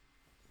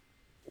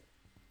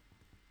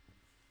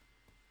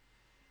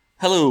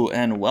Hello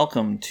and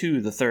welcome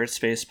to the Third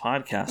Space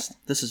Podcast.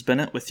 This is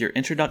Bennett with your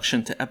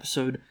introduction to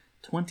episode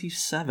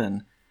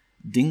 27,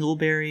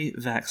 Dingleberry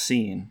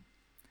Vaccine.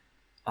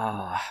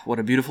 What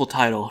a beautiful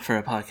title for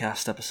a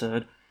podcast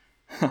episode.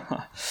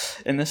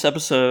 In this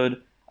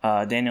episode,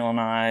 Daniel and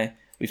I,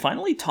 we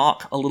finally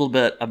talk a little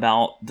bit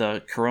about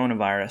the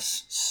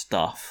coronavirus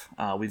stuff.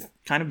 We've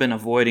kind of been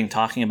avoiding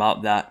talking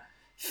about that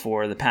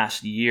for the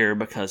past year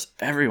because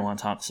everyone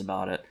talks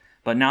about it.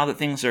 But now that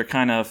things are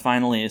kind of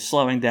finally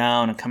slowing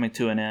down and coming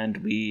to an end,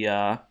 we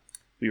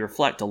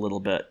reflect a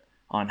little bit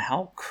on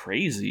how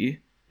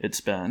crazy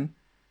it's been.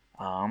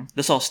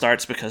 This all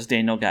starts because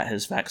Daniel got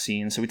his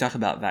vaccine, so we talk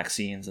about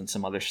vaccines and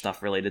some other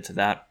stuff related to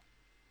that.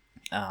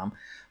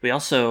 We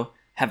also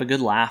have a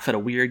good laugh at a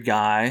weird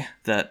guy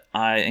that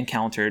I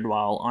encountered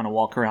while on a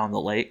walk around the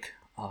lake.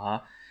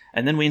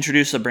 And then we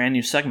introduce a brand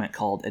new segment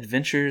called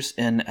Adventures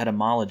in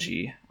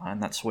Etymology,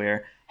 and that's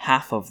where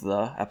half of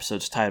the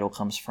episode's title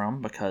comes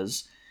from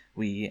because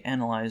we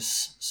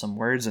analyze some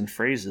words and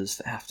phrases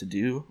that have to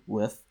do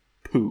with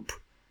poop.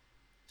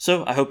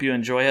 So I hope you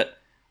enjoy it.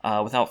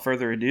 Without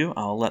further ado,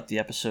 I'll let the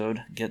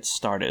episode get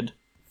started.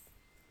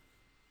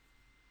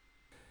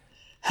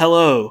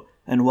 Hello,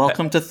 and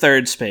welcome to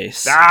Third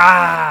Space.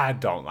 I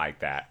don't like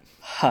that.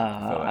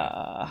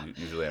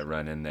 Usually I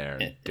run in there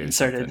and do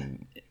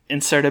something.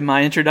 Inserted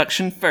my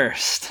introduction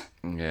first.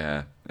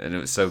 Yeah, and it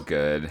was so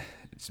good.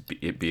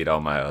 It beat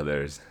all my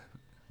others.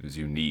 It was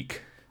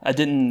unique. I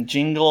didn't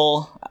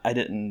jingle. I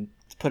didn't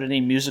put any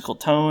musical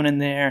tone in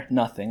there.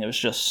 Nothing. It was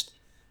just,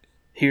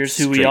 here's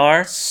who we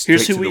are.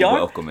 Here's who we are.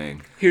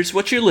 Welcoming. Here's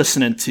what you're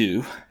listening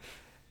to.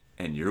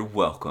 And you're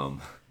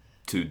welcome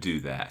to do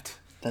that.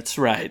 That's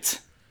right.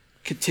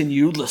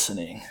 Continue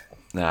listening.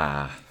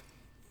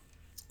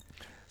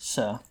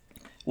 So,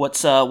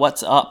 what's up?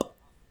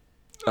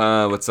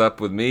 What's up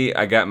with me?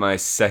 I got my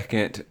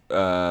second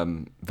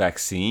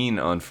vaccine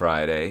on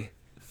Friday.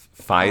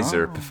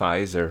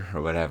 Pfizer,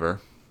 or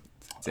whatever.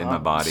 It's in my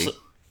body.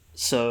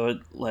 So,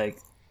 like,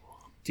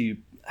 do you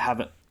have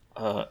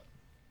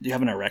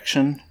an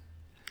erection?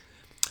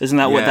 Isn't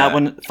that what that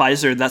one?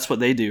 Pfizer, that's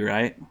what they do,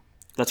 right?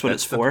 That's what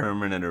it's for? The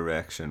permanent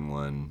erection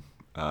one.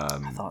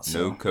 I thought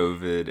so. No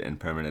COVID and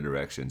permanent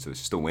erection, so it's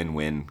just a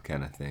win-win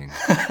kind of thing.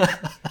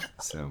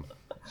 So,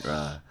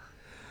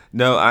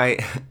 no,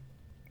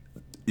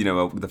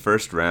 the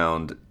first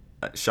round,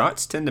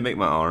 shots tend to make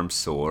my arms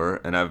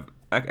sore, and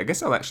I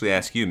guess I'll actually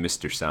ask you,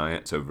 Mr.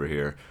 Science over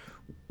here,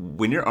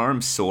 when your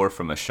arm's sore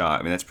from a shot,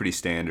 I mean, that's pretty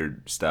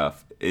standard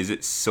stuff. Is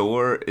it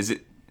sore?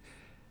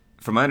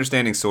 From my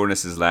understanding,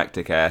 soreness is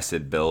lactic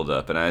acid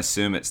buildup, and I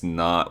assume it's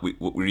not.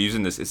 We're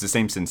using this. It's the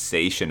same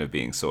sensation of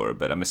being sore,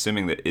 but I'm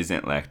assuming that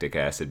isn't lactic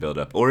acid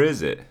buildup, or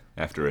is it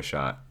after a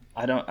shot?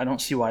 I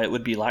don't see why it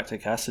would be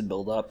lactic acid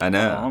buildup. I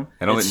know.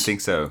 I didn't think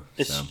so.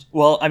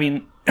 Well, I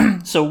mean,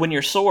 so when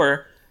you're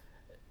sore,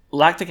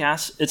 lactic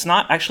acid. It's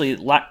not actually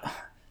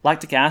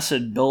lactic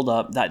acid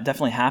buildup. That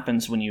definitely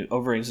happens when you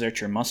overexert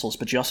your muscles,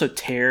 but you also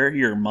tear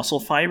your muscle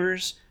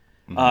fibers.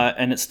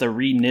 And it's the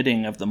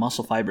re-knitting of the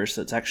muscle fibers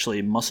that's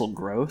actually muscle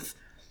growth.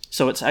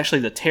 So it's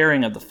actually the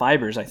tearing of the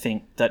fibers, I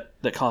think, that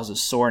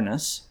causes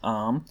soreness.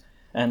 And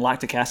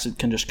lactic acid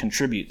can just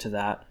contribute to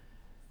that,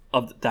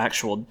 of the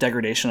actual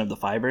degradation of the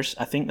fibers.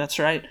 I think that's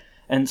right.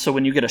 And so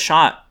when you get a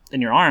shot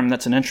in your arm,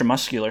 that's an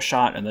intramuscular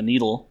shot, and the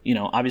needle,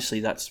 obviously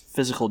that's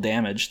physical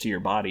damage to your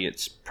body.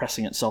 It's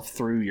pressing itself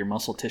through your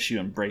muscle tissue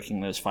and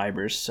breaking those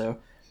fibers. So,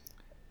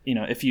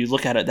 if you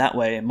look at it that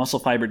way, muscle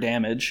fiber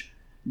damage,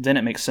 then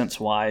it makes sense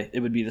why it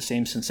would be the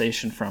same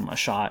sensation from a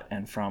shot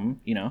and from,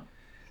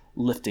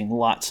 lifting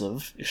lots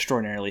of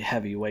extraordinarily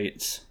heavy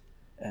weights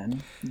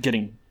and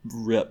getting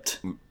ripped.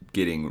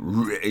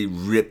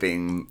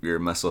 Ripping your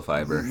muscle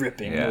fiber.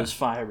 Ripping those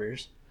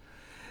fibers.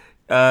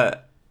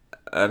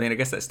 I mean, I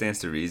guess that stands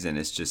to reason.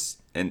 It's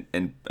just, and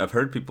I've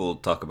heard people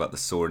talk about the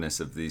soreness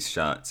of these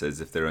shots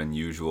as if they're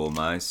unusual.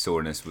 My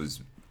soreness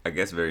was, I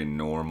guess, very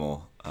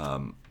normal. I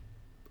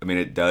mean,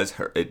 it does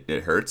hurt.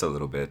 It hurts a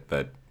little bit,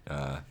 but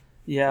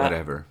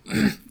whatever.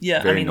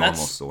 Yeah, very normal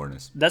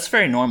soreness. That's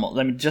very normal.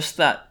 I mean, just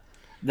that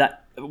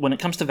when it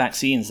comes to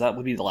vaccines, that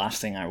would be the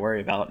last thing I worry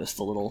about is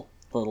the little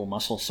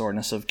muscle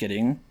soreness of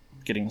getting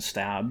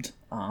stabbed.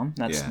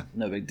 That's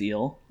no big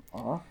deal.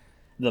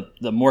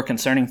 The more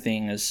concerning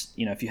thing is,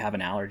 if you have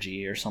an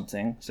allergy or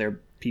something. There are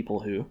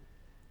people who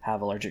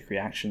have allergic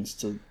reactions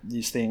to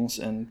these things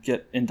and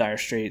get in dire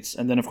straits.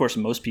 And then, of course,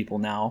 most people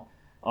now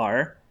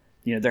are,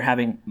 they're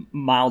having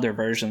milder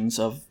versions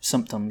of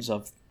symptoms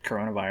of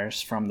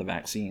coronavirus from the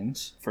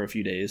vaccines for a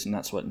few days, and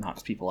that's what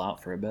knocks people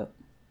out for a bit.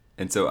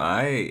 And so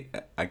I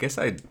guess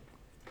I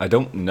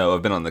don't know.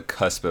 I've been on the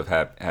cusp of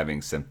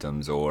having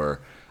symptoms,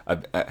 or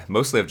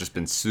mostly I've just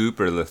been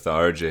super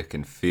lethargic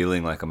and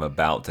feeling like I'm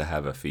about to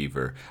have a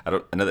fever. I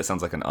know that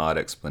sounds like an odd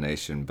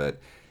explanation,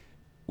 but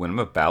when I'm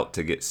about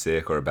to get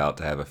sick or about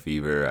to have a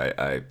fever,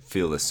 I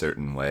feel a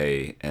certain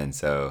way. And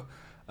so,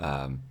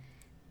 I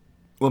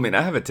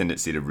have a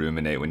tendency to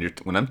ruminate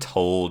when I'm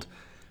told.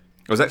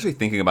 I was actually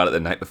thinking about it the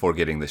night before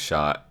getting the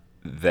shot,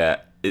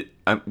 that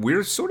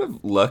we're sort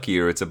of lucky,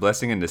 or it's a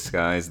blessing in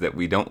disguise, that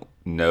we don't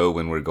know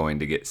when we're going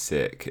to get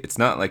sick. It's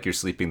not like you're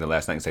sleeping the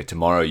last night and say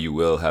tomorrow you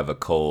will have a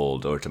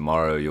cold, or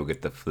tomorrow you'll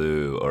get the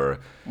flu, or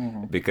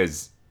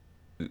because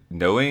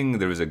knowing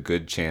there was a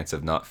good chance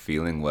of not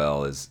feeling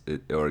well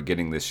or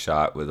getting this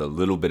shot with a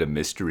little bit of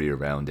mystery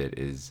around it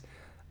is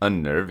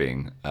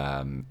unnerving.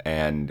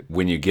 And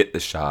when you get the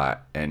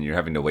shot and you're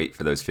having to wait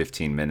for those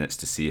 15 minutes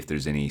to see if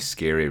there's any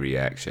scary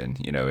reaction,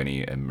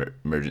 any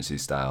emergency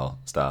style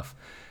stuff,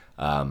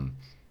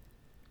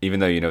 even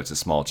though it's a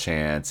small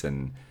chance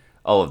and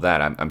all of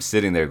that, I'm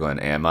sitting there going,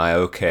 am I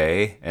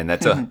okay? And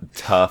that's a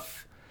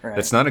tough, right.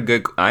 That's not a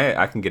good,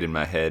 I can get in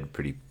my head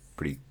pretty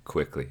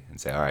quickly and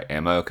say, all right,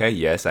 am I okay?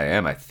 Yes, I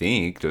am, I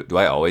think. Do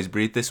I always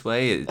breathe this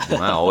way?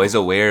 Am I always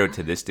aware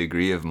to this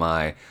degree of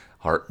my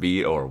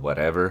heartbeat or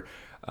whatever?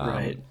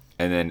 Right.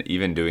 And then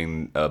even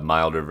doing a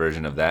milder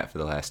version of that for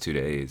the last 2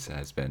 days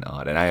has been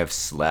odd. And I have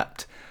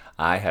slept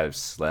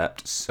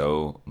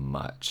so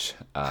much.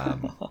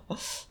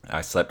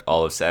 I slept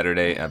all of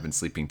Saturday. I've been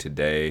sleeping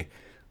today.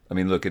 I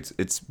mean, look,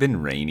 it's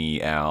been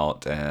rainy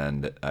out,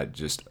 and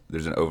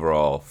there's an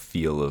overall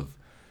feel of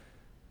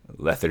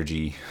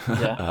lethargy.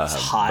 Yeah, it's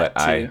hot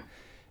too.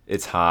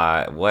 It's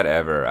hot.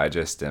 Whatever. I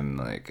just am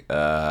like,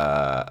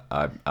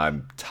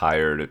 I'm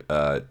tired.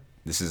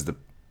 This is the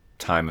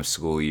time of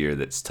school year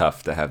that's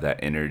tough to have that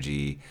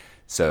energy.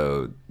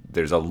 So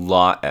there's a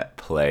lot at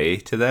play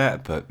to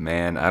that. But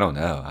man, I don't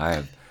know.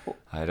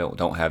 I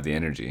don't have the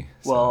energy.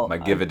 So well, my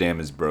give a damn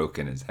is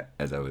broken as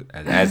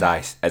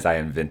I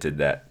invented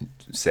that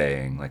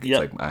saying. Like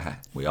it's like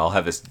we all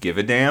have this give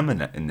a damn, and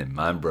then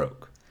mine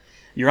broke.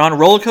 You're on a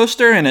roller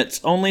coaster and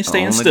it's only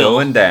staying still.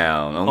 Going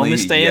down. Only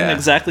staying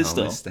exactly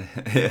still.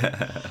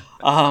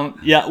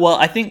 Yeah. Well,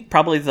 I think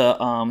probably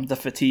the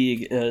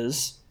fatigue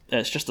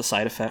it's just the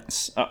side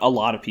effects. A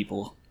lot of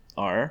people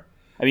are.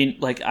 I mean,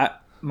 like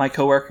my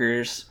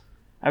coworkers,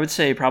 I would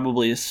say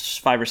probably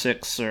 5 or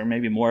 6 or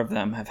maybe more of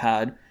them have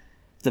had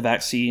the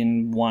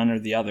vaccine, one or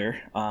the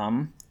other,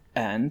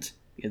 and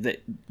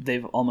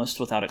they've almost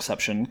without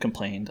exception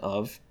complained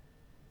of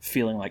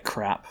feeling like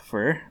crap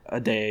for a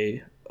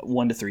day,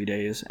 1 to 3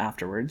 days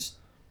afterwards.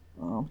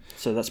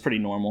 So that's pretty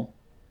normal.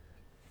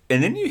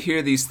 And then you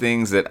hear these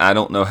things that I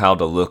don't know how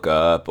to look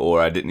up,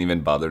 or I didn't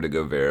even bother to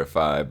go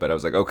verify, but I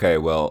was like, okay,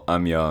 well,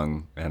 I'm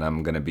young and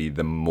I'm going to be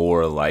the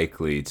more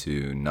likely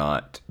to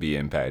not be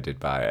impacted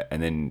by it.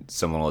 And then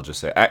someone will just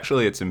say,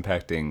 actually, it's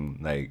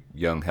impacting like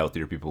young,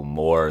 healthier people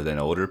more than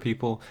older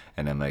people.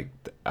 And I'm like,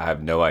 I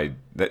have no idea.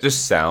 That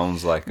just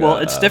sounds like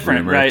it's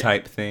different, rumor right?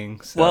 type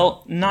thing. So.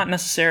 Well, not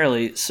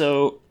necessarily.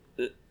 So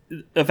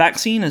a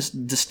vaccine is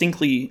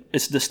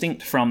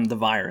distinct from the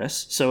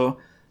virus. So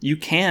you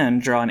can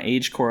draw an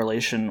age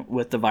correlation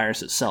with the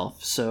virus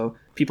itself. So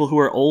people who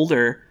are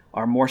older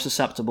are more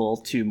susceptible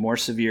to more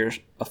severe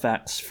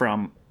effects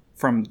from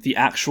the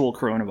actual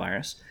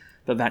coronavirus.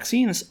 But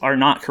vaccines are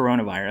not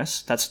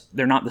coronavirus.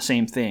 They're not the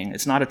same thing.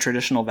 It's not a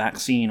traditional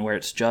vaccine where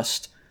it's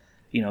just,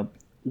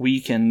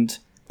 weakened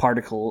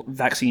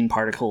vaccine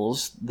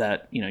particles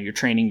that, you're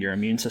training your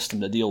immune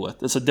system to deal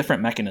with. It's a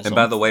different mechanism. And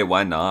by the way,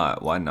 why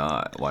not? Why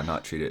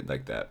not treat it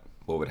like that?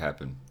 What would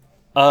happen?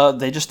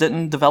 They just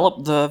didn't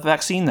develop the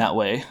vaccine that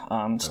way.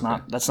 That's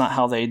not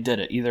how they did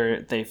it.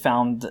 Either they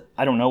found,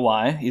 I don't know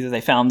why, either they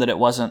found that it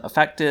wasn't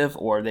effective,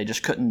 or they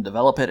just couldn't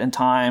develop it in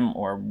time,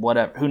 or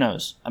whatever. Who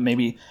knows?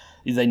 Maybe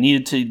they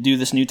needed to do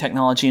this new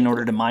technology in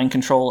order to mind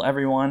control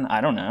everyone.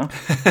 I don't know.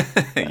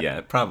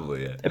 Yeah,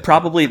 probably. Yeah.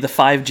 Probably the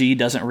 5G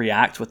doesn't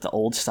react with the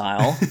old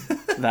style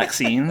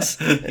vaccines.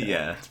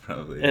 Yeah, it's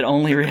probably. It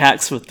only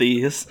reacts with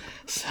these.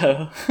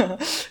 So,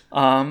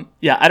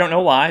 I don't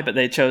know why, but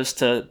they chose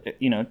to,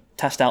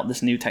 test out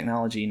this new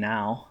technology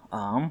now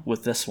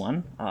with this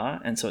one.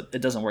 And so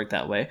it doesn't work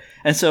that way.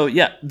 And so,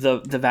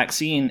 the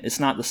vaccine is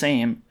not the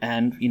same.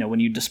 And, when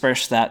you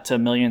disperse that to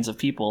millions of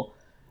people,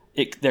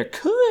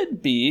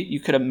 you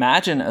could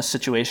imagine a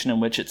situation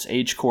in which it's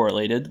age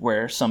correlated,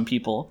 where some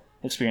people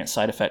experience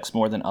side effects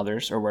more than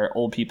others, or where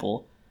old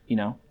people,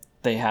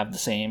 they have the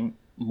same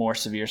more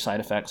severe side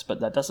effects, but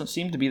that doesn't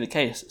seem to be the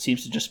case. It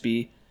seems to just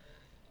be,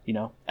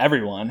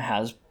 everyone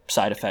has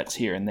side effects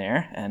here and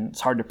there, and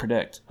it's hard to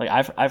predict. Like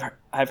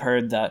I've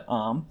heard that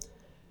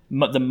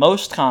the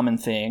most common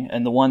thing,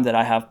 and the one that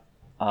I have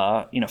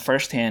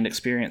firsthand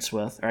experience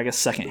with, or I guess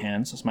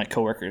secondhand, since my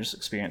coworkers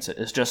experience it,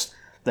 is just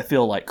they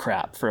feel like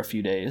crap for a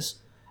few days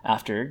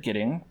after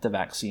getting the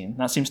vaccine.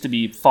 That seems to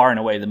be far and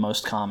away the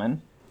most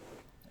common.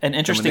 And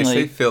interestingly, when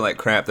they say feel like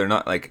crap, they're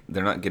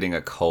not getting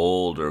a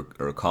cold or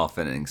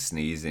coughing and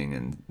sneezing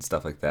and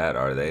stuff like that,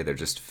 are they? They're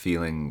just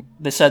feeling.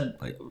 They said,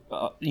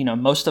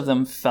 most of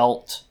them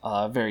felt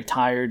very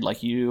tired,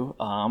 like you,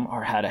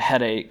 or had a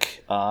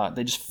headache.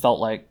 They just felt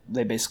like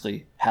they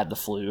basically had the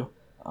flu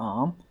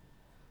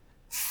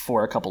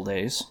for a couple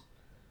days.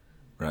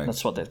 Right.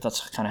 That's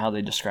kind of how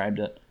they described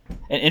it.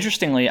 And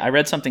interestingly, I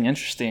read something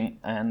interesting,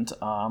 and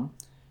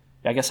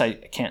I guess I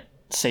can't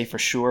say for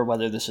sure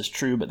whether this is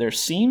true, but there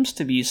seems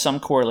to be some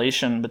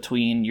correlation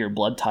between your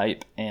blood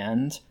type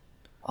and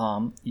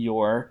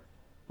your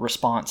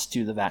response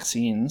to the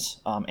vaccines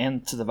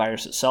and to the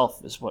virus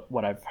itself is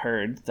what I've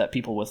heard, that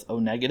people with O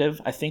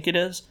negative, I think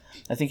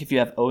if you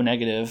have O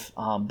negative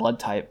blood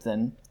type,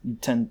 then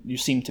you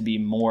seem to be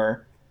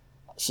more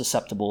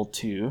susceptible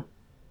to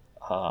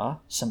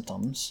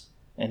symptoms.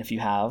 And if you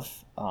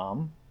have,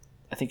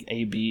 I think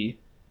AB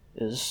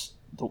is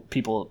the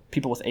people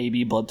with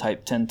AB blood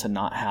type tend to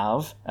not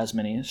have as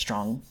many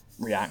strong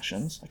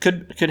reactions. I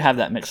could have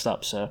that mixed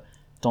up, so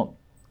don't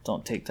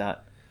take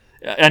that.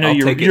 I know I'll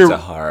take it to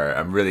heart.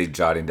 I'm really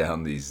jotting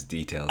down these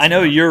details. I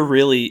know you're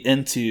really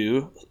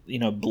into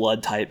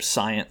blood type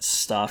science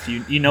stuff.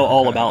 You know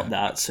all about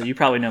that, so you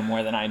probably know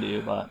more than I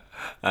do. But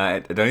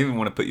I don't even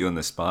want to put you on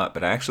the spot,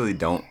 but I actually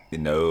don't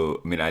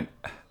know. I mean,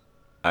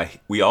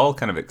 we all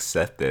kind of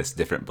accept this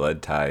different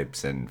blood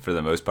types, and for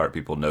the most part,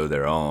 people know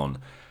their own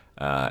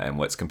and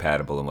what's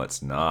compatible and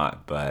what's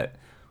not. But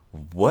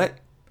what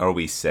are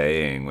we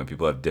saying when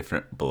people have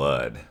different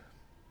blood?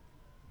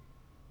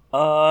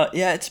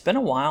 Yeah, it's been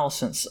a while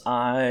since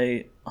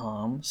I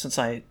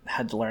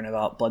had to learn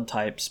about blood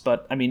types,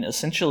 but I mean,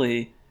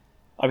 essentially,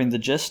 the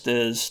gist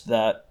is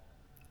that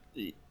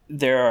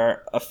there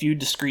are a few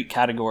discrete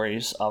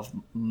categories of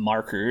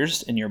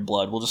markers in your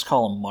blood. We'll just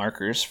call them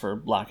markers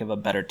for lack of a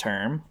better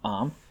term.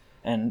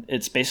 And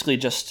it's basically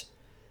just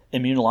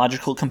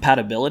immunological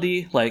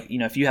compatibility. Like,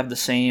 if you have the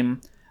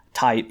same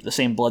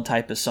blood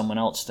type as someone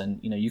else, then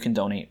you can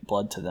donate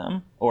blood to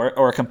them, or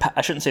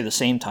I shouldn't say the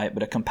same type,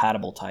 but a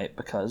compatible type,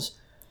 because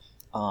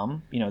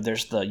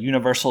there's the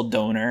universal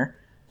donor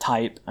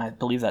type. I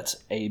believe that's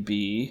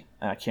AB.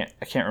 I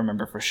can't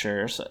remember for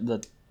sure. So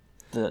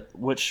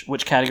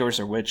which categories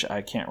are which,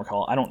 I can't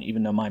recall. I don't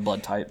even know my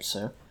blood type.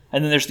 So,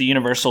 and then there's the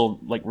universal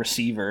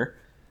receiver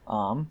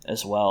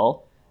as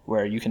well,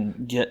 where you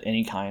can get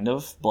any kind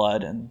of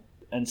blood, and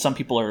some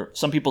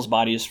people's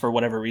bodies, for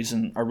whatever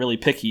reason, are really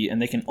picky,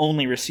 and they can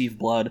only receive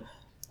blood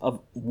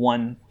of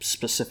one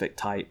specific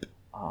type.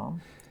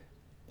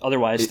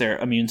 Otherwise, their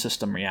immune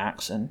system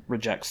reacts and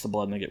rejects the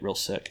blood, and they get real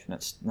sick, and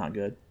it's not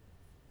good.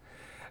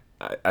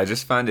 I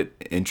just find it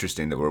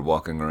interesting that we're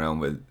walking around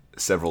with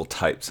several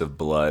types of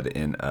blood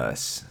in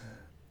us,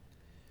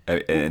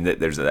 and that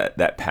there's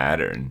that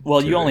pattern.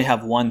 Well, you only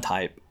have one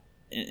type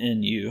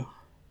in you.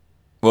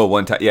 Well,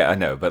 one type, yeah, I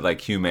know, but like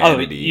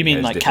humanity. Oh, you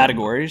mean like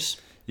categories?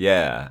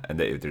 Yeah, and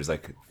there's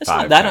like it's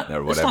five not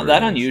or whatever. It's not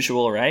that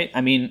unusual, right?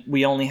 I mean,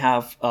 we only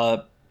have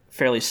a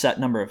fairly set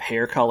number of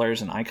hair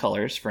colors and eye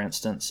colors, for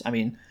instance. I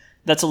mean,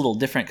 that's a little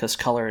different because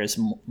color is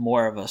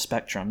more of a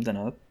spectrum than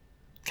a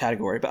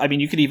category. But I mean,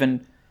 you could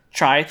even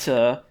try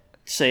to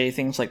say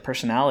things like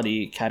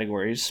personality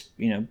categories.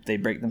 They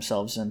break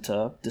themselves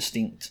into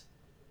distinct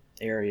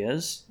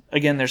areas.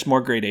 Again, there's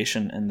more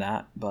gradation in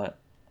that, but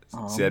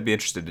see, I'd be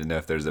interested to know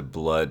if there's a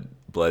blood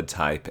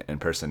type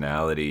and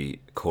personality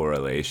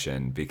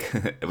correlation,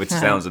 because which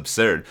sounds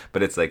absurd,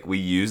 but it's like we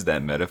use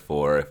that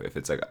metaphor if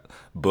it's like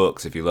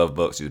books. If you love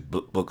books,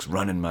 books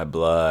run in my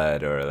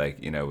blood, or like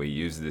we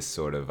use this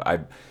sort of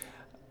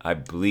I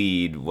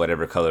bleed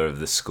whatever color of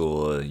the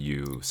school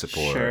you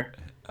support. Sure.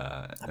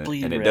 I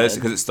bleed and it red. does,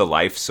 because it's the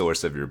life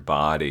source of your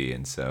body,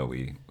 and so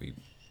we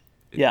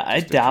yeah, I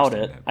doubt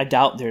it. I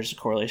doubt there's a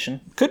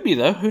correlation. Could be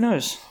though. Who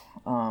knows?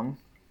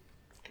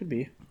 Could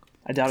be.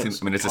 I doubt it.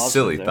 I mean, it's a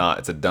silly thought.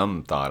 It's a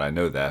dumb thought. I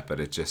know that, but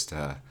it's just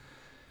the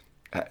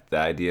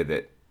idea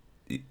that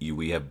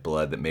we have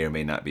blood that may or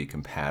may not be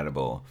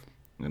compatible.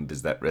 And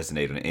does that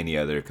resonate on any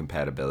other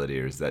compatibility,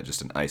 or is that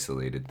just an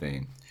isolated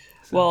thing?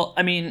 So. Well,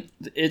 I mean,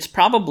 it's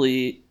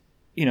probably,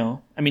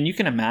 you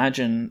can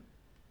imagine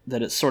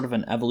that it's sort of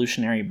an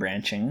evolutionary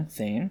branching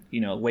thing.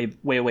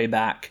 Way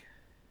back,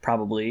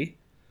 probably.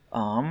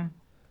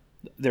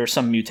 There was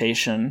some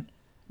mutation,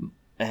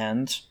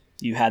 and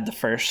you had the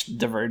first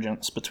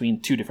divergence between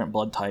two different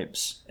blood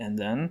types, and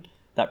then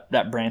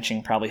that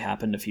branching probably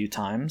happened a few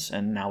times,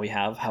 and now we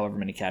have however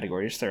many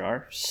categories there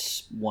are.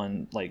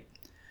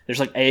 There's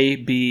like A,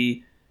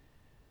 B,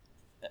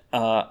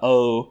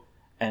 O,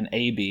 and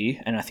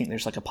AB, and I think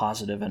there's like a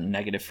positive and a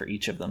negative for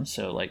each of them,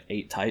 so like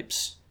 8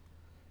 types.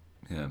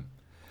 Yeah.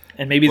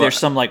 And maybe there's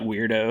some like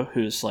weirdo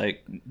who's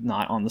like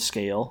not on the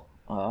scale.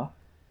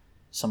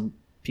 Some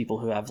people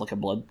who have like a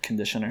blood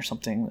condition or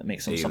something that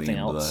makes them something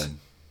else. Blood.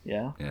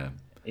 Yeah.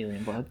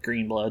 Alien blood,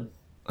 green blood.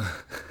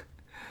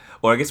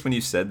 Well, I guess when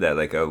you said that,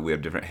 like, oh, we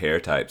have different hair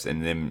types,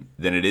 and then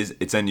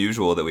it's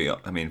unusual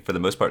that for the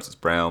most part, it's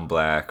brown,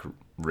 black,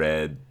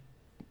 red,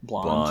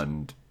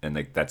 blonde, and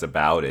like that's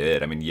about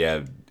it. I mean,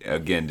 yeah,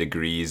 again,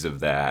 degrees of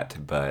that,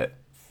 but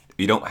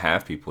you don't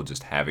have people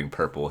just having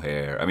purple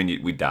hair. I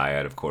mean, we dye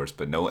it, of course,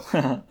 but no one.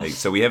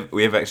 So we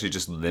have actually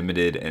just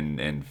limited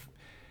and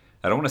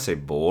I don't want to say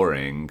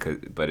boring,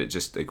 but it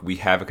just like we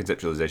have a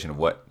conceptualization of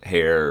what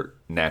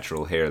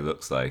natural hair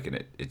looks like,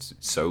 and it's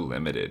so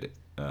limited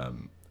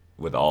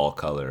with all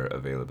color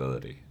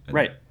availability.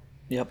 Right.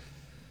 Yep.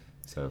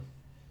 So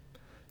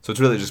it's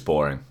really just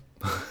boring.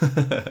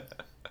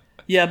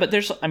 Yeah, but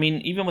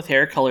even with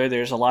hair color,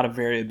 there's a lot of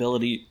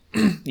variability.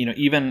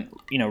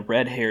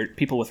 Red hair,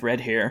 people with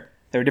red hair,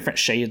 there are different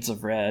shades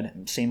of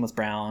red. Same with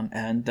brown,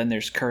 and then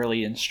there's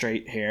curly and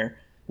straight hair,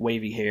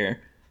 wavy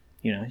hair.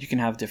 You can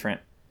have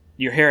different.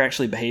 Your hair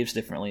actually behaves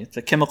differently.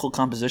 The chemical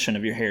composition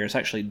of your hair is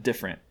actually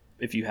different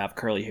if you have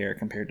curly hair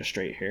compared to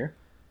straight hair,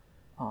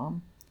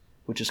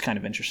 which is kind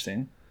of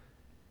interesting.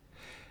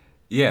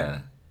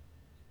 Yeah.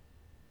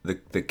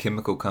 The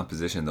chemical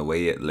composition, the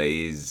way it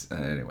lays.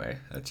 Anyway,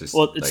 that's just.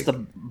 Well, it's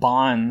the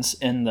bonds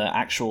in the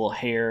actual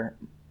hair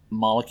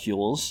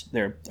molecules.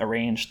 They're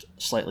arranged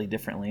slightly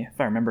differently. If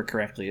I remember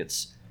correctly,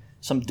 it's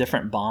some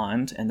different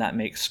bond, and that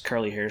makes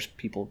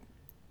that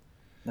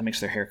makes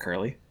their hair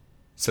curly.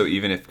 So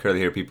even if curly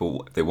hair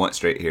people, they want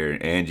straight hair,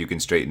 and you can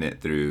straighten it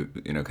through,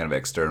 kind of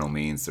external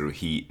means, through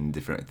heat and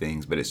different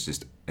things, but it's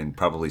just, and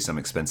probably some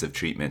expensive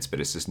treatments, but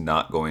it's just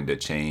not going to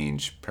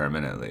change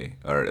permanently,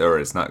 or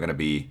it's not going to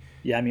be.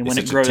 Yeah, I mean, when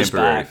it grows grows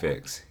temporary back,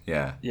 fix.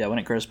 Yeah. Yeah, when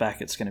it grows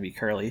back, it's going to be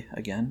curly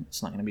again.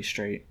 It's not going to be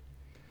straight.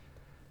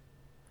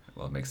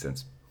 Well, it makes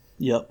sense.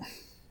 Yep.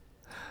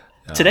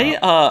 Today,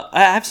 I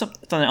have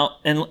something else,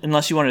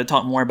 unless you wanted to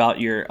talk more about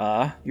your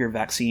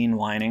vaccine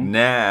whining.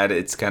 Nah,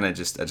 it's kind of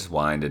just, I just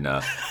whined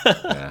enough.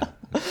 Yeah.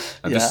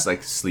 I'm just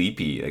like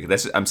sleepy.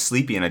 I'm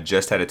sleepy, and I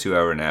just had a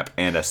 2-hour nap,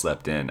 and I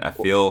slept in. I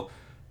feel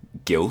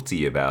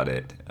guilty about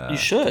it. You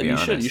should. You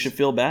should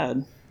feel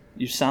bad.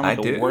 You sound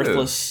like a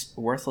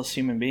worthless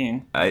human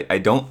being. I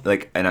don't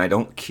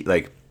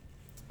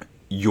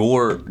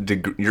your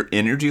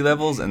energy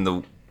levels and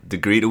the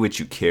degree to which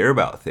you care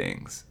about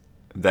things.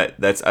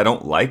 I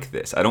don't like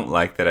this. I don't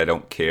like that I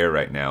don't care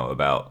right now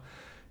about,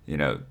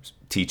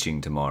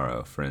 teaching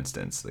tomorrow, for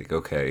instance. Like,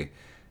 okay,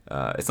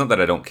 it's not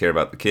that I don't care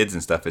about the kids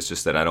and stuff. It's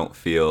just that I don't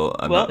feel.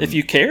 If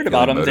you cared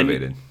about them,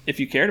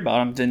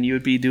 then you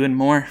would be doing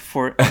more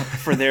for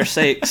their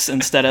sakes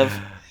instead of,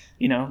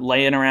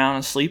 laying around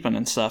and sleeping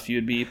and stuff. You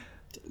would be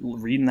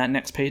reading that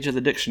next page of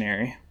the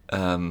dictionary.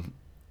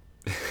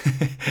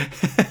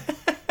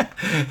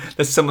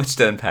 There's so much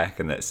to unpack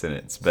in that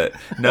sentence, but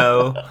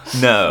no.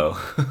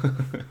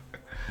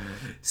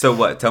 So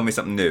what? Tell me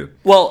something new.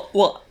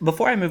 Well,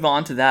 before I move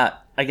on to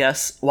that, I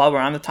guess while we're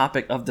on the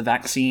topic of the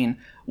vaccine,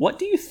 what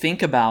do you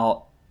think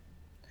about?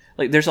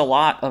 Like, there's a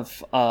lot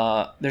of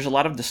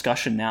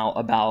discussion now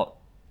about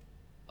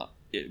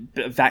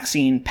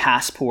vaccine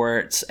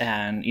passports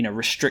and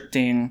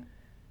restricting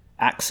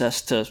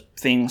access to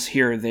things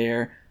here or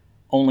there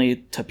only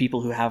to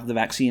people who have the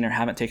vaccine or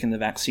haven't taken the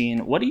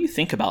vaccine. What do you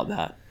think about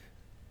that?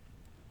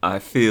 I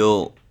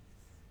feel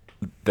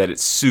that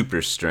it's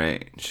super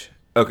strange.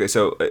 Okay,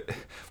 so,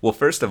 well,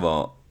 first of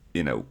all,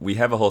 we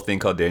have a whole thing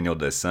called Daniel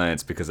Does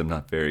Science because I'm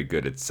not very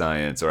good at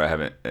science, or I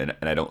haven't, and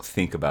I don't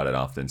think about it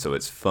often. So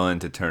it's fun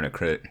to turn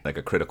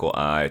a critical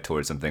eye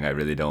towards something I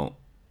really don't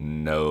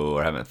know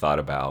or haven't thought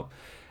about.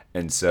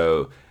 And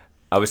so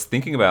I was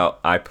thinking about,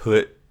 I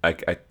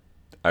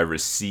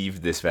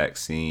received this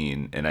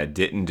vaccine and I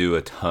didn't do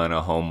a ton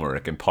of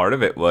homework, and part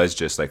of it was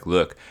just like,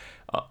 look,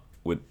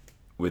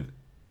 with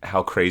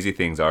how crazy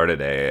things are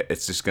today,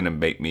 it's just going to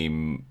make me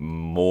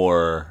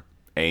more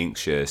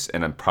anxious,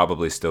 and I'm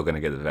probably still going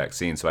to get the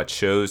vaccine. So I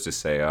chose to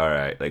say, all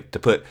right, like, to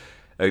put,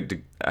 I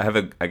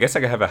guess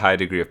I have a high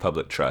degree of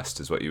public trust,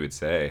 is what you would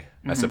say.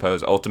 Mm-hmm. I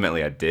suppose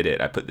ultimately I did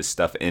it. I put this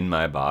stuff in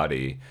my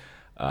body,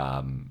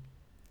 and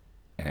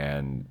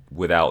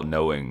without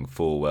knowing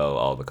full well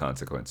all the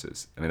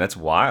consequences. I mean, that's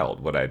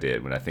wild what I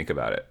did when I think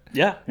about it.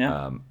 Yeah.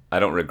 I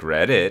don't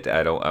regret it.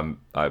 I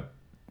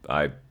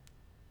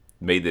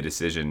made the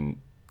decision,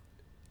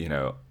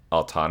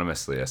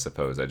 autonomously, I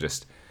suppose.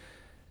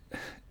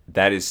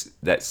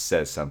 That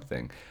says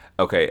something.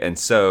 Okay, and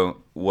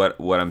so what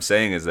I'm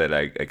saying is that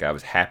I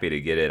was happy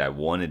to get it. I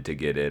wanted to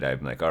get it.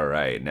 I'm like, all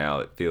right, now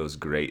it feels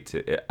great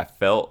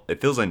it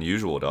feels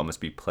unusual to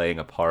almost be playing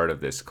a part of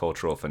this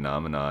cultural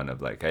phenomenon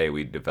of like, hey,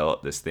 we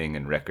developed this thing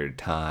in record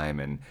time.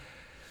 And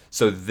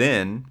so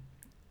then,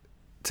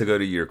 to go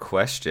to your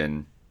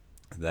question,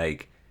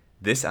 like,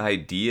 this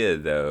idea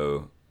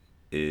though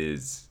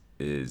is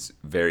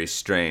very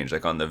strange.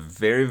 Like, on the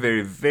very,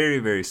 very, very,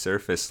 very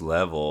surface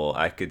level,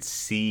 I could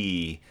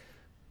see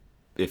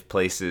if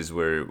places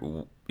were,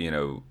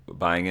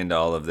 buying into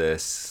all of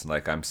this,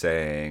 like I'm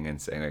saying,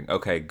 and saying, like,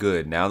 okay,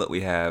 good, now that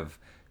we have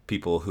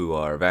people who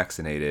are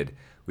vaccinated,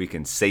 we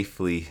can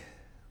safely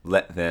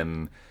let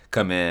them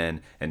come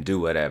in and do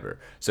whatever.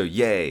 So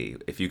yay,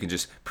 if you can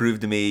just prove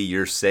to me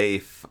you're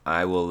safe,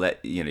 I will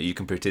let, you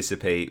can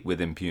participate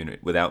with impunity,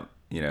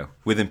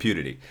 with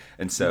impunity.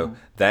 And so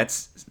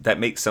that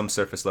makes some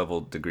surface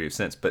level degree of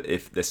sense. But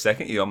if the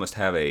second you almost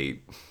have a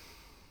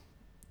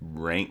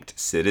ranked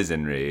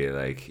citizenry,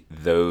 like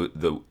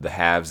the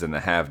haves and the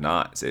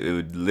have-nots, it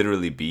would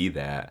literally be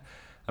that.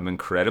 I'm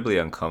incredibly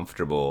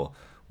uncomfortable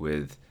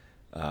with,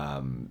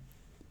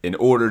 in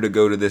order to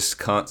go to this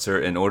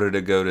concert, in order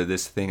to go to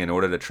this thing, in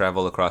order to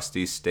travel across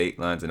these state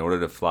lines, in order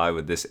to fly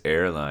with this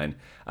airline.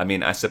 I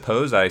mean, I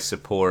suppose I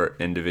support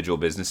individual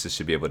businesses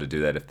should be able to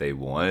do that if they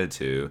wanted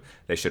to.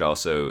 They should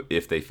also,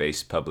 if they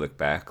face public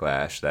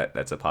backlash,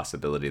 that's a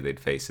possibility they'd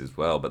face as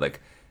well. But,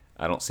 like,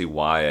 I don't see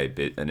why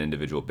an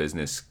individual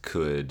business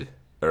could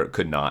or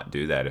could not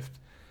do that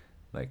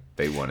like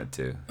they wanted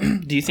to.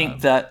 Do you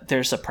think that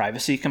there's a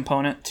privacy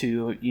component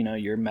to,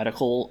 your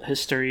medical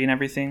history and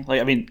everything?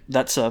 Like, I mean,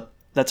 that's a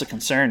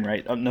concern,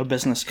 right? No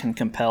business can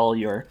compel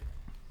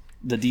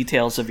the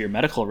details of your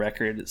medical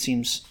record. It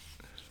seems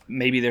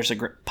maybe there's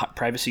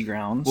privacy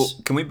grounds. Well,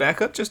 can we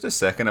back up just a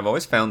second? I've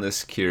always found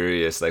this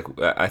curious. Like,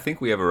 I think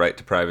we have a right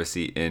to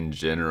privacy in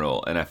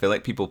general, and I feel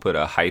like people put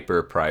a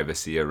hyper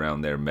privacy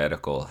around their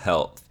medical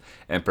health.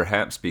 And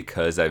perhaps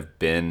because I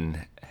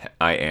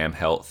am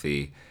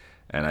healthy,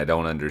 and I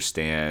don't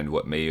understand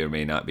what may or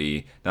may not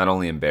be not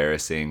only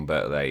embarrassing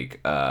but like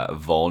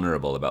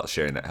vulnerable about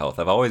sharing that health.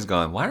 I've always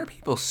gone, why are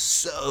people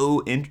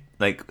so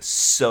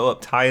so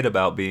uptight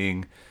about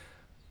being,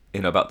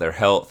 about their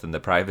health and the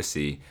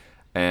privacy?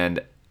 And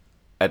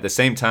at the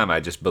same time,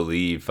 I just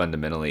believe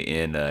fundamentally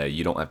in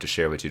you don't have to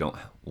share what you don't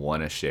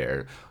want to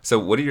share. So,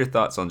 what are your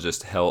thoughts on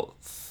just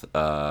health,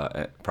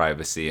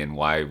 privacy, and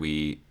why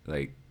we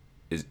like?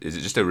 Is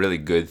it just a really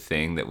good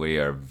thing that we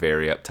are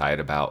very uptight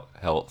about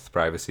health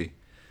privacy?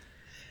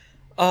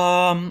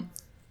 Yeah,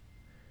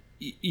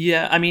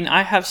 I mean,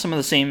 I have some of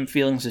the same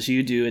feelings as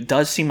you do. It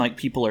does seem like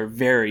people are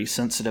very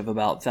sensitive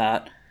about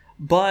that.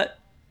 But,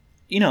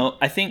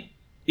 I think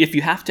if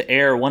you have to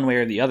err one way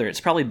or the other, it's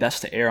probably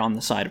best to err on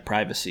the side of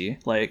privacy.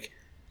 Like,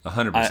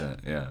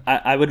 100%, yeah.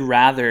 I would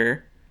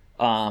rather,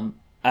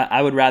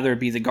 I would rather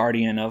be the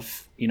guardian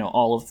of,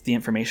 all of the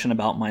information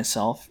about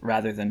myself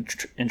rather than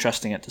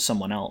entrusting it to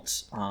someone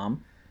else.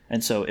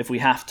 And so if we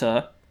have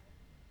to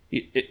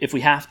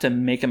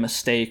make a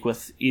mistake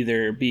with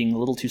either being a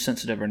little too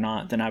sensitive or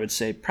not, then I would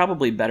say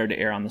probably better to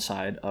err on the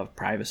side of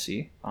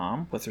privacy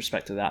with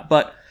respect to that.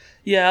 But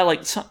yeah,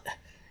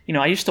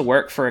 I used to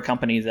work for a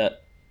company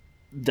that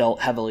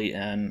dealt heavily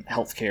in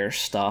healthcare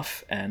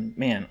stuff, and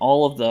man,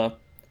 all of the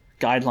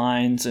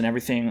guidelines and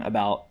everything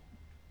about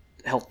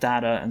health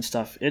data and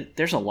stuff,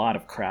 there's a lot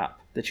of crap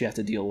that you have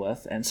to deal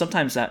with, and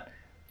sometimes that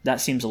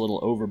seems a little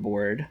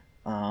overboard.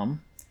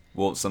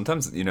 Well,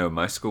 sometimes,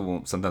 my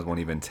school won't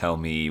even tell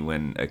me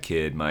when a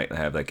kid might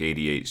have like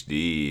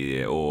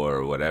ADHD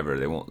or whatever.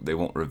 They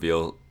won't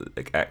reveal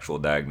like actual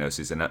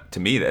diagnoses. And to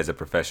me, as a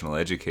professional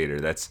educator,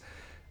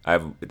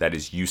 that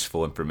is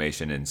useful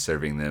information in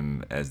serving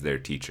them as their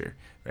teacher,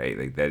 right?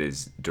 Like that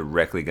is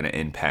directly going to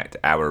impact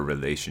our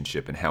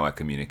relationship and how I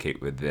communicate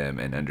with them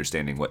and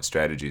understanding what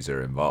strategies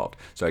are involved.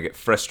 So I get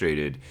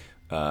frustrated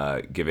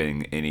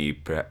giving any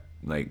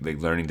like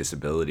learning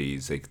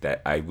disabilities like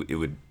that.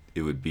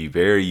 It would be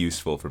very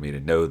useful for me to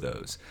know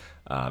those.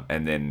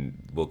 And then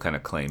we'll kind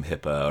of claim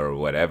HIPAA or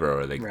whatever,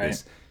 or like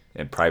this,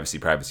 and privacy.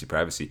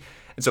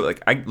 And so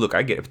I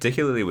get it,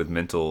 particularly with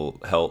mental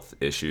health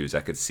issues. I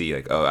could see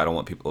like, oh, I don't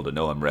want people to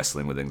know I'm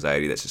wrestling with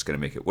anxiety. That's just going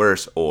to make it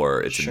worse,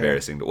 or it's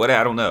embarrassing. But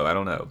I don't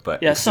know.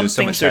 But yeah, some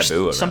things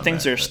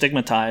are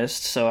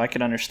stigmatized, so I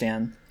can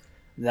understand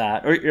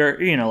that, or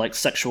like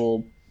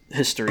sexual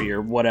history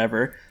or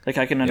whatever. Like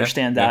I can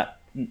understand that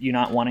you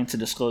not wanting to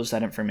disclose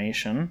that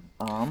information.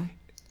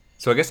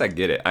 So I guess I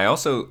get it. I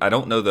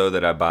don't know though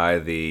that I buy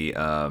the.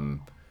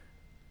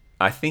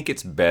 I think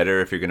it's better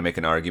if you're going to make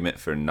an argument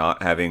for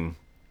not having.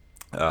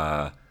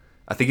 I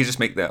think you just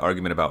make that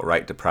argument about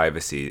right to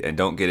privacy and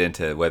don't get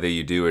into whether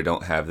you do or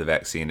don't have the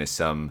vaccine as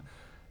some.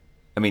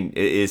 I mean,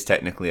 it is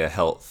technically a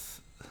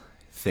health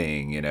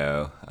thing,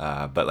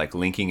 but like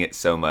linking it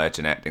so much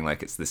and acting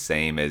like it's the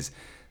same as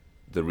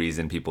the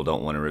reason people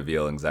don't want to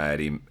reveal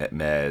anxiety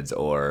meds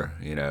or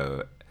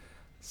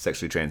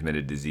sexually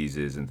transmitted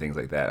diseases and things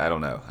like that. I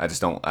don't know. I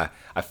just don't.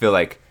 I feel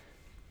like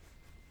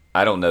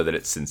I don't know that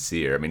it's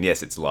sincere. I mean,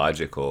 yes, it's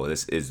logical.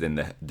 This is in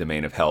the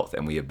domain of health,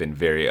 and we have been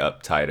very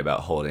uptight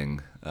about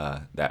holding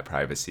that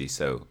privacy.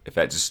 So if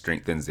that just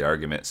strengthens the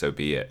argument, so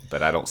be it.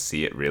 But I don't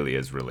see it really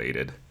as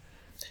related.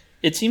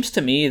 It seems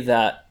to me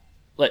that,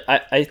 like,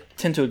 I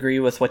tend to agree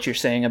with what you're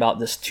saying about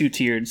this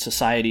two-tiered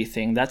society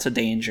thing. That's a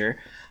danger.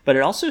 But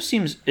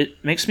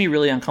it makes me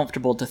really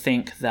uncomfortable to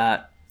think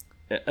that,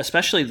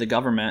 especially the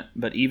government,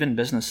 but even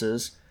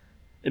businesses,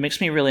 it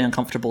makes me really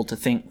uncomfortable to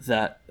think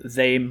that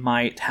they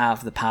might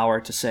have the power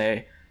to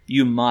say,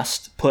 you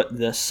must put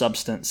this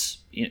substance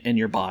in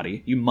your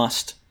body. You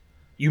must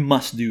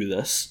do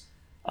this.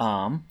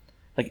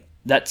 Like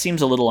that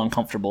seems a little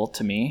uncomfortable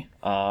to me.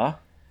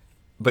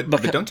 But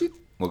don't you?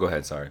 Well, go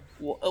ahead. Sorry.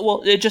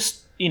 Well, it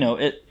just,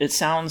 it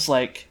sounds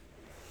like,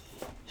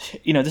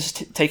 this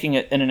is taking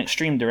it in an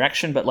extreme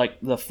direction, but like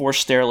the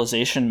forced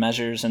sterilization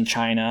measures in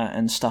China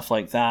and stuff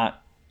like that.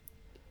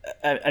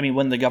 I mean,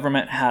 when the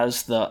government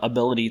has the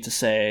ability to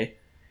say,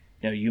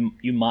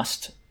 you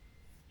must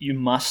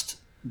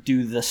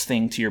do this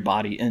thing to your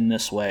body in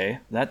this way,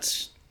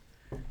 that's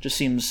just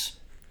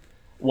seems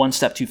one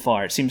step too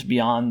far. It seems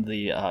beyond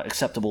the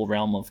acceptable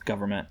realm of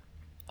government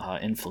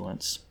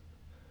influence.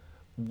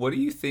 What do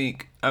you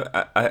think?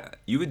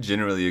 You would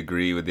generally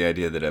agree with the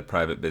idea that a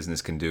private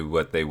business can do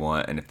what they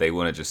want, and if they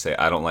want to just say,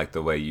 I don't like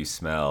the way you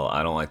smell,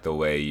 I don't like the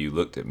way you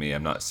looked at me,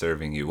 I'm not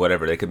serving you,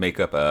 whatever, they could make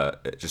up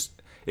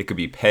it could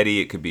be petty,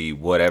 it could be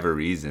whatever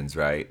reasons,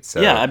 right?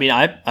 So yeah, I mean,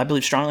 I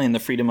believe strongly in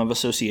the freedom of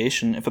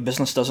association. If a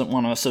business doesn't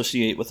want to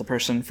associate with a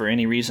person for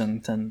any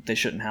reason, then they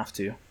shouldn't have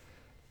to.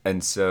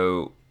 And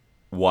so,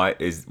 why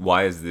is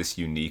this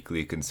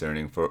uniquely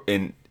concerning for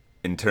in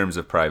terms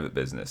of private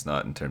business,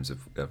 not in terms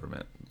of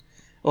government?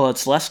 Well,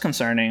 it's less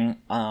concerning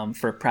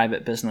for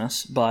private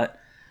business, but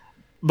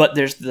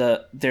there's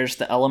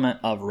the element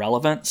of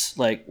relevance.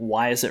 Like,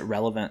 why is it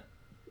relevant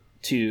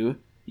to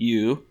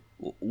you?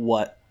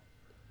 What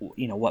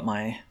what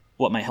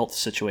my health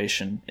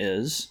situation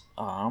is.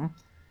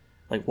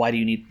 Like, why do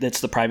you need? That's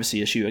the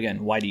privacy issue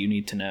again. Why do you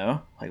need to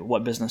know? Like,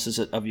 what business is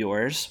it of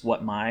yours?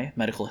 What my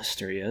medical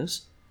history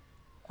is?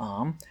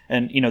 And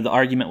the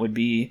argument would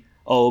be,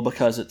 oh,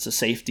 because it's a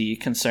safety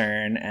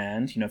concern,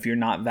 and if you're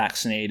not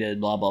vaccinated,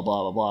 blah blah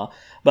blah blah blah.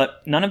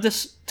 But none of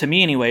this, to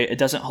me anyway, it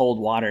doesn't hold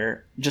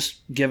water.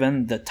 Just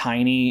given the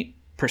tiny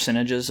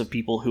percentages of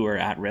people who are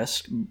at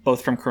risk,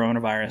 both from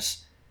coronavirus,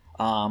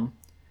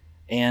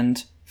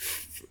 and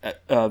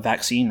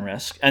vaccine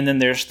risk, and then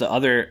there's the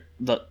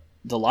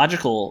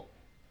logical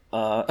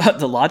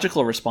the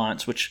logical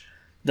response, which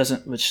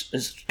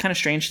is kind of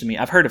strange to me.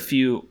 I've heard a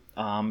few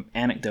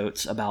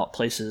anecdotes about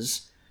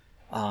places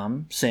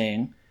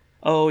saying,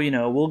 "Oh,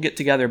 we'll get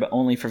together, but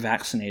only for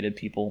vaccinated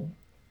people,"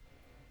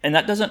 and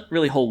that doesn't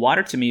really hold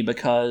water to me,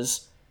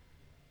 because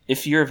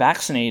if you're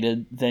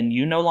vaccinated, then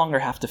you no longer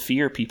have to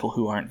fear people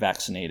who aren't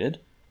vaccinated.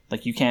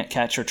 Like, you can't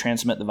catch or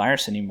transmit the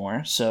virus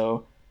anymore.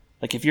 So,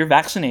 like, if you're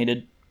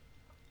vaccinated,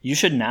 you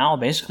should now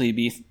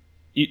basically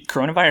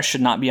coronavirus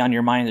should not be on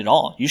your mind at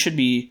all. You should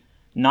be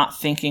not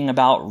thinking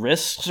about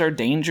risks or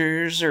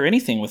dangers or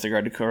anything with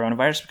regard to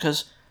coronavirus,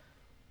 because,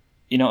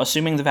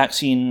 assuming the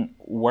vaccine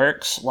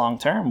works long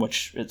term,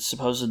 which it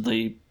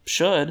supposedly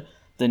should,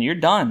 then you're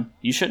done.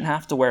 You shouldn't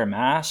have to wear a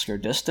mask or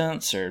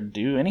distance or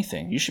do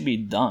anything. You should be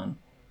done.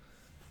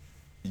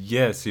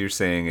 Yeah, so you're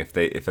saying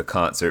if a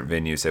concert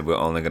venue said we're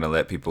only going to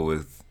let people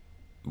with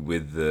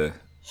the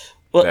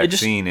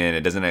vaccine in,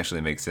 it doesn't actually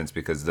make sense,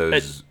 because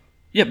those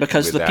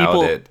because the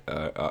people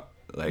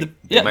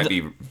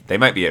they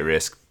might be at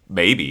risk.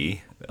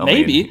 Maybe,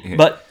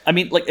 but I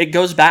mean, like, it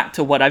goes back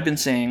to what I've been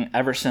saying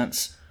ever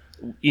since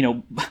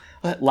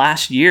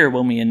last year,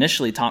 when we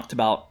initially talked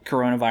about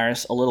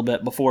coronavirus a little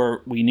bit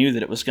before we knew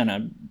that it was going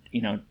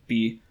to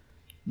be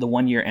the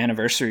 1 year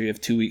anniversary of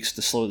 2 weeks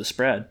to slow the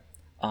spread.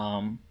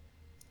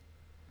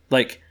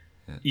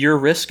 Your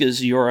risk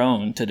is your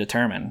own to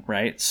determine,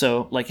 right?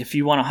 So, like, if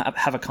you want to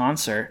have a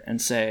concert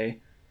and say,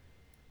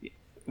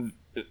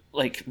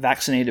 like,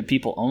 vaccinated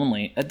people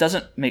only, it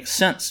doesn't make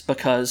sense,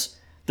 because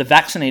the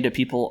vaccinated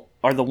people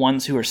are the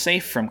ones who are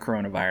safe from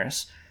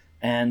coronavirus.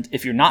 And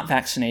if you're not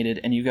vaccinated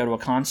and you go to a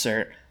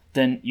concert,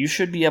 then you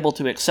should be able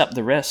to accept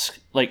the risk.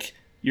 Like,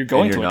 you're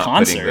going to a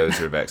concert. You're not putting those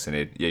who are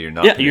vaccinated.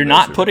 Yeah, you're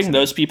not putting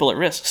those people at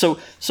risk. So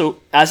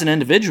as an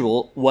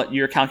individual, what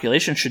your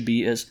calculation should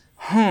be is,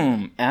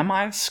 am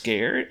I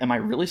scared? Am I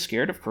really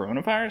scared of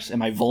coronavirus?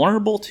 Am I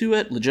vulnerable to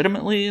it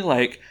legitimately?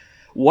 Like,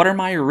 what are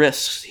my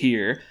risks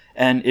here?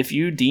 And if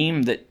you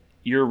deem that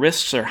your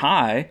risks are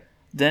high,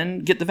 then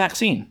get the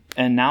vaccine.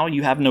 And now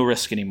you have no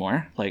risk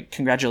anymore. Like,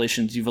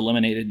 congratulations, you've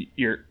eliminated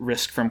your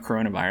risk from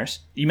coronavirus.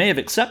 You may have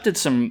accepted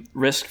some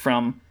risk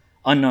from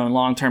unknown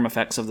long-term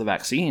effects of the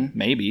vaccine,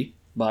 maybe,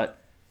 but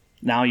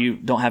now you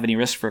don't have any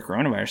risk for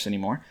coronavirus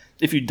anymore.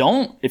 If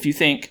you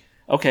think,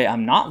 okay,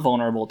 I'm not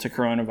vulnerable to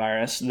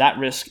coronavirus, that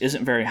risk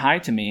isn't very high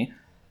to me,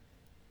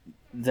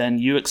 then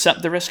you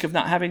accept the risk of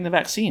not having the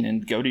vaccine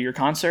and go to your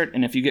concert.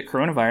 And if you get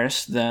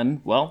coronavirus,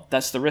 then, well,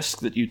 that's the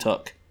risk that you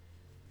took.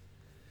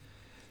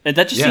 And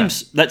that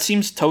just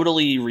seems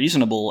totally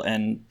reasonable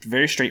and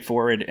very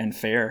straightforward and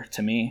fair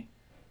to me.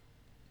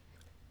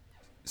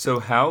 So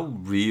how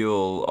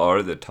real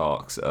are the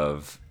talks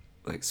of,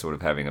 like, sort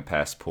of having a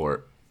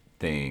passport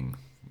thing?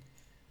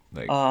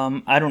 Like,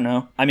 I don't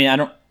know. I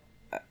mean,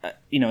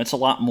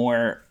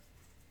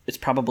 it's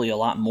probably a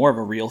lot more of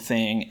a real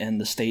thing in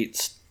the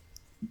states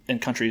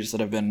and countries that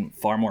have been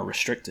far more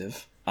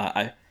restrictive.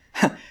 I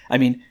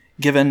mean,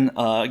 given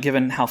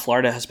how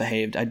Florida has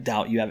behaved, I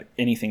doubt you have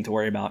anything to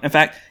worry about. In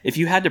fact, if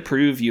you had to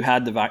prove you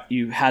had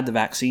the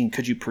vaccine,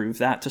 could you prove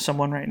that to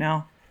someone right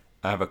now?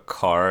 I have a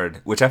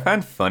card, which I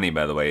find funny,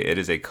 by the way. It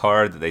is a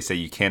card that they say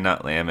you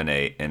cannot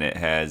laminate, and it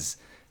has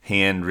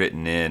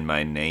handwritten in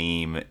my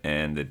name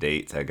and the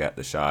dates I got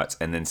the shots,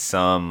 and then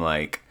some,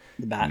 like,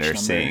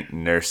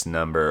 nurse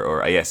number,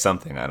 or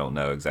something. I don't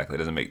know exactly. It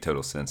doesn't make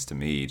total sense to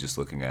me just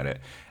looking at it.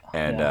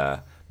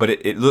 And but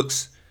it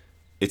looks,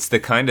 it's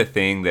the kind of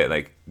thing that,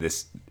 like,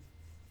 this,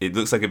 it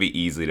looks like it'd be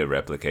easy to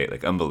replicate,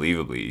 like,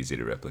 unbelievably easy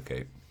to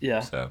replicate.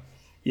 Yeah. So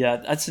yeah,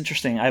 that's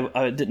interesting.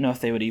 I didn't know if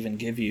they would even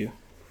give you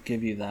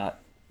that.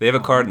 They have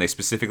a card, and they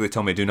specifically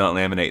told me, do not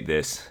laminate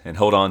this and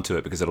hold on to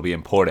it because it'll be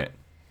important.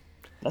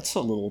 That's a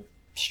little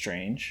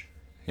strange.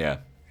 Yeah,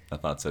 I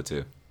thought so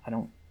too. I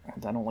don't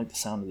like the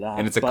sound of that.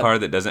 And it's a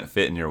card that doesn't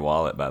fit in your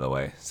wallet, by the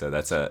way. So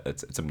it's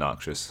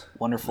obnoxious.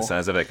 Wonderful. The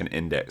size of, like, an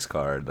index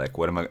card. Like,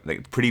 what am I,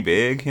 like, pretty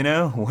big, you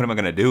know? What am I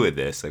gonna do with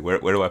this? Like, where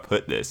do I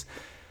put this?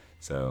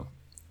 So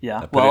yeah,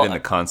 I put it in the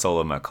console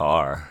of my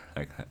car.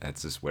 Like,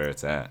 that's just where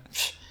it's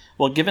at.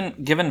 Well,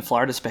 given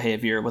Florida's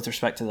behavior with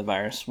respect to the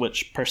virus,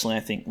 which personally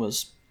I think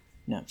was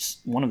it's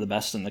one of the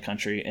best in the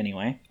country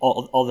anyway.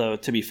 Although,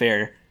 to be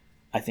fair,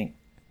 I think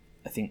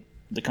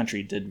the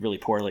country did really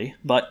poorly.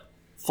 But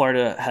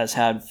Florida has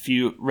had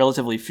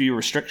relatively few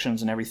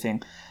restrictions and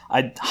everything.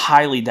 I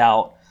highly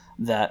doubt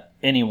that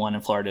anyone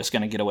in Florida is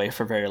going to get away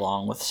for very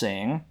long with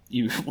saying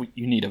you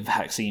need a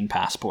vaccine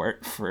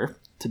passport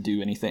to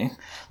do anything.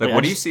 Like,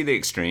 what do you see the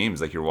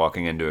extremes? Like, you're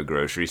walking into a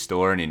grocery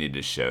store and you need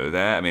to show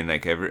that. I mean,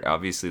 like,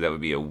 obviously that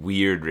would be a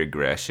weird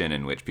regression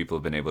in which people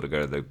have been able to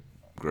go to the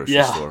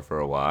grocery store for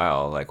a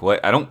while. Like,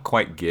 what? I don't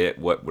quite get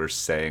what we're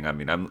saying. I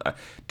mean,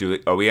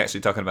 are we actually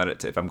talking about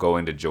it? If I'm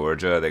going to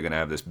Georgia, they're going to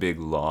have this big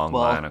long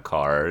line of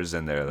cars,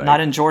 and they're like, not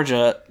in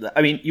Georgia.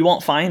 I mean, you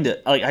won't find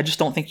it. Like, I just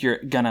don't think you're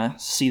gonna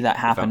see that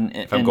happen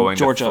if I'm in going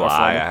Georgia to or fly,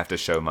 Florida. I have to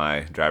show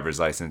my driver's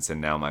license and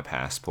now my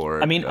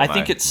passport. I mean, I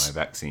think it's my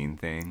vaccine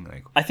thing.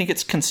 Like, I think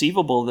it's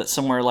conceivable that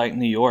somewhere like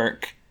New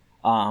York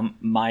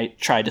might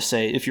try to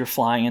say, if you're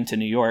flying into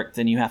New York,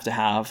 then you have to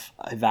have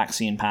a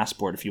vaccine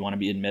passport if you want to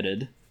be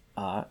admitted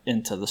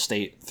into the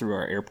state through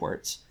our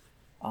airports.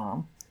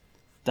 I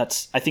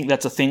think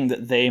that's a thing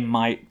that they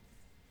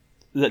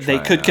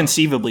could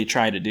conceivably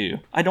try to do.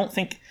 I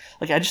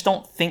just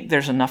don't think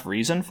there's enough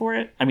reason for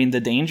it. I mean, the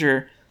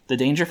danger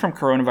from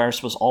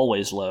coronavirus was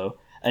always low,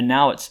 and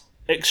now it's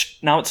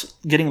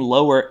getting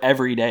lower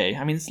every day.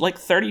 I mean, it's like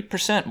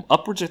 30%,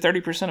 upwards of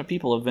 30% of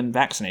people have been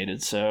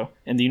vaccinated. So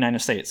in the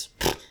United States,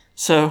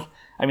 so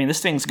I mean, this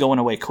thing's going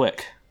away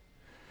quick.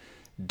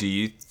 Do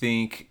you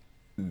think?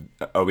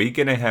 Are we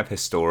going to have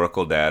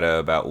historical data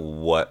about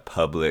what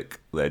public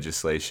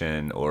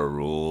legislation or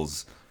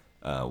rules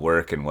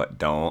work and what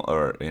don't?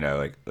 Or,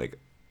 like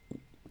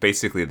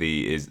basically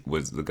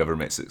was the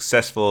government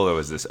successful, or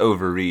was this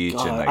overreach?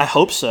 God, and like, I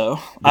hope so.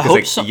 I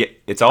hope so. Yeah,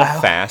 it's all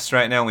fast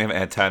right now. We haven't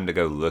had time to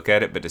go look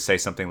at it, but to say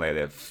something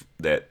like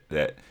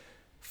that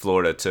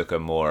Florida took a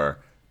more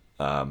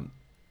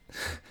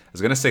I was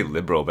going to say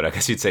liberal, but I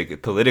guess you'd say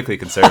politically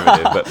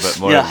conservative, but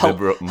more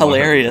liberal.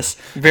 Hilarious.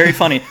 Very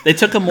funny. They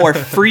took a more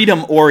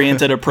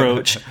freedom-oriented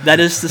approach. That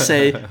is to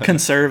say,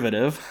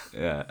 conservative.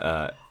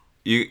 Yeah.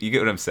 You get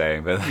what I'm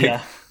saying. But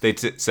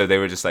so they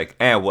were just like,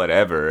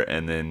 whatever.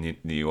 And then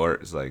New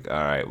York's like,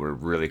 all right, we're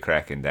really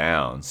cracking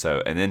down.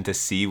 So, and then to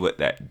see what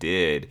that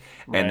did.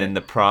 Right. And then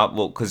the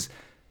problem, because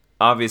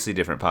obviously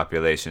different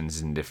populations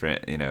and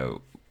different,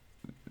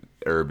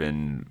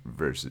 urban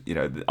versus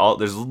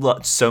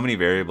there's so many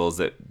variables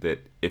that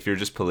if you're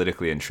just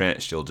politically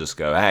entrenched, you'll just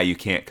go you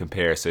can't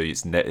compare, so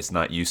it's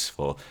not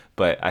useful.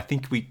 But I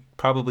think we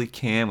probably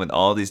can with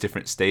all these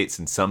different states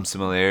and some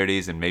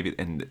similarities and maybe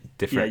and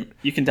different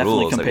you can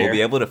definitely rules. compare. Like, we'll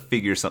be able to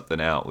figure something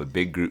out with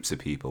big groups of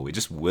people. We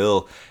just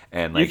will.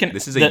 And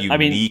this is a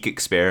unique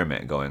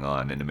experiment going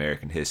on in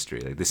American history.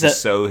 Like, this is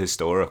so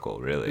historical,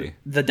 really.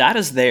 The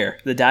data's there.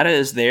 The data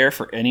is there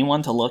for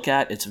anyone to look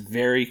at. It's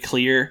very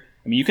clear.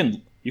 I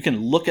mean, you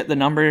can look at the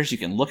numbers, you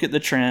can look at the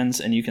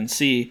trends, and you can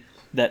see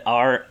that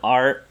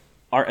our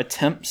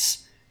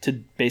attempts to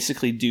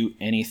basically do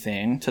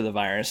anything to the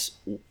virus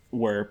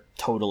were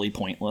totally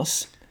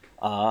pointless.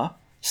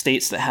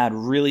 States that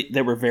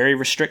were very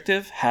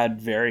restrictive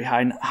had very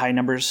high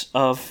numbers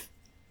of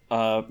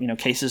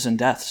cases and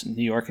deaths,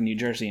 New York and New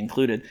Jersey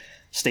included.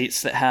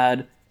 States that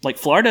had, like,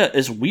 Florida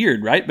is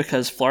weird, right?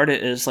 Because Florida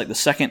is like the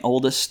second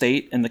oldest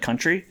state in the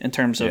country in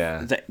terms of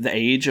the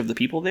age of the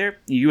people there.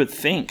 You would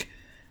think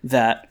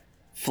that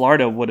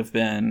Florida would have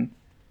been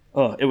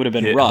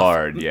hit rough.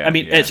 Hard, yeah. I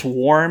mean, it's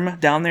warm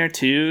down there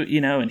too,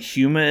 and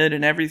humid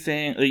and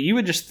everything. You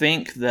would just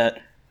think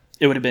that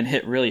it would have been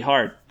hit really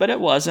hard, but it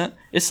wasn't.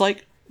 It's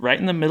like right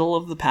in the middle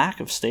of the pack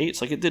of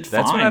states. Like, it did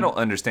fine. That's what I don't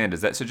understand. Does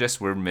that suggest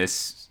we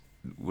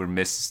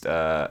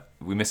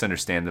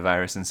misunderstand the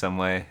virus in some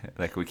way?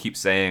 Like, we keep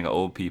saying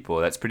old people.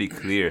 That's pretty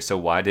clear. So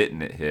why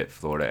didn't it hit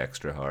Florida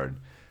extra hard?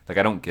 Like,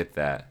 I don't get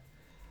that.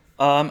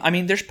 I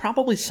mean, there's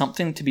probably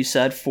something to be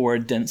said for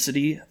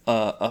density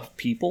of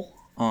people.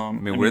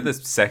 We're the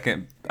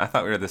second. I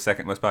thought we were the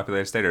second most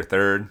populated state, or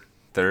third,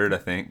 I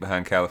think,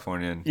 behind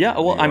California. And New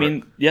York. I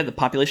mean, the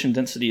population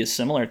density is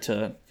similar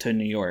to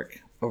New York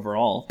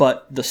overall,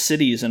 but the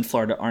cities in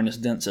Florida aren't as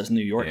dense as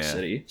New York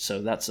City,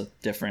 so that's a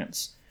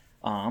difference.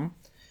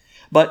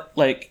 But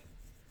like,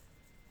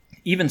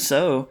 even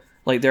so.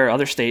 Like, there are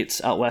other states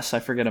out west,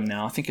 I forget them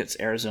now. I think it's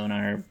Arizona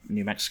or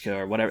New Mexico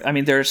or whatever. I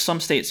mean, there are some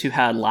states who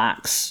had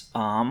lax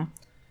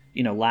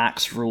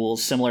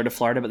rules similar to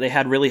Florida, but they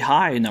had really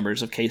high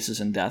numbers of cases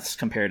and deaths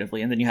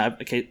comparatively. And then you have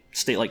a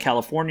state like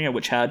California,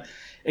 which had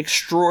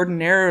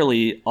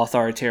extraordinarily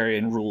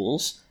authoritarian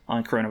rules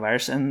on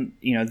coronavirus. And,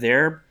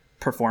 their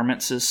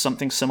performance is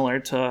something similar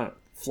to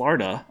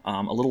Florida,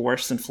 a little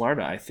worse than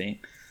Florida, I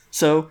think.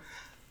 So,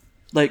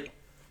 like,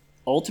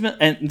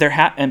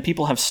 and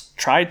people have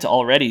tried to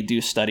already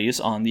do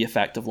studies on the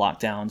effect of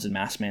lockdowns and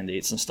mask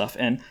mandates and stuff,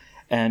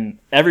 and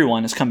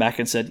everyone has come back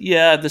and said,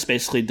 this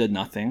basically did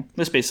nothing.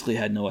 This basically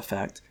had no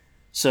effect.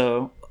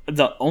 So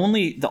the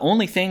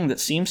only thing that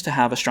seems to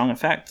have a strong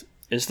effect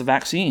is the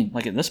vaccine.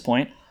 Like, at this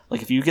point,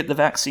 like, if you get the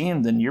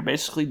vaccine, then you're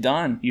basically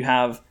done. You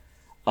have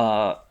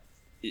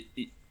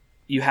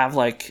you have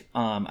like a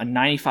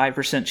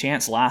 95%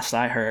 chance, last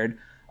I heard,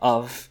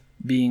 of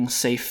being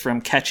safe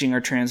from catching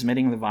or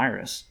transmitting the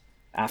virus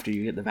after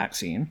you get the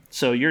vaccine.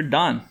 So you're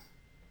done.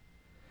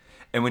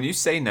 And when you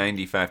say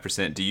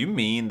 95%, do you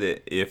mean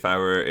that if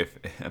I'm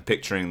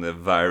picturing the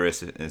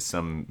virus as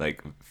some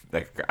like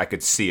I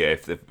could see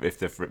it, if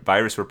the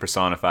virus were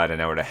personified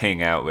and I were to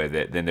hang out with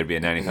it, then there'd be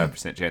a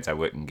 95% chance I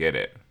wouldn't get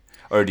it?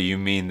 Or do you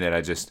mean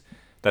that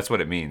that's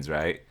what it means,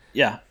 right?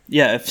 Yeah.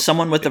 Yeah. If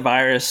someone with the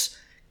virus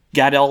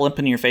got all up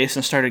in your face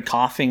and started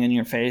coughing in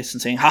your face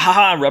and saying, ha ha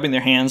ha, rubbing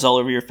their hands all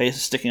over your face,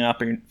 sticking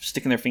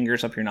their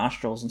fingers up your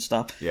nostrils and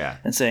stuff. Yeah.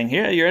 And saying,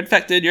 here, you're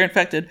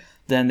infected,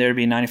 then there'd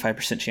be a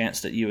 95%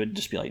 chance that you would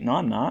just be like, no,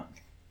 I'm not.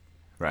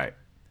 Right.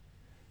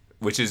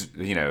 Which is,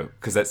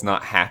 because that's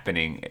not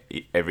happening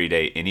every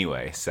day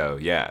anyway. So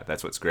yeah,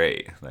 that's what's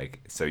great. Like,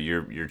 so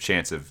your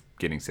chance of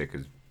getting sick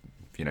is,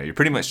 you're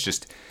pretty much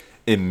just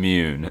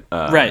immune.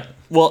 Right.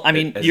 Well, I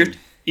mean,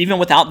 even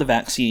without the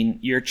vaccine,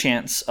 your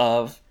chance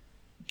of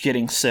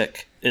getting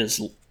sick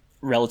is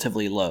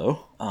relatively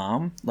low.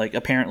 Like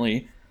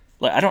apparently,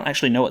 I don't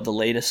actually know what the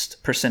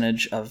latest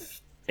percentage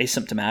of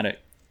asymptomatic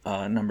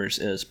numbers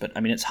is, but I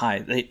mean it's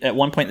high. At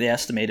one point they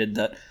estimated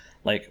that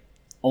like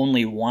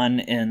only 1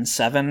 in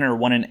 7 or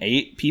 1 in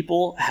 8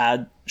 people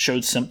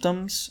showed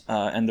symptoms,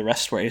 and the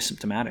rest were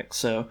asymptomatic.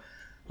 So,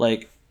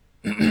 like,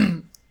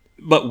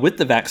 but with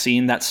the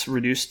vaccine, that's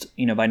reduced,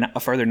 by a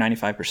further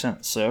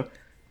 95%. So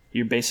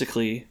you're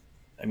basically,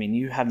 I mean,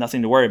 you have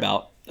nothing to worry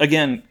about.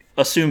 Again,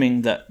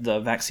 assuming that the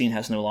vaccine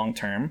has no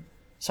long-term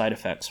side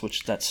effects,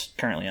 which that's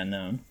currently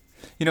unknown.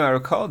 I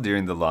recall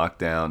during the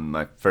lockdown,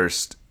 my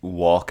first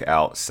walk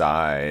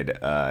outside,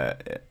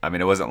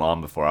 it wasn't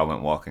long before I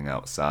went walking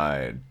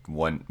outside.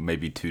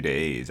 Maybe 2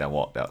 days I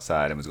walked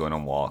outside and was going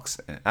on walks.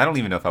 I don't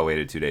even know if I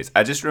waited 2 days.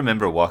 I just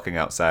remember walking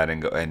outside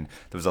and there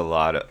was a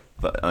lot of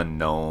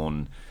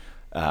unknown,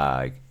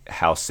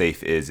 how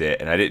safe is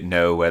it? And I didn't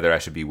know whether I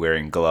should be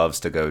wearing gloves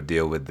to go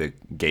deal with the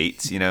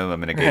gates.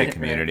 I'm in a gated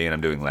community and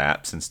I'm doing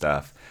laps and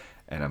stuff.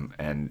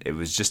 And it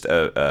was just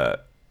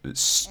a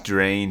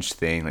strange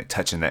thing, like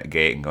touching that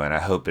gate and going, I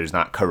hope there's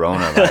not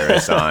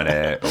coronavirus on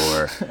it,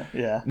 or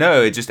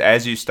no, it just,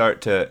 as you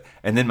start to,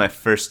 and then my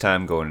first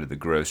time going to the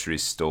grocery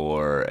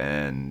store,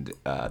 and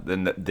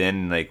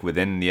then like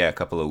within a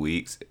couple of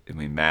weeks, I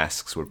mean,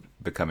 masks were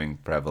becoming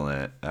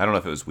prevalent. I don't know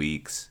if it was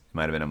weeks, it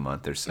might have been a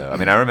month or so. I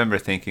mean, I remember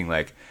thinking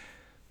like,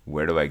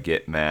 where do I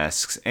get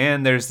masks?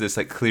 And there's this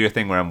like clear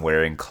thing where I'm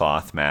wearing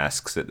cloth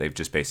masks that they've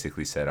just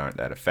basically said aren't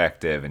that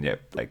effective, and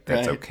yet like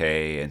that's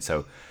okay. And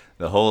so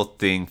the whole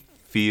thing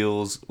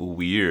feels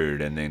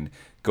weird. And then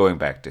going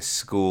back to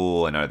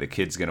school, and are the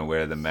kids going to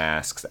wear the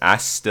masks? I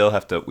still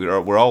have to,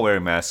 we're all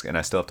wearing masks, and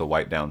I still have to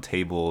wipe down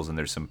tables, and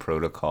there's some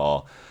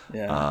protocol.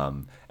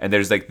 And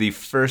there's like the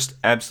first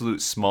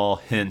absolute small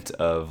hint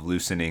of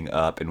loosening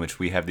up, in which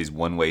we have these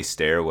one-way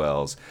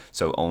stairwells.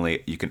 So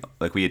only you can,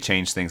 like, we had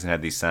changed things and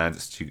had these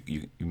signs that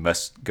you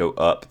must go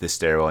up this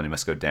stairwell and you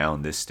must go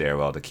down this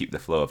stairwell to keep the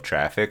flow of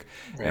traffic.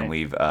 Right. And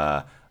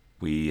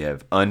we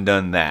have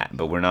undone that,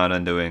 but we're not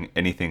undoing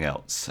anything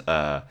else.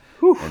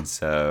 And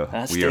so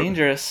that's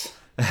dangerous.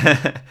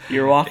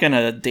 You're walking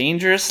a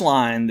dangerous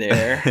line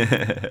there.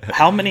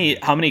 How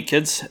many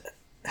kids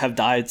have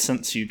died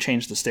since you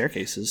changed the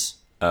staircases?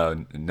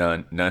 Oh,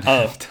 none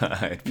have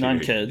died.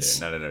 None kids.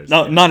 Yeah, none at ours.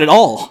 No, not at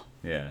all.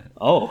 Yeah.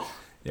 Oh.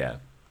 Yeah.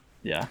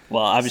 Yeah.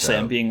 Well, obviously,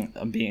 I'm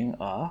being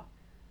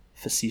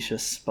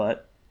facetious,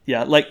 but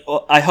yeah, like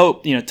I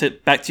hope,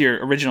 back to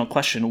your original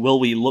question, will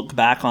we look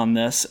back on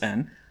this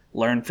and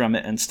learn from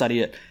it and study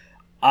it?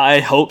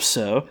 I hope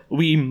so.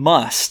 We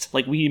must.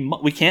 Like,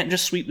 we can't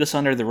just sweep this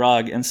under the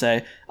rug and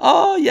say,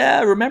 oh,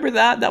 yeah, remember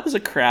that? That was a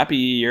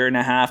crappy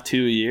 1.5,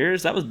 2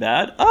 years. That was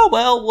bad. Oh,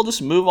 well, we'll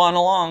just move on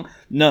along.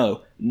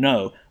 No.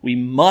 We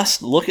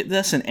must look at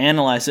this and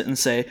analyze it and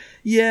say,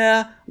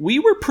 yeah, we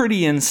were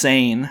pretty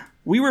insane.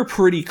 We were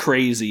pretty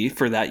crazy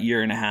for that 1.5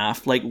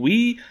 years. Like,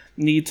 we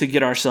need to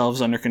get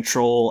ourselves under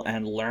control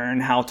and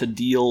learn how to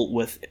deal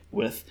with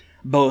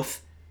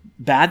both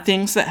bad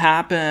things that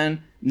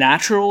happen,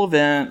 natural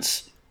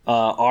events,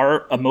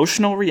 our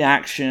emotional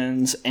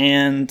reactions,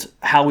 and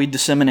how we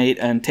disseminate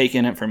and take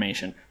in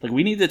information. Like,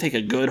 we need to take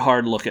a good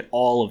hard look at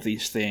all of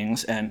these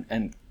things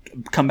and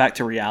come back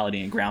to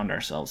reality and ground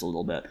ourselves a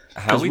little bit,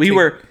 because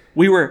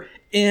we were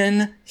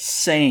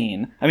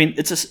insane. I mean,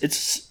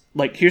 it's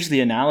like, here's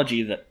the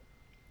analogy that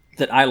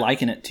I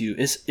liken it to,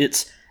 is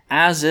it's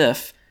as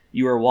if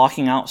you are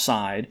walking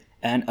outside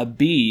and a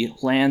bee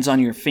lands on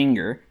your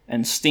finger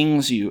and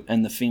stings you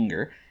in the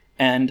finger,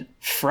 and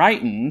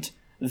frightened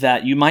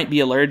that you might be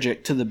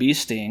allergic to the bee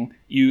sting,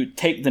 you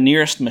take the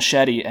nearest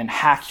machete and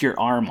hack your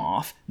arm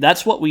off.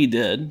 That's what we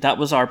did. That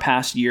was our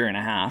past 1.5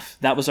 years.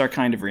 That was our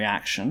kind of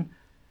reaction.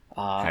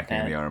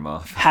 Hacking the arm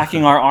off.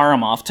 Hacking our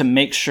arm off to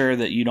make sure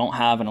that you don't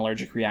have an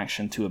allergic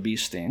reaction to a bee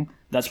sting.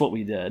 That's what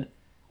we did.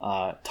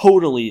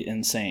 Totally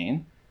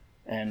insane.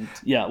 And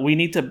yeah, we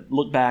need to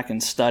look back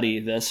and study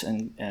this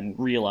and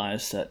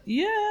realize that,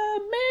 yeah,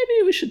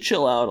 maybe we should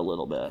chill out a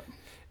little bit.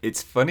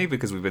 It's funny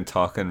because we've been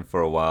talking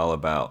for a while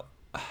about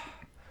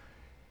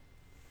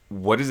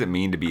what does it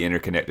mean to be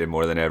interconnected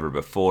more than ever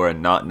before,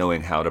 and not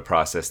knowing how to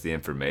process the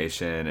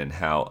information, and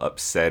how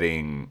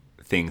upsetting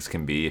things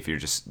can be if you're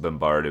just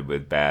bombarded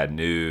with bad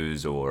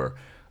news,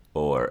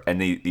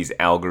 these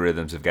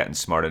algorithms have gotten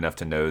smart enough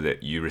to know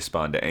that you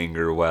respond to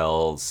anger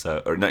well,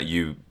 so, or not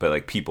you, but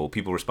like people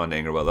respond to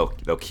anger well.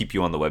 They'll keep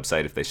you on the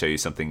website if they show you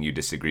something you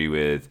disagree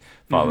with,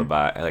 followed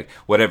by like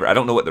whatever. I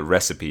don't know what the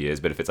recipe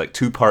is, but if it's like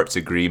 2 parts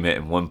agreement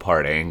and 1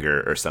 part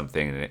anger or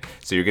something,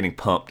 so you're getting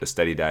pumped a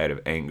steady diet of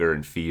anger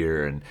and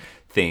fear and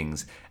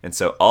things. And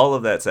so all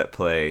of that's at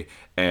play,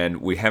 and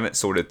we haven't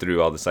sorted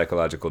through all the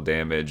psychological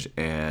damage,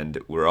 and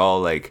we're all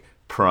like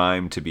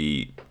primed to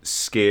be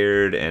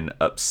scared and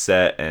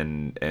upset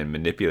and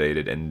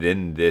manipulated, and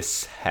then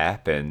this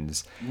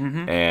happens,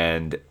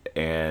 and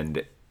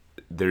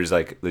there's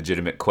like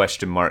legitimate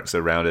question marks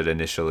around it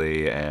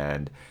initially,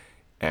 and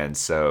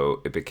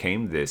so it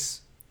became this.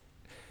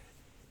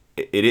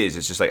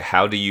 It's just like,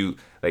 how do you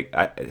like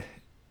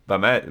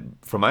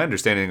from my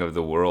understanding of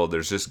the world,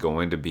 there's just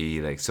going to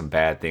be like some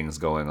bad things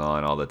going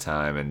on all the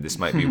time, and this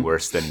might be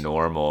worse than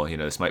normal.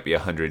 This might be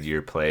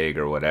 100-year plague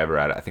or whatever.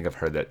 I think I've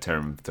heard that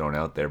term thrown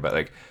out there, but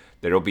like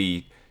there'll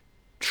be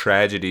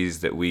tragedies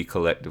that we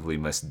collectively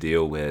must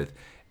deal with,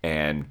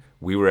 and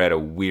we were at a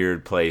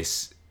weird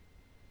place.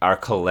 Our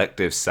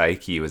collective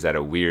psyche was at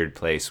a weird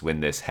place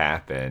when this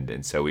happened,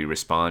 and so we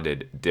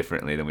responded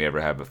differently than we ever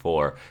have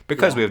before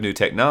because we have new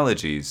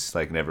technologies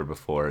like never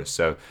before.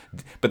 So,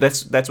 but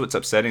that's what's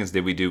upsetting is,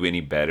 did we do any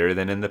better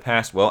than in the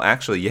past? Well,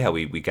 actually, yeah,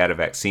 we got a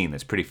vaccine.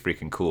 That's pretty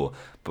freaking cool.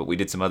 But we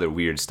did some other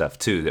weird stuff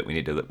too that we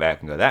need to look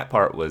back and go, that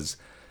part was,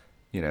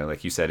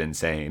 like you said,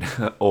 insane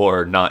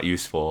or not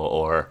useful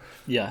or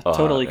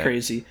totally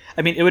crazy.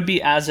 I mean, it would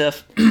be as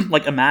if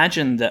like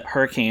imagine that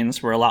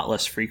hurricanes were a lot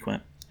less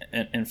frequent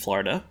in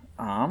Florida.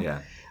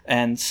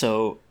 And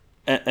so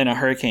and a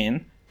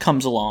hurricane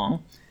comes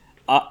along,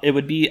 it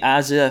would be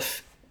as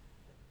if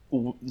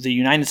the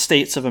United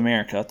States of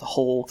America, the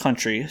whole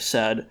country,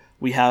 said,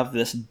 we have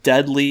this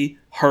deadly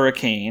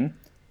hurricane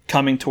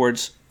coming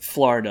towards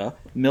Florida.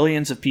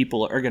 Millions of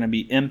people are going to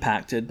be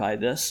impacted by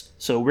this.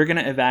 So we're going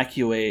to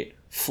evacuate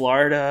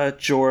Florida,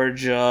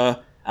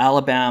 Georgia,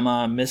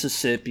 Alabama,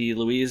 Mississippi,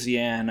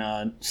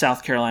 Louisiana,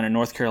 South Carolina,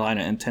 North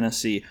Carolina, and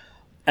Tennessee.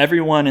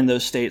 Everyone in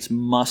those states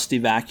must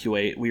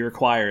evacuate. We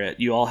require it.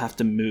 You all have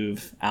to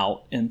move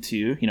out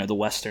into, the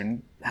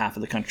western half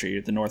of the country,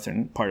 the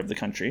northern part of the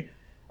country,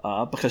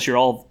 because you're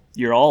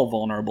all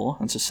vulnerable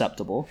and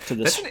susceptible to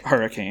this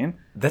hurricane.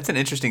 That's an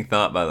interesting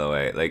thought, by the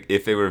way. Like,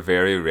 if it were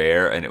very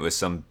rare and it was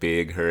some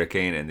big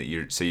hurricane,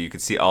 and so you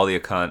could see all the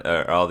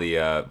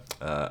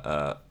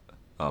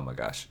oh my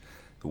gosh,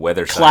 the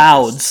weather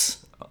clouds.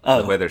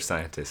 The weather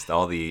scientists,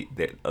 all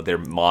their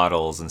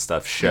models and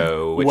stuff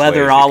show which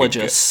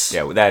weatherologists.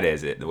 Yeah, that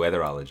is it. The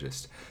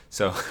weatherologist.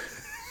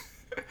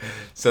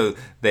 So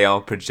they all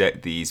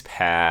project these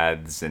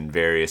paths in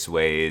various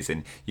ways,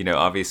 and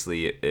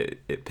obviously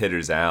it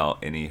pitters out.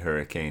 Any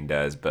hurricane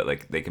does, but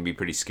like they can be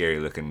pretty scary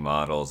looking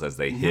models as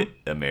they hit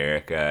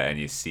America, and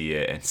you see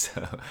it. And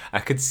so I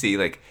could see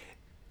like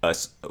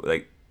us,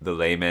 like the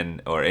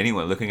layman or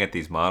anyone looking at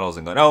these models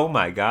and going, "Oh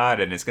my God!"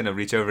 and it's going to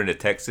reach over into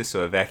Texas,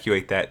 so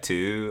evacuate that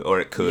too, or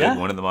it could. Yeah.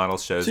 One of the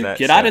models shows that.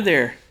 Get out of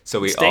there.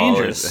 So it's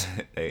dangerous.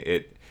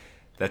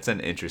 That's an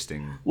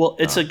interesting. Well,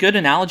 it's a good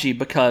analogy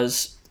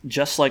because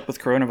just like with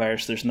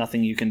coronavirus, there's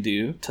nothing you can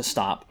do to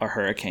stop a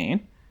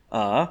hurricane.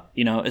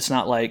 It's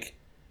not like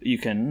you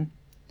can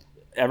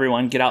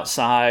everyone get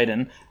outside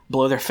and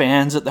blow their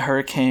fans at the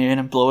hurricane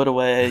and blow it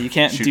away. You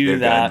can't shoot do their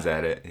that. Guns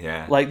at it.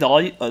 Yeah. Like the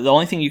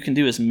only thing you can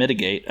do is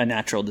mitigate a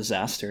natural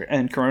disaster.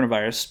 And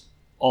coronavirus,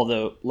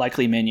 although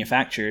likely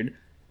manufactured,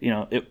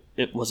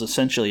 it was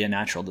essentially a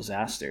natural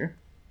disaster.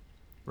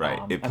 Right.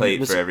 It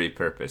played for every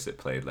purpose. It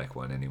played like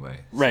one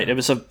anyway. So. Right. It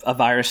was a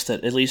virus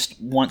that, at least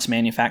once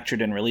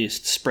manufactured and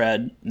released,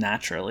 spread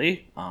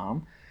naturally.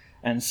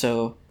 And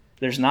so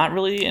there's not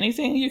really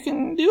anything you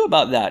can do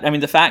about that. I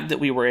mean, the fact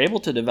that we were able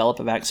to develop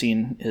a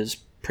vaccine is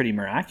pretty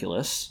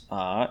miraculous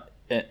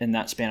in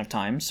that span of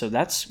time. So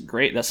that's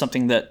great. That's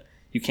something that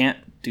you can't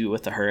do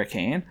with a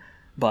hurricane.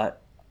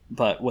 But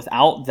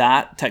without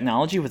that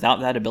technology, without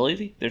that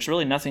ability, there's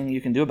really nothing you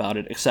can do about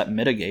it except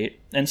mitigate.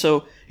 And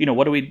so,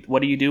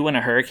 what do you do when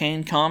a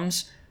hurricane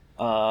comes?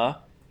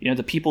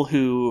 The people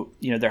who,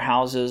 their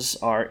houses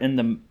are in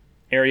the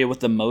area with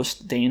the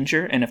most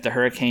danger, and if the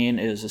hurricane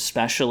is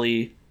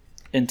especially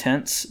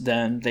intense,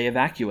 then they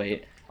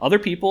evacuate. Other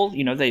people,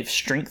 they've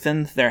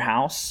strengthened their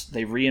house,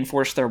 they've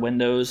reinforced their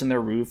windows and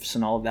their roofs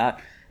and all of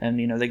that, and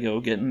they go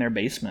get in their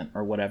basement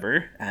or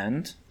whatever,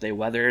 and they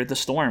weather the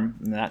storm,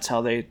 and that's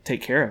how they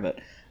take care of it.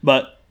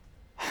 But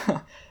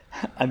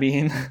I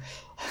mean,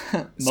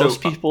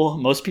 most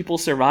people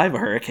survive a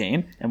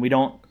hurricane, and we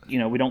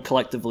don't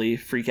collectively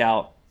freak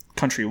out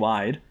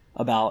countrywide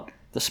about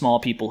the small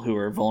people who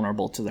are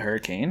vulnerable to the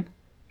hurricane.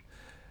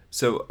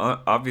 So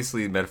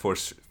obviously,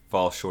 metaphors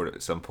fall short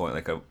at some point.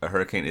 Like a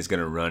hurricane is going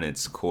to run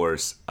its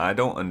course. I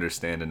don't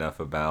understand enough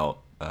about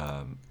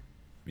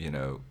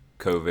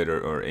COVID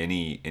or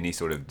any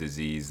sort of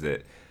disease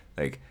that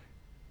like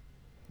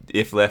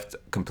if left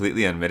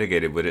completely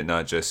unmitigated, would it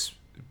not just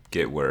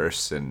get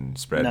worse and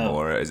spread No.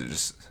 more? Is it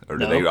just, or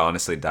do No. they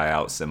honestly die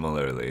out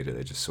similarly? Do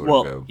they just sort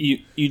Well, of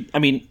go? I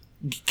mean,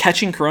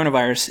 catching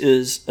coronavirus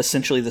is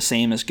essentially the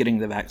same as getting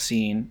the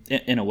vaccine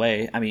in a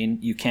way. I mean,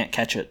 you can't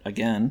catch it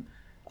again.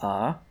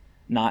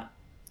 Not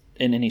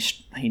in any,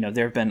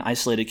 there have been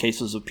isolated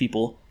cases of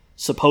people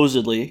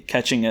supposedly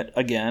catching it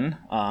again,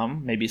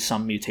 maybe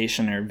some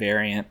mutation or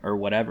variant or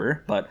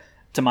whatever. But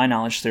to my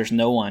knowledge, there's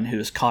no one who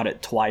has caught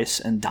it twice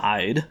and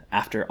died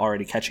after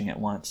already catching it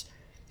once.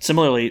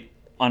 Similarly,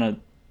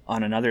 on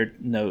another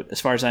note, as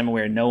far as I'm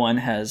aware, no one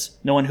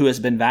who has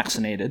been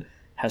vaccinated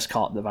has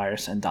caught the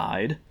virus and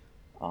died.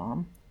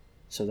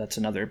 So that's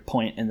another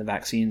point in the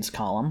vaccines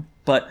column.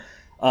 But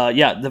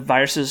the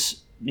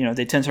viruses,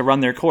 they tend to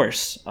run their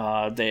course.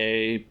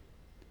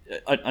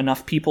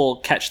 Enough people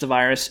catch the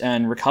virus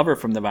and recover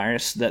from the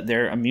virus that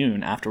they're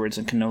immune afterwards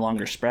and can no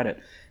longer spread it.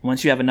 And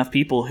once you have enough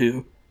people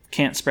who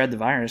can't spread the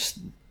virus,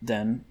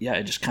 then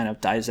it just kind of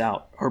dies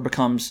out or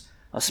becomes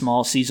a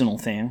small seasonal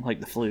thing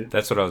like the flu.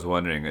 That's what I was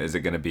wondering. Is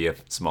it going to be a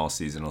small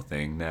seasonal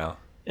thing now?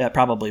 Yeah, it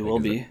probably will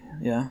be.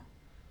 Yeah.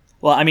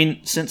 Well, I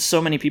mean, since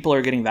so many people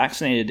are getting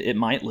vaccinated, it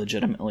might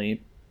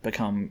legitimately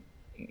become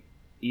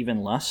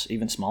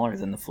even smaller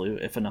than the flu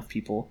if enough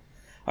people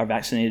are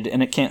vaccinated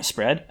and it can't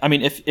spread. I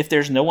mean, if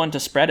there's no one to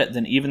spread it,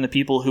 then even the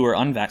people who are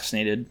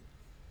unvaccinated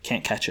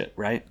can't catch it,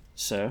 right?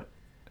 So,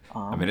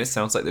 I mean, it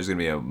sounds like there's going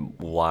to be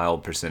a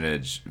wild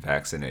percentage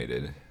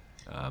vaccinated.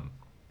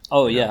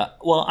 Yeah.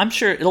 Well, I'm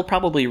sure it'll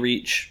probably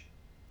reach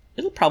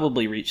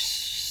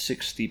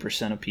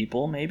 60% of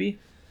people, maybe.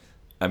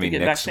 I mean,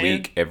 next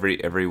vaccinated?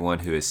 week, everyone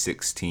who is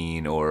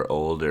 16 or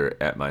older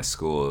at my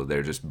school,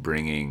 they're just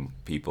bringing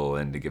people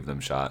in to give them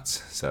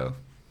shots. So,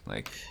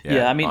 on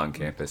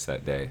campus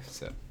that day.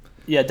 So,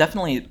 yeah,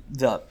 definitely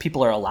the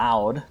people are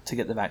allowed to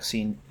get the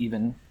vaccine,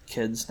 even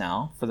kids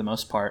now, for the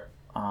most part.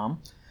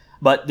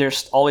 But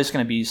there's always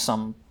going to be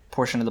some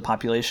portion of the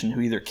population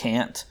who either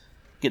can't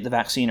get the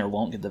vaccine or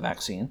won't get the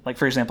vaccine. Like,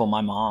 for example,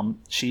 my mom,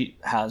 she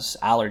has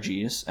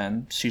allergies,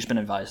 and she's been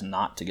advised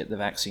not to get the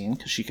vaccine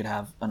because she could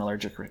have an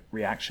allergic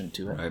reaction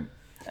to it. Right.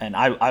 And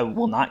I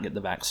will not get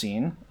the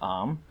vaccine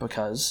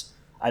because,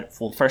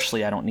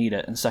 firstly, I don't need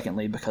it, and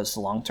secondly, because the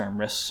long-term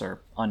risks are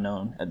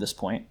unknown at this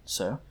point.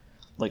 So,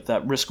 like,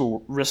 that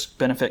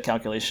risk-benefit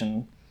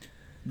calculation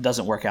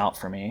doesn't work out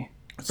for me.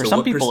 For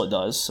some people, it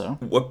does. So,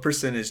 what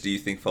percentage do you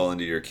think fall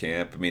into your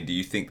camp? I mean, do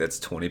you think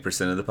that's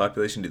 20% of the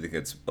population? Do you think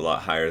it's a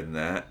lot higher than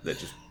that?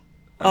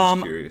 I'm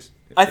just curious.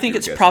 I think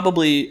it's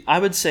probably. I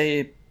would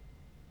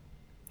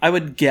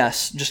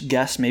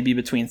guess maybe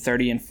between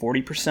 30 and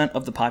 40%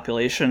 of the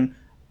population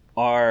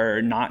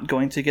are not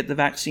going to get the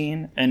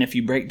vaccine. And if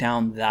you break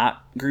down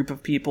that group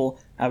of people,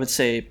 I would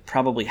say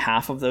probably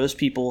half of those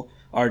people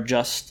are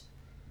just.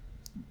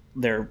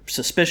 They're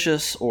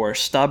suspicious or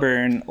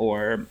stubborn,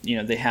 or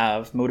they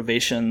have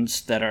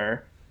motivations that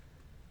are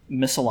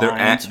misaligned. They're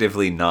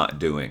actively not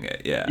doing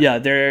it. Yeah. Yeah,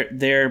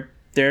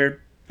 they're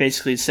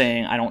basically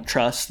saying, I don't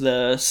trust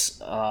this,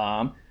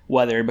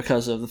 whether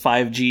because of the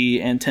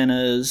 5G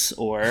antennas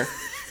or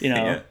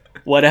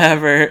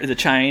whatever, the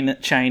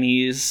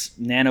Chinese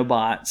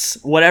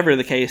nanobots, whatever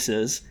the case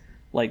is.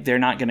 Like, they're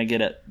not going to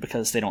get it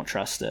because they don't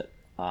trust it.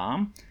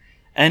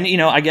 And,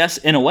 I guess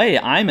in a way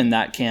I'm in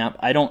that camp.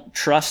 I don't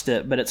trust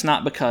it, but it's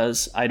not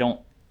because I don't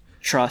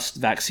trust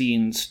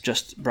vaccines,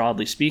 just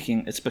broadly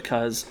speaking. It's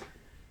because,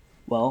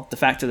 well, the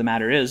fact of the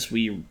matter is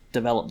we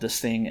developed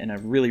this thing in a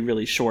really,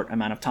 really short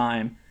amount of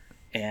time,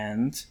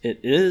 and it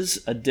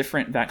is a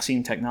different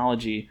vaccine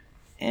technology,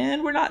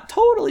 and we're not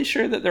totally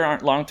sure that there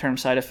aren't long-term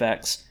side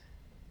effects.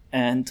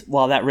 And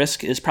while that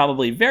risk is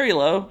probably very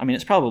low, I mean,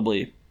 it's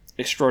probably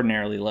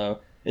extraordinarily low.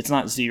 It's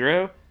not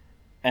zero,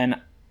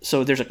 and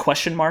so there's a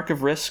question mark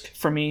of risk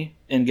for me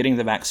in getting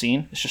the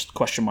vaccine. It's just a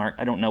question mark.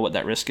 I don't know what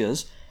that risk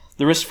is.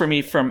 The risk for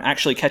me from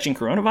actually catching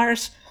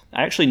coronavirus,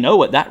 I actually know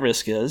what that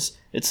risk is.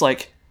 It's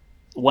like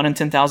 1 in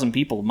 10,000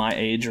 people my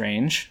age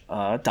range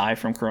die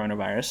from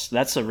coronavirus.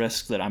 That's a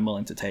risk that I'm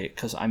willing to take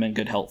because I'm in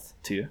good health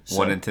too. So,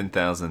 1 in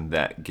 10,000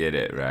 that get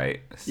it, right?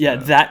 So. Yeah,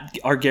 that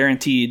are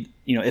guaranteed.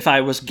 If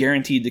I was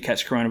guaranteed to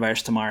catch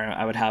coronavirus tomorrow,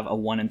 I would have a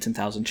 1 in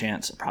 10,000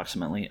 chance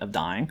approximately of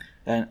dying.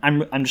 And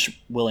I'm just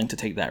willing to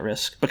take that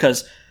risk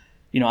because,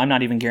 I'm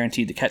not even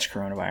guaranteed to catch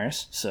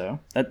coronavirus. So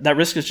that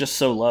risk is just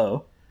so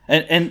low.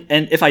 And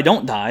if I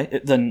don't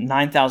die, the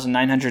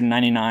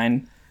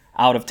 9,999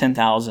 out of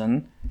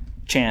 10,000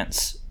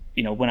 chance,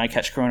 when I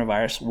catch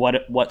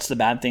coronavirus, what's the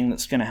bad thing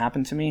that's going to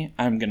happen to me?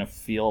 I'm going to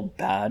feel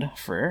bad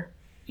for,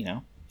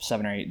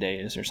 7 or 8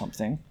 days or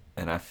something.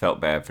 And I felt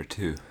bad for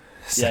 2.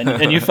 So. Yeah,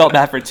 and you felt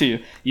bad for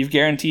 2. You've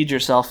guaranteed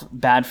yourself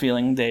bad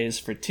feeling days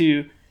for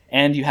 2,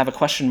 and you have a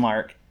question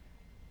mark,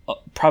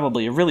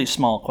 probably a really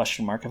small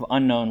question mark of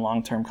unknown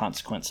long-term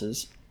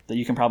consequences that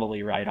you can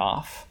probably write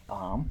off.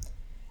 Right,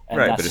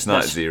 but it's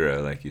not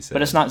zero, like you said.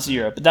 But it's not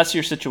zero. But that's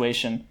your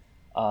situation.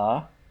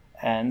 But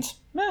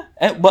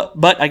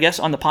I guess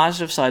on the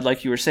positive side,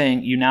 like you were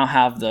saying, you now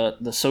have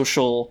the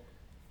social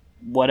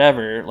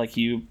whatever, like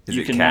you Is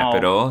it can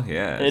capital? now,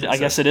 Yeah. I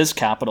guess it is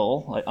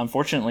capital. Like,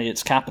 unfortunately,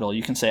 it's capital.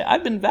 You can say,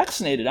 I've been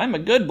vaccinated. I'm a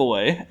good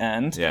boy.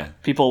 And Yeah.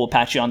 people will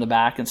pat you on the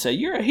back and say,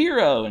 you're a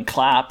hero, and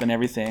clap and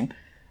everything.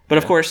 But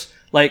of Yeah. course,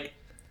 like,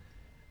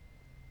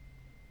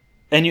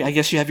 and I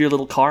guess you have your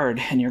little card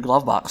in your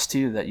glove box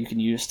too that you can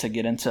use to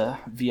get into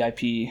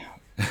VIP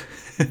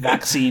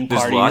vaccine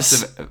There's parties.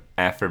 lots of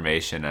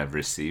affirmation I've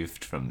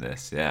received from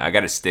this. Yeah, I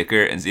got a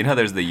sticker, and you know,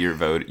 there's the you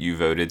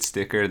voted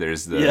sticker.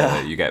 There's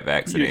the you got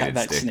vaccinated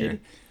sticker.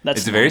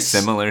 That's it's a very nice.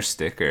 similar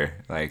sticker.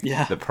 Like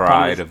Yeah, the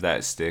pride of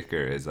that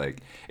sticker is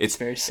like it's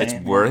very it's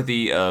same,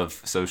 worthy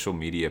of social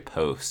media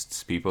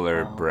posts. People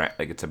are Oh.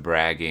 like it's a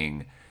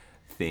bragging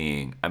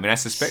thing. I mean, I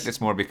suspect it's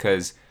more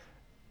because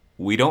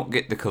we don't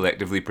get to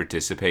collectively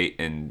participate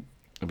in.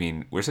 I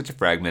mean, we're such a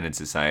fragmented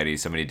society,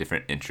 so many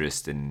different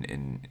interests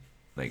and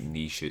like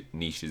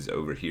niches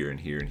over here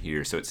and here and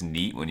here. So it's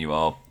neat when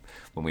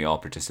we all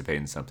participate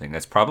in something.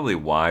 That's probably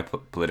why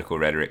political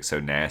rhetoric's so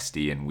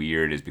nasty and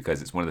weird, is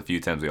because it's one of the few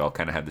times we all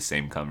kind of have the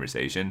same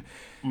conversation.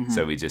 Mm-hmm.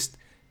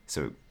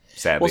 So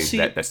sadly Well, see,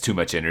 that's too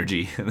much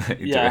energy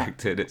Yeah.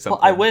 directed at something.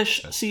 Well, I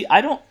wish. See,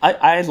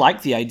 I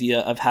like the idea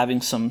of having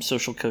some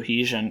social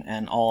cohesion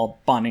and all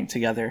bonding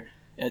together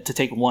to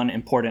take one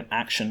important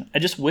action. I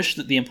just wish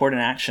that the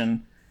important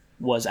action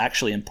was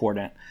actually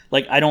important.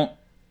 Like,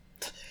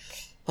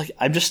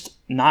 I'm just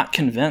not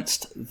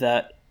convinced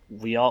that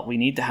we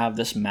need to have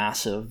this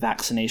massive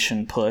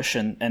vaccination push.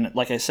 And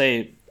like I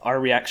say, our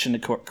reaction to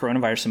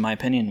coronavirus, in my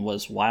opinion,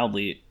 was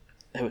wildly.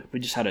 We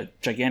just had a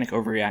gigantic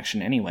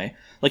overreaction anyway.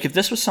 Like, if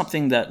this was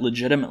something that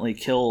legitimately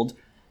killed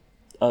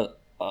a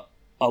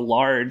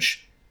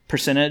large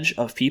percentage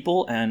of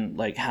people and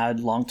like had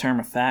long-term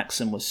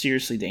effects and was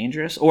seriously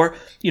dangerous, or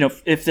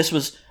if this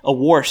was a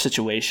war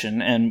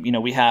situation and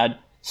we had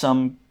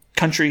some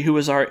country who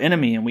was our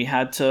enemy and we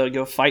had to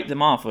go fight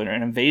them off, or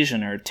an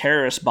invasion or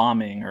terrorist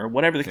bombing or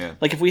whatever,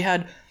 like if we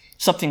had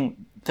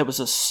something that was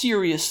a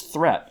serious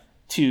threat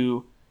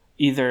to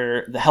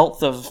either the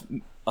health of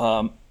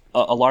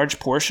a large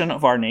portion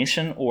of our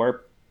nation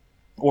or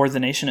the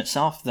nation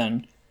itself,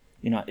 then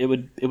it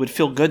would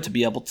feel good to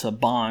be able to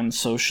bond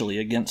socially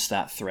against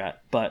that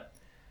threat. But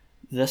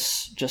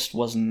this just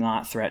was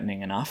not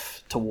threatening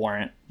enough to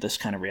warrant this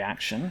kind of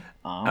reaction.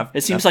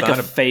 It seems like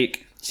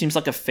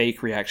a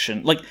fake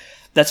reaction. Like,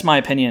 that's my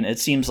opinion. It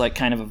seems like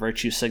kind of a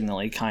virtue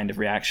signaling kind of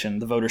reaction.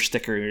 The voter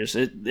stickers,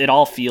 it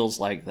all feels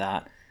like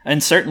that.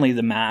 And certainly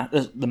the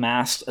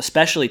masks,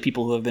 especially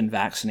people who have been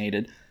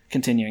vaccinated,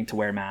 continuing to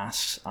wear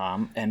masks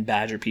and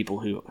badger people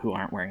who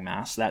aren't wearing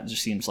masks. That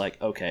just seems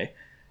like, okay,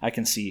 I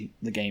can see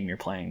the game you're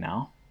playing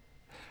now.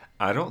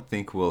 I don't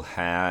think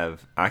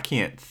I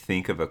can't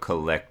think of a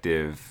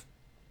collective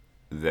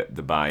that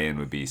the buy-in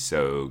would be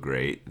so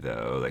great,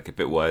 though. Like, if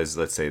it was,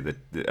 let's say,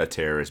 a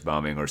terrorist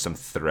bombing or some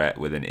threat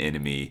with an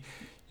enemy,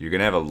 you're going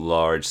to have a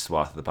large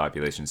swath of the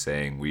population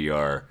saying we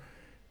are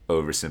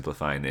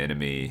oversimplifying the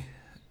enemy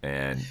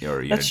and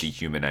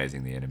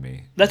dehumanizing the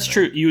enemy. That's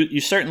true.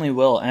 You certainly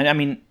will. And I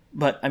mean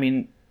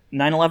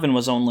 9/11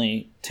 was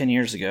only 10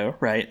 years ago,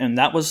 right? And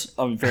that was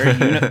a very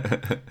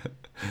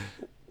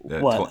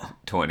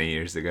 20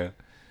 years ago.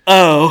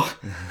 Oh,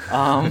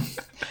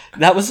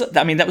 that was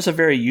a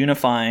very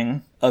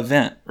unifying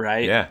event,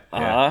 right?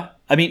 Yeah.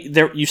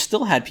 You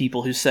still had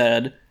people who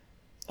said,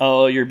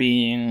 "Oh, you're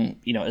being,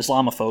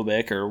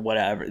 Islamophobic or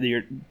whatever.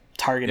 You're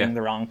targeting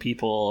the wrong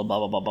people." Blah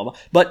blah blah blah blah.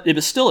 But it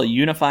was still a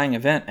unifying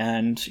event,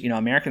 and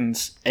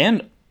Americans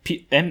and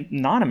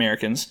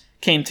non-Americans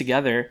came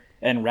together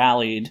and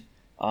rallied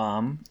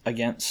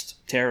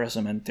against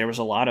terrorism, and there was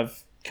a lot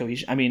of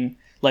cohesion. I mean,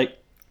 like,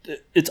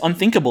 it's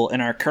unthinkable in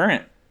our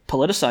current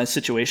politicized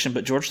situation,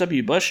 but George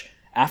W. Bush,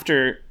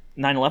 after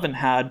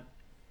 9/11,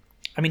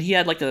 he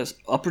had like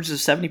upwards of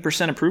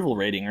 70% approval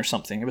rating or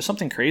something. It was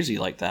something crazy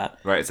like that.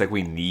 Right. It's like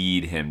we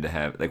need him to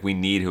have, like, we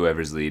need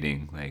whoever's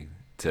leading,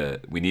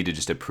 we need to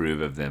just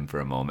approve of them for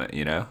a moment,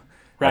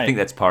 Right. I think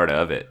that's part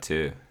of it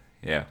too.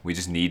 Yeah. We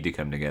just need to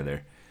come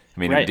together. I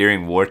mean,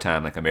 during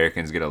wartime, like,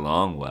 Americans get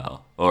along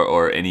well,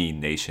 or any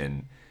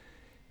nation.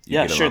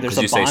 Yeah, sure. There's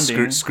a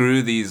bonding.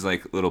 Screw these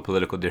like little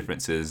political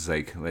differences.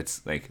 Like,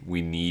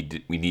 we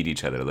need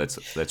each other.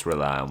 Let's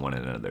rely on one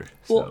another.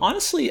 Well,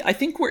 honestly, I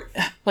think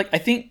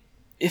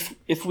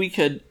if we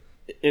could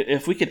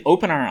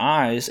open our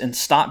eyes and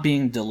stop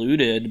being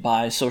deluded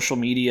by social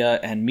media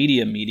and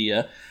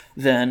media,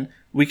 then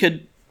we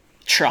could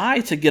try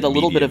to get a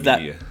little bit of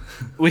that.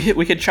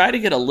 We could try to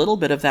get a little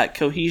bit of that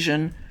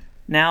cohesion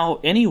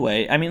now.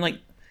 Anyway, I mean, like,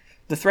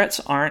 the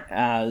threats aren't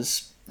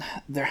as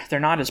they're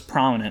not as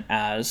prominent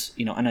as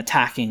an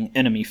attacking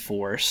enemy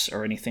force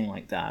or anything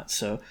like that.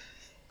 So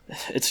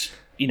it's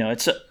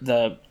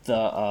the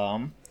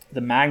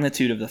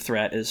magnitude of the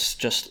threat is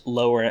just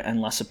lower and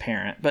less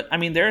apparent. But I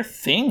mean, there are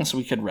things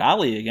we could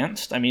rally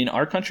against. I mean,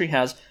 our country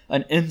has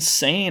an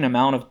insane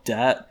amount of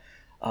debt.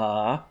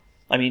 I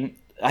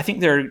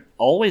think there are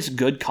always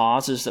good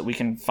causes that we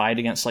can fight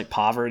against, like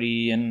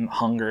poverty and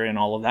hunger and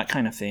all of that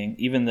kind of thing,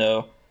 even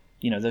though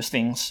those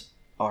things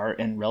are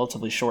in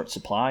relatively short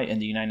supply in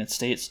the United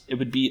States, it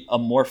would be a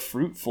more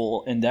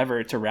fruitful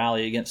endeavor to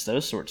rally against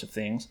those sorts of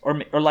things.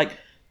 Or like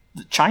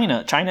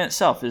China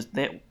itself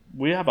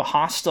we have a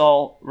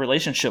hostile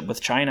relationship with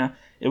China.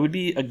 It would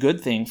be a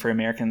good thing for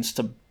Americans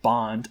to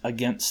bond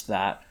against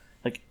that.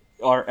 Like,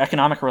 our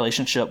economic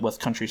relationship with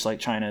countries like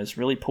China is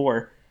really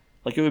poor.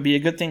 Like, it would be a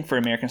good thing for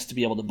Americans to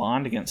be able to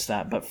bond against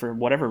that, but for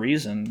whatever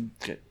reason,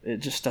 it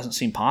just doesn't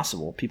seem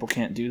possible. People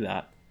can't do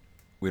that.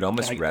 We'd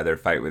almost rather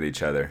fight with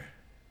each other.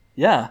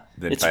 Yeah,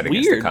 Than it's fight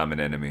weird. against the common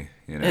enemy.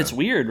 You know? It's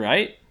weird,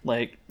 right?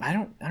 Like, I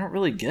don't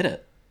really get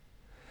it.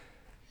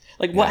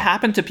 Like, what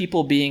happened to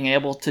people being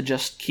able to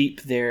just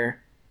keep their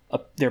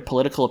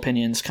political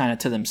opinions kind of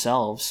to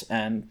themselves?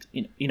 And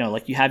you know,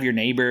 like, you have your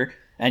neighbor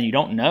and you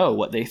don't know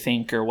what they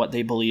think or what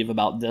they believe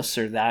about this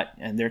or that,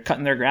 and they're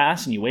cutting their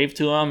grass, and you wave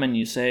to them and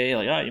you say,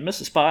 like, "Oh, you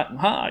missed a spot,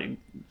 you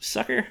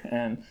sucker,"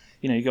 and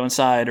you go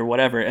inside or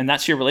whatever, and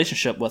that's your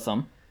relationship with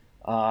them.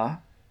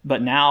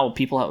 But now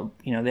people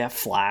have, they have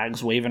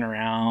flags waving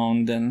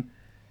around and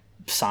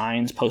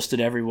signs posted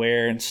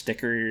everywhere and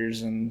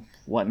stickers and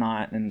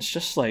whatnot, and it's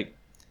just like,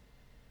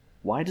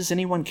 why does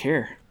anyone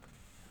care?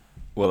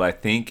 Well, I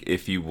think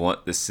if you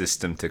want the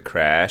system to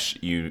crash,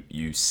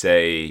 you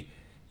say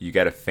you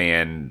got to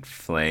fan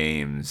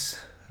flames.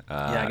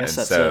 I guess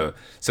that's it.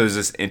 So there's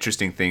this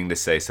interesting thing to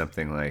say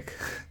something like,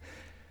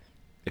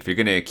 if you're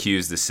going to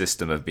accuse the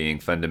system of being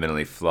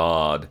fundamentally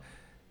flawed,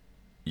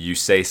 you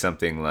say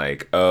something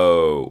like,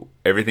 "Oh,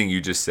 everything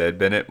you just said,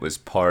 Bennett, was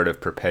part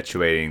of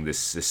perpetuating this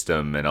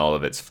system and all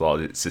of its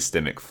flaws, its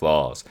systemic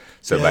flaws."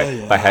 So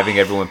by having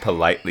everyone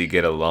politely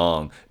get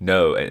along,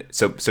 no.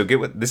 So get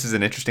what this is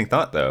an interesting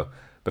thought though.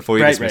 Before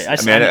you dismiss,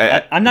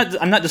 I'm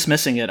not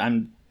dismissing it.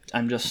 I'm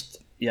just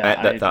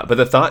that thought. But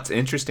the thought's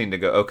interesting to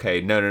go,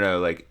 okay, no.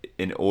 Like,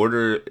 in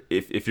order,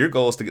 if your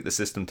goal is to get the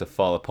system to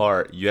fall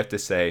apart, you have to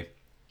say,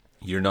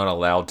 you're not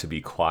allowed to be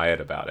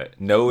quiet about it,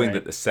 knowing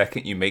that the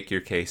second you make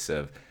your case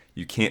of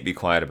you can't be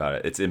quiet about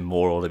it, it's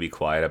immoral to be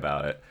quiet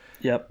about it.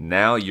 Yep.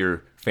 Now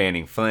you're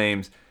fanning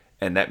flames,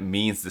 and that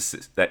means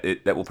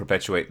that will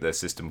perpetuate the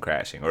system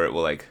crashing, or it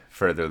will like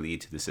further lead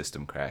to the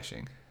system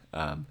crashing.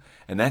 And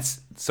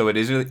that's so it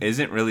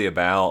isn't really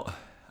about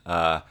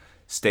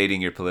stating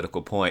your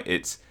political point.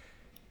 It's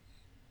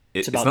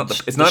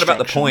not about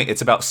the point.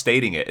 It's about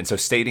stating it, and so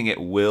stating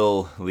it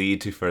will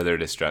lead to further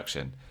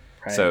destruction.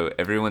 Right. So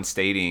everyone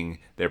stating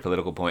their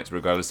political points,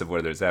 regardless of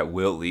whether it's that,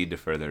 will lead to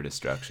further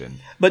destruction.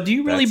 But do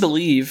you really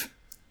believe?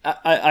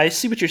 I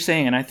see what you're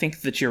saying, and I think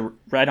that you're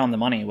right on the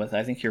money with it.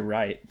 I think you're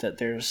right that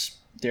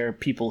there are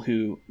people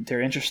who they're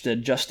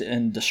interested just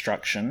in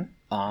destruction.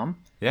 And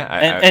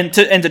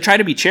to try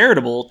to be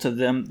charitable to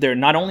them, they're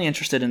not only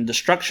interested in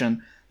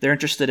destruction, they're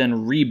interested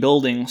in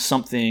rebuilding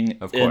something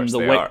in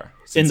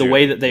the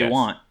way that they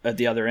want at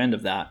the other end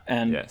of that.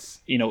 And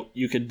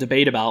you could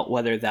debate about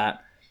whether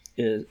that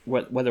is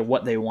whether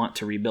what they want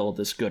to rebuild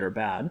is good or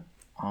bad.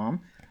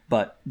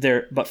 But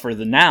for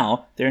the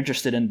now, they're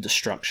interested in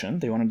destruction.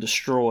 They want to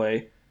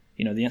destroy,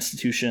 the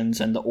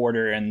institutions and the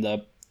order and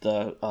the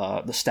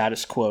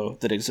status quo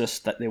that exists.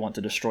 That they want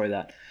to destroy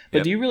that.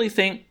 But do you really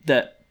think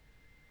that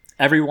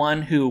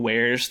everyone who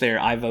wears their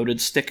 "I voted"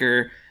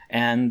 sticker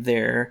and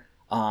their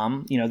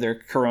their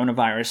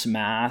coronavirus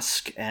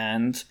mask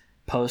and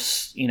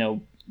posts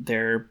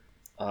their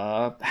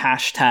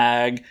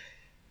hashtag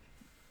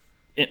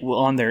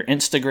on their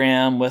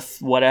Instagram with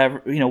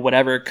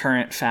whatever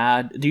current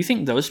fad, do you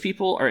think those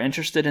people are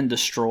interested in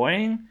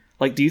destroying?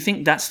 Like, do you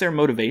think that's their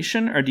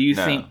motivation, or do you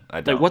think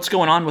like what's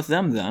going on with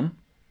them then?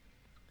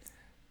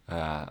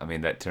 I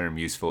mean, that term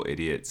 "useful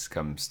idiots"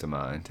 comes to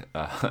mind.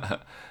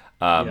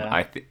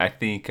 I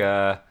think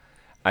that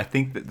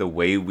the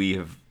way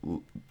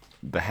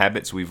the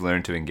habits we've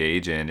learned to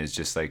engage in is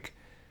just like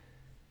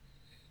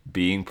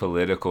being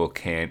political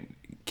can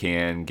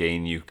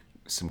gain you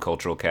some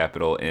cultural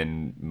capital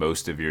in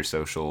most of your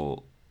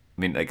social.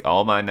 I mean, like,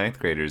 all my ninth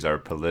graders are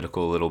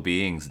political little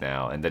beings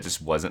now, and that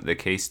just wasn't the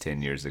case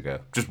 10 years ago.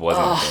 Just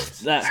wasn't the case.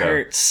 That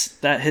hurts.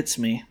 That hits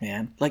me,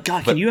 man. Like,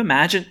 God, can you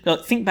imagine?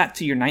 Think back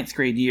to your ninth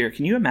grade year.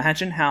 Can you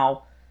imagine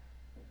how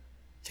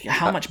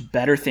much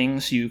better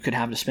things you could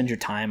have to spend your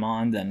time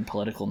on than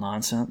political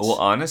nonsense? Well,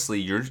 honestly,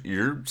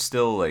 you're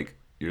still like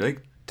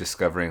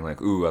discovering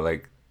like, ooh, I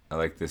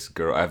like this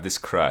girl. I have this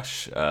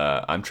crush.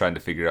 I'm trying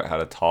to figure out how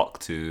to talk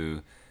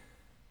to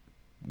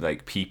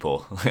like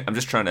people. I'm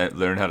just trying to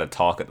learn how to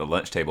talk at the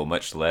lunch table,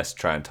 much less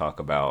try and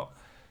talk about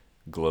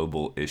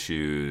global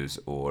issues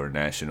or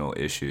national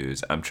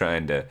issues. I'm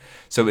trying to.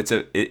 So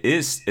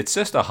it's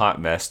just a hot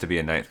mess to be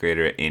a ninth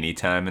grader at any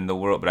time in the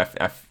world. But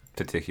I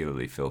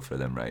particularly feel for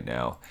them right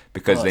now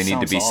because they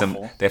need to be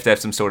awful. They have to have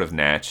some sort of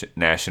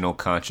national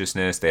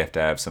consciousness. They have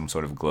to have some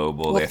sort of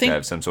global. They have to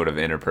have some sort of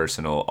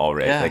interpersonal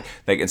already. Yeah.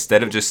 Like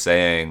instead of just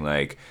saying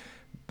like,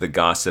 the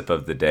gossip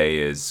of the day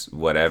is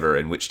whatever,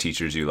 and which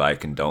teachers you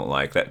like and don't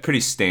like, that pretty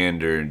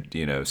standard,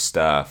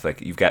 stuff.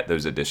 Like, you've got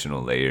those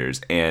additional layers,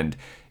 and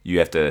you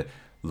have to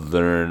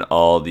learn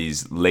all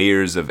these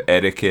layers of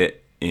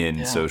etiquette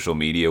in social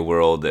media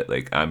world that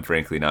like I'm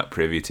frankly not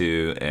privy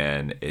to,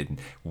 and in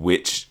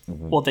which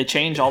Well, they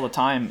change all the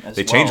time as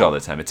they well. change all the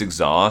time. It's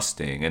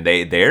exhausting, and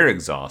they're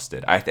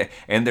exhausted.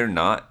 And they're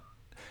not.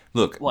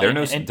 Look, Well,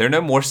 they're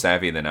no more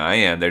savvy than I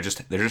am. They're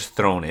just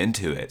thrown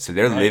into it. So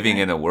they're living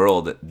in a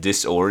world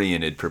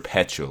disoriented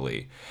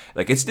perpetually.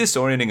 Like it's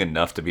disorienting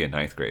enough to be a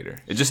ninth grader.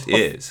 It just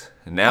is.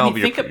 And now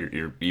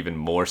you're even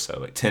more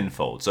so, like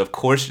tenfold. So of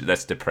course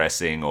that's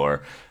depressing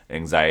or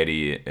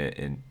anxiety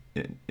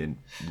in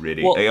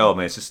Riddy. Well, oh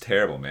man, it's just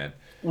terrible, man.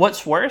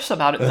 What's worse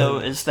about it though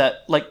is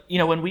that, like, you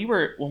know, when we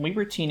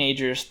were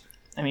teenagers,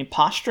 I mean,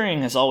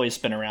 posturing has always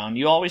been around.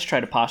 You always try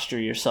to posture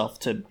yourself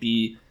to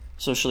be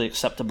socially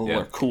acceptable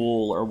or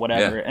cool or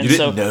whatever. Yeah. And you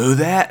didn't know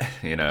that?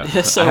 You know,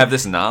 I have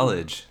this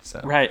knowledge.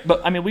 So. Right.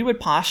 But I mean, we would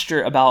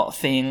posture about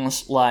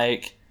things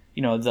like,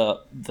 you know,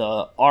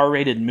 the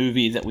R-rated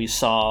movie that we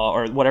saw,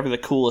 or whatever the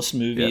coolest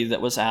movie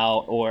that was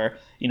out, or,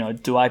 you know,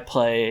 do I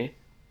play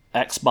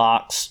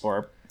Xbox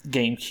or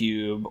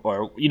GameCube,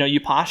 or, you know,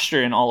 you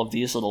posture in all of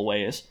these little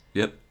ways.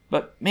 Yep.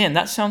 But man,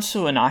 that sounds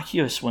so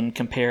innocuous when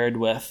compared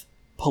with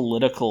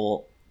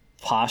political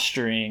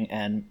posturing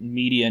and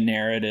media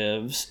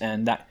narratives,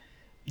 and that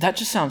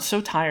just sounds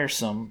so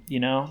tiresome, you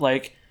know?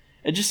 Like,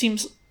 it just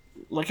seems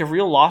like a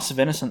real loss of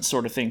innocence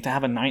sort of thing to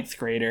have a ninth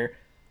grader.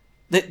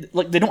 They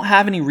don't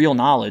have any real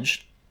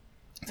knowledge.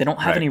 They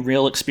don't have any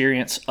real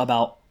experience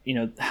about, you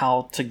know,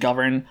 how to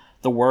govern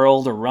the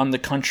world or run the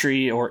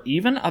country, or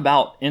even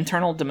about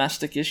internal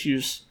domestic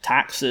issues,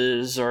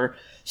 taxes, or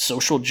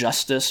social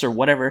justice, or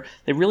whatever.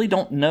 They really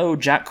don't know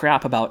jack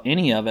crap about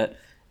any of it.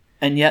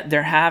 And yet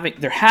they're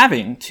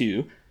having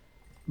to,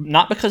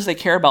 not because they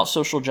care about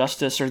social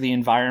justice or the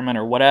environment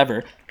or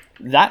whatever,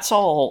 that's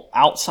all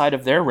outside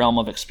of their realm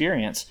of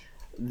experience.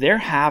 They're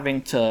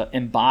having to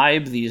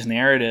imbibe these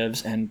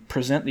narratives and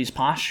present these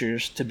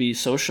postures to be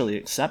socially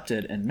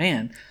accepted. And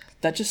man,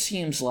 that just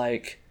seems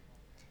like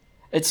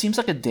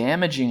a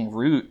damaging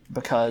route,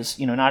 because,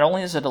 you know, not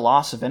only is it a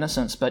loss of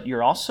innocence, but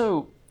you're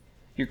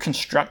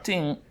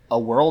constructing a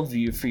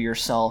worldview for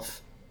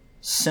yourself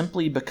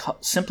simply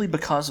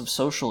because of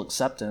social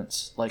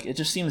acceptance. Like, it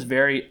just seems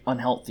very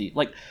unhealthy.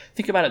 Like,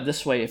 think about it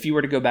this way: if you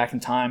were to go back in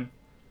time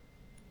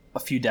a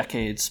few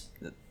decades,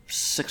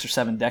 6 or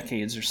 7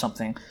 decades or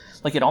something,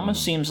 like, it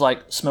almost seems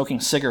like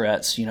smoking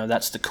cigarettes, you know,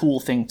 that's the cool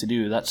thing to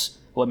do. That's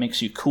what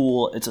makes you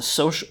cool. It's a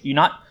social. You're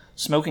not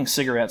smoking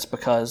cigarettes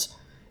because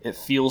it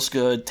feels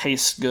good,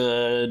 tastes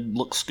good,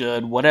 looks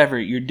good, whatever.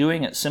 You're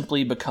doing it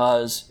simply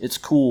because it's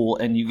cool,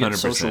 and you get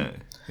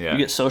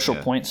 100%. social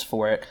points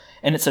for it.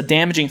 And it's a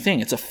damaging thing.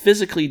 It's a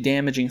physically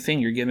damaging thing.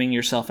 You're giving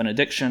yourself an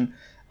addiction.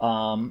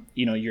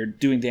 You know, you're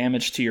doing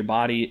damage to your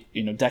body.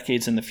 You know,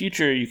 decades in the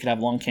future, you could have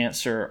lung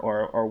cancer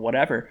or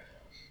whatever.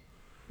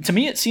 To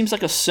me, it seems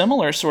like a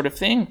similar sort of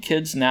thing.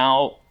 Kids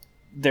now,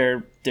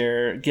 they're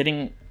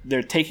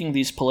taking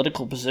these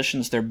political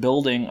positions. They're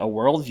building a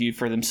worldview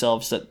for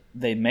themselves that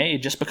they may,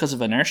 just because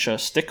of inertia,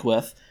 stick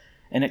with,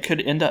 and it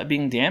could end up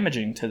being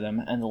damaging to them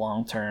in the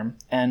long term.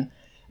 And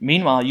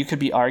meanwhile, you could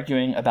be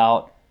arguing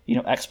about, you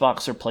know,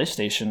 Xbox or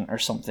PlayStation or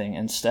something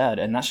instead,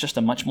 and that's just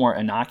a much more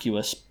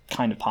innocuous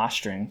kind of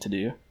posturing to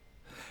do.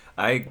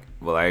 I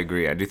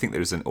agree. I do think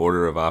there's an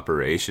order of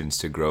operations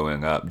to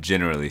growing up,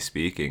 generally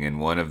speaking, and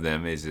one of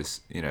them is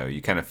this, you know,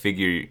 you kind of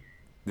figure,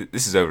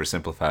 this is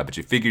oversimplified, but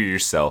you figure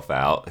yourself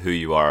out, who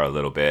you are a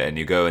little bit, and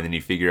you go and then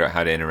you figure out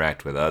how to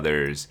interact with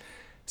others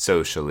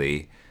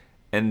socially,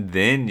 and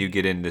then you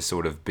get into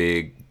sort of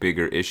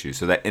bigger issues.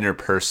 So that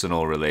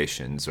interpersonal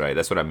relations, right?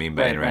 That's what I mean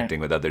by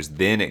interacting with others.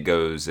 Then it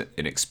goes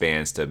and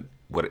expands to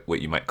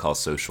what you might call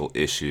social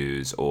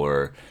issues,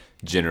 or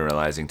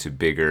generalizing to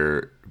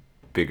bigger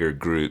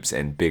groups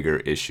and bigger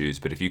issues.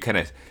 But if you kind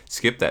of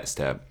skip that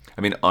step,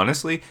 I mean,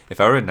 honestly,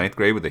 if I were in ninth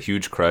grade with a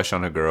huge crush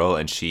on a girl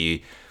and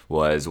she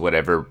was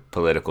whatever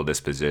political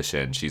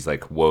disposition, she's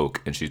like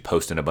woke and she's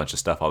posting a bunch of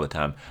stuff all the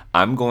time,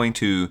 I'm going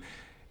to,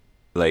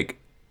 like,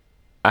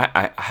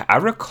 I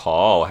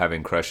recall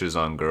having crushes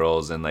on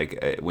girls, and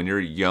like when you're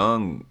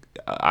young,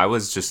 I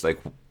was just like,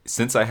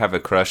 since I have a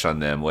crush on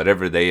them,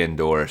 whatever they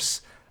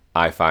endorse,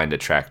 I find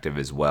attractive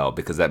as well,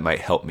 because that might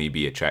help me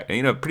be attractive.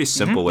 You know, pretty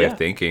simple way of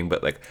thinking,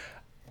 but like,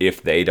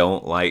 if they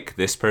don't like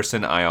this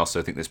person, I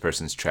also think this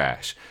person's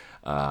trash.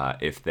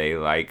 If they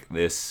like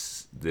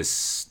this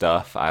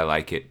stuff, I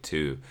like it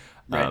too.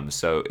 Right.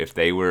 So if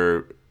they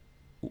were,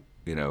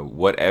 you know,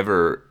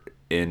 whatever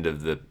end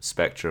of the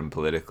spectrum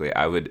politically,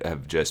 I would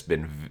have just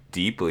been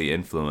deeply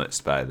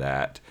influenced by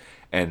that.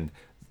 And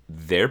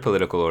their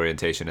political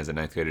orientation as a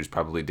ninth grader is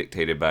probably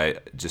dictated by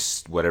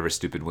just whatever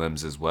stupid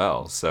whims as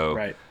well.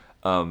 So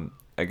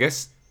I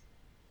guess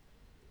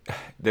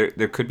there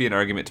could be an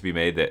argument to be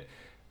made that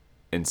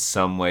in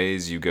some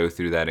ways you go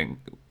through that, and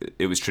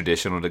it was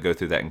traditional to go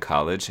through that in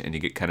college, and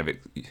you get kind of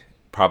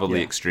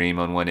probably extreme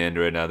on one end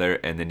or another,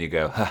 and then you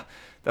go,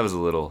 that was a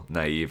little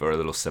naive or a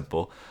little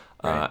simple.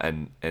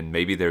 Right. And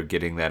maybe they're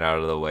getting that out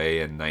of the way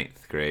in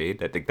ninth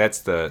grade. I think that's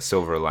the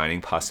silver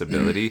lining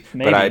possibility.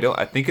 But Maybe.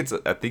 I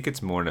think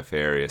it's more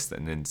nefarious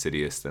than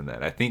insidious than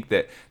that. I think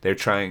that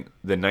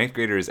the ninth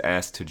grader is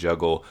asked to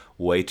juggle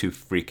way too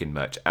freaking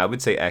much. I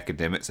would say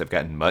academics have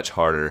gotten much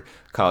harder.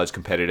 College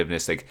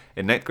competitiveness, like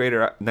in ninth grade,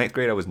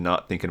 I was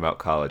not thinking about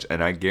college,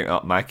 and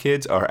my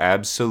kids are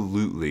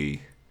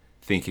absolutely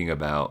thinking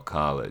about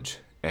college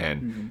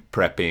and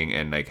prepping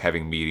and like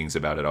having meetings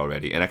about it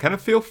already. And I kind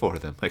of feel for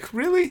them. Like,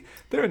 really?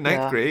 They're in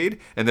ninth Yeah. grade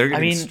and they're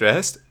getting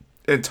stressed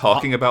and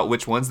talking about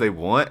which ones they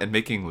want and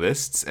making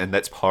lists. And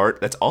that's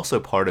also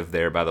part of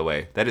their, by the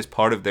way, that is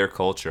part of their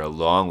culture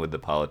along with the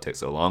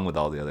politics, along with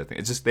all the other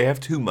things. It's just they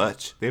have too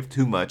much. They have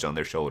too much on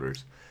their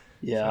shoulders.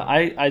 Yeah,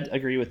 I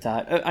agree with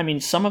that. I mean,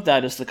 some of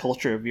that is the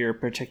culture of your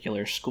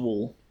particular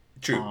school.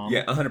 True.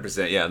 Yeah,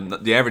 100%. Yeah,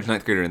 the average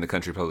ninth grader in the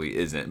country probably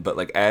isn't. But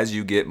like as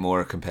you get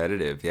more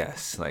competitive,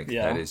 yes, like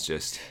that is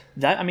just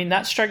that. I mean,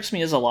 that strikes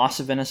me as a loss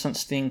of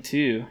innocence thing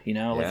too. You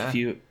know, like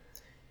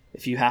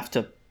if you have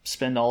to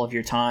spend all of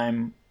your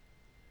time,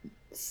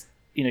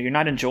 you know, you're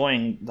not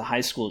enjoying the high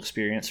school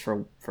experience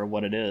for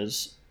what it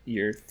is.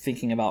 You're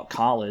thinking about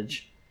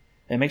college.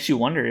 It makes you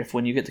wonder if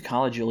when you get to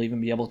college, you'll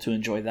even be able to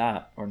enjoy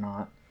that or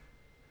not.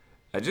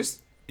 I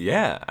just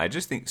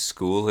think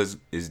school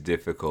is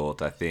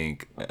difficult. I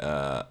think,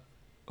 I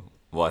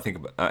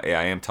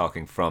am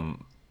talking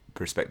from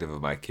perspective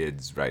of my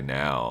kids right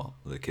now,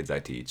 the kids I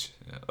teach.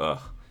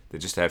 They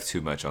just have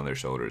too much on their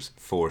shoulders,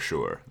 for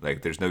sure.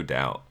 Like, there's no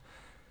doubt.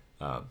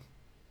 And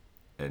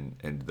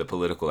the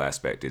political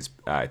aspect is,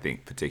 I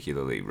think,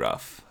 particularly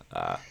rough.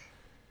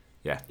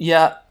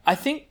 Yeah, I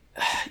think,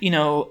 you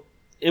know,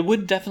 it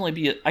would definitely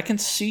be. I can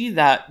see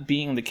that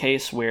being the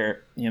case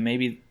where, you know,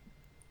 maybe,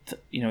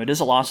 you know, it is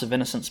a loss of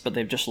innocence, but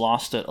they've just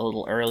lost it a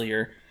little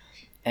earlier,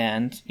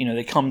 and you know,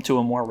 they come to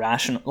a more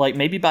rational. Like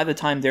maybe by the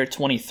time they're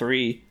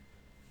 23,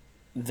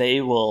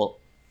 they will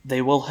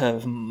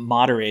have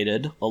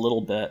moderated a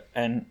little bit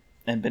and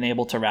been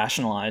able to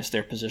rationalize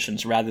their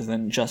positions rather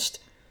than just,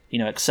 you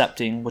know,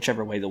 accepting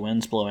whichever way the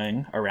wind's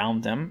blowing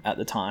around them at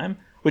the time.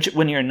 Which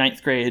when you're in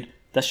ninth grade,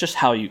 that's just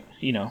how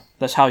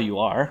that's how you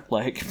are.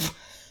 Like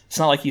it's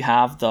not like you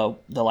have the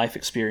life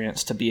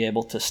experience to be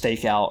able to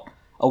stake out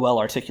a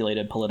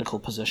well-articulated political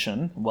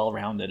position,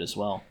 well-rounded as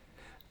well.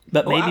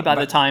 But maybe by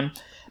the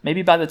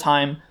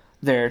time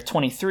they're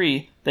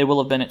 23, they will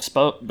have been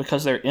exposed,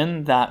 because they're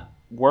in that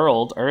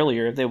world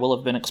earlier. They will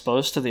have been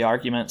exposed to the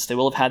arguments. They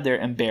will have had their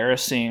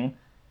embarrassing,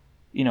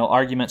 you know,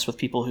 arguments with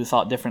people who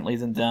thought differently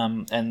than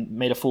them and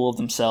made a fool of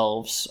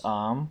themselves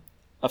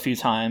a few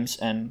times,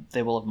 and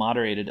they will have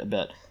moderated a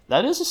bit.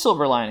 That is a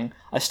silver lining.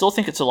 I still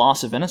think it's a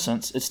loss of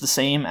innocence. It's the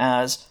same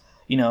as,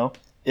 you know,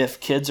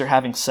 if kids are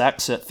having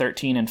sex at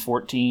 13 and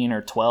 14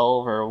 or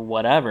 12 or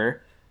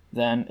whatever,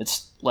 then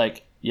it's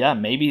like, yeah,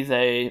 maybe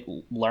they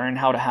learn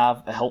how to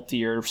have a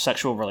healthier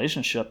sexual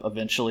relationship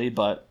eventually,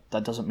 but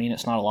that doesn't mean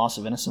it's not a loss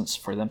of innocence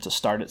for them to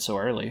start it so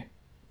early.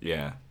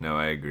 Yeah, no,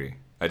 I agree.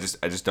 I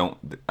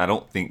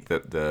don't think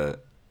that the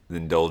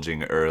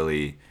indulging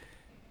early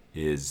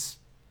is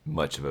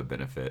much of a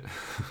benefit.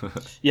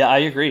 Yeah, I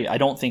agree. I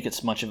don't think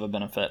it's much of a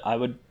benefit. I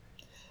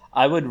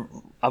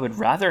would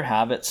rather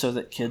have it so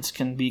that kids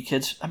can be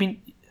kids. I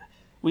mean,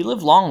 we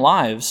live long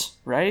lives,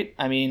 right?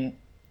 I mean,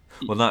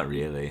 well, not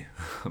really.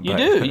 You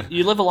do.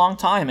 You live a long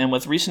time, and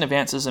with recent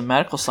advances in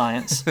medical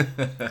science,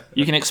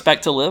 you can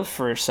expect to live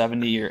for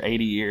 70 or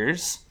 80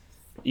 years,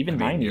 even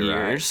 90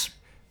 years.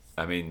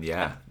 Right. I mean,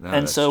 yeah. No,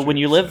 and so true. When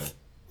you live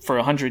for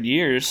 100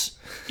 years,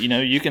 you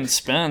know, you can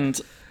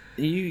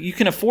you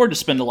can afford to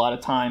spend a lot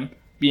of time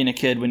being a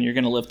kid when you're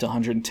going to live to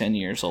 110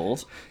 years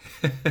old.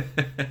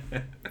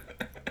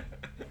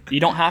 You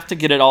don't have to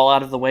get it all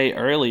out of the way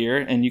earlier,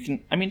 and you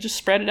can, I mean, just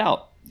spread it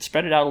out.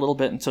 Spread it out a little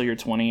bit until you're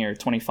 20 or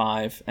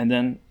 25, and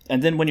then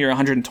when you're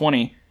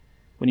 120,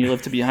 when you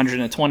live to be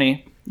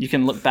 120, you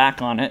can look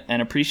back on it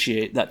and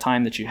appreciate that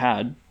time that you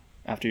had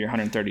after you're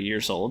 130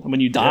 years old. And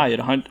when you die at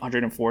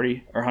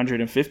 140 or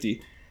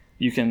 150,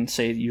 you can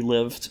say you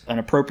lived an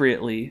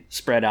appropriately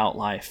spread out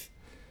life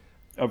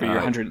over your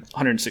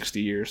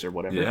 160 years or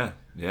whatever.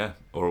 Yeah,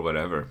 or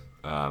whatever.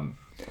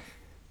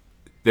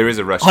 There is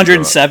a rush.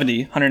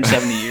 170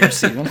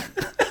 years even.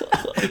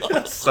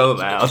 So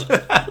loud.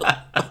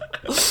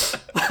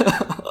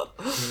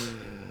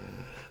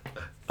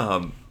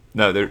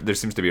 No, there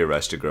seems to be a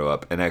rush to grow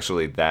up, and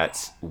actually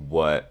that's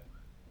what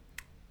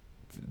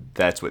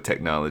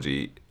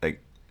technology,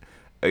 like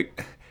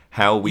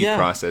how we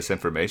process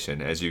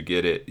information. As you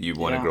get it, you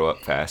want to grow up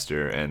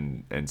faster,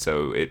 and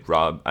so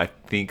I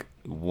think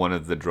one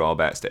of the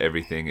drawbacks to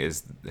everything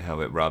is how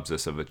it robs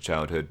us of a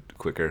childhood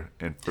quicker,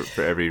 and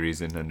for every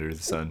reason under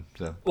the sun.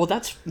 So. Well,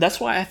 that's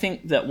why I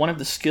think that one of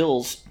the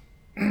skills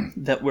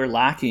that we're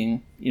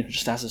lacking, you know,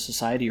 just as a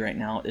society right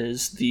now,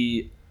 is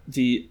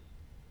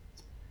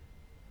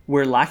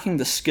we're lacking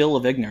the skill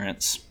of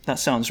ignorance. That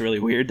sounds really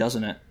weird,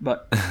 doesn't it?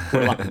 But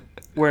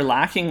we're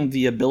lacking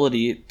the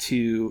ability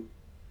to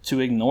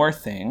ignore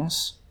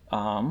things,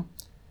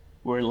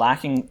 we're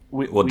lacking.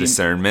 Well,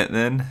 discernment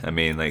then. I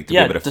mean, like to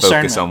yeah, be able to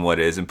focus on what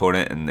is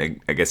important and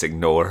I guess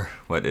ignore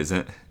what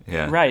isn't.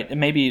 Yeah. Right, and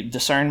maybe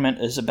discernment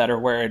is a better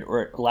word,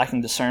 or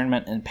lacking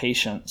discernment and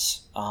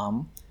patience.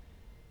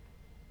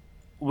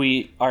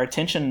 We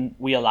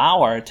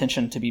allow our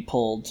attention to be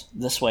pulled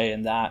this way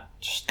and that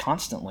just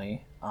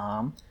constantly,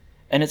 and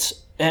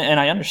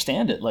I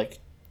understand it. Like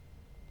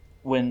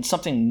when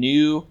something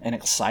new and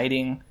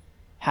exciting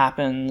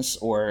happens,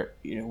 or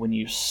when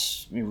you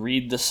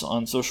read this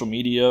on social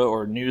media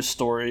or news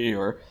story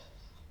or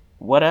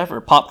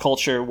whatever, pop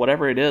culture,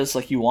 whatever it is,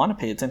 like you want to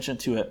pay attention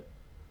to it.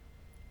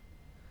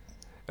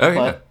 Oh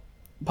yeah.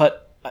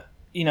 But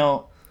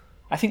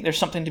I think there's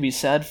something to be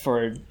said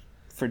for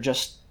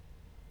just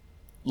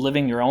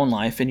living your own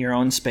life in your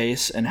own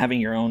space and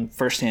having your own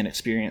firsthand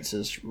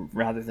experiences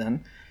rather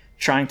than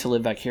trying to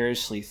live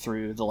vicariously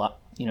through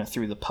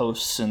the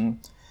posts and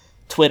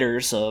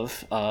Twitters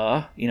of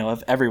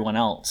everyone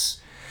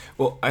else.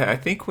 Well, I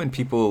think when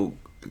people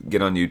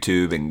get on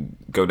YouTube and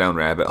go down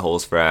rabbit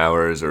holes for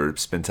hours or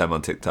spend time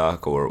on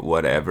TikTok or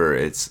whatever,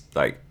 it's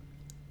like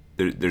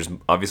there's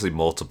obviously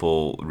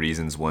multiple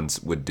reasons one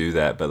would do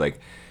that, but like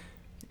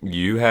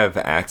you have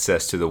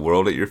access to the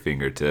world at your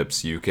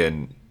fingertips. You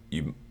kind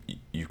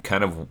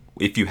of,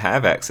 if you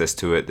have access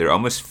to it, there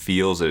almost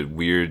feels a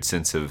weird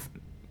sense of,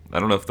 I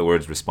don't know if the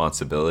word's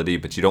responsibility,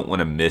 but you don't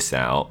want to miss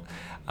out.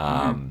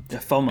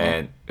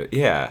 FOMO.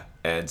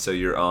 And so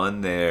you're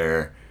on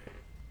there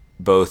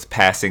both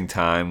passing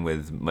time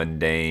with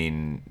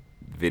mundane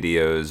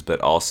videos,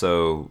 but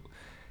also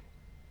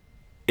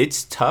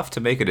it's tough to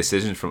make a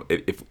decision from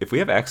if we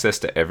have access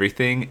to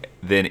everything,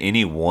 then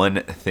any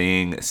one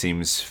thing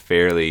seems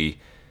fairly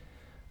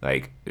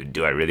like,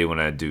 do I really want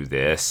to do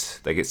this?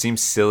 Like, it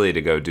seems silly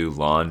to go do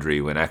laundry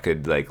when I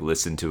could like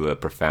listen to a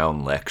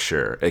profound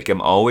lecture. Like,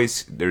 I'm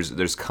always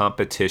there's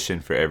competition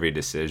for every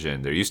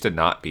decision. There used to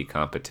not be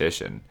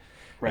competition,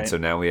 right? And so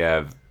now we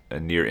have a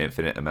near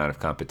infinite amount of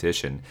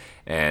competition.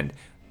 And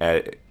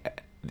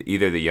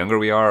either the younger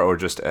we are, or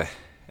just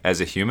as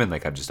a human,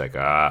 like I'm just like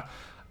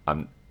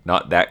I'm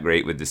not that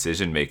great with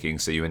decision making.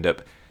 So you end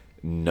up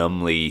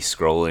numbly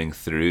scrolling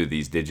through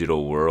these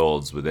digital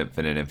worlds with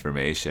infinite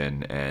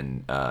information,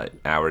 and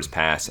hours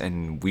pass,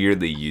 and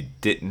weirdly you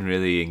didn't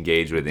really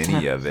engage with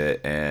any of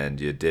it,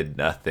 and you did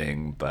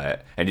nothing,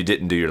 and you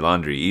didn't do your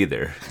laundry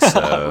either.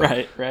 So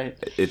right.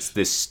 It's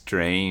this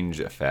strange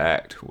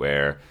effect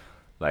where,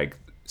 like,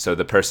 so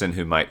the person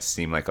who might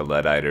seem like a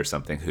Luddite or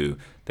something, who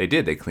they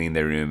cleaned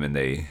their room and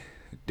they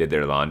did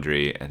their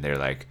laundry, and they're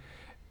like,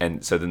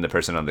 and so then the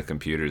person on the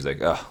computer is like,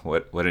 oh,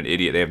 what an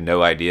idiot. They have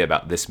no idea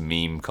about this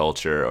meme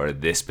culture or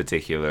this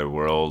particular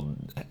world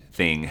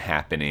thing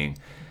happening.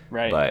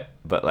 Right.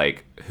 But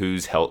like,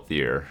 who's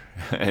healthier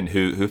and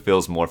who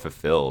feels more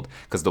fulfilled?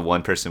 Because the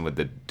one person with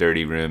the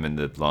dirty room and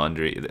the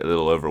laundry, a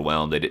little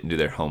overwhelmed, they didn't do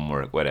their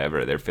homework,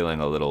 whatever. They're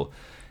feeling a little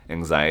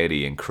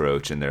anxiety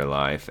encroach in their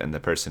life. And the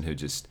person who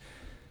just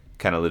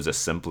kind of lives a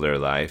simpler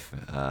life,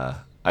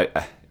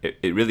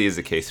 it really is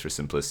a case for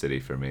simplicity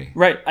for me.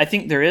 Right. I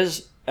think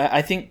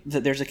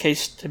that there's a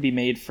case to be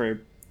made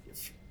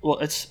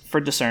it's for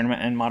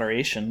discernment and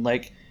moderation.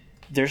 Like,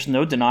 there's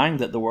no denying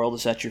that the world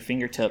is at your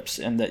fingertips,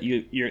 and that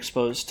you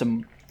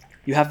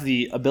have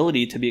the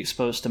ability to be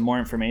exposed to more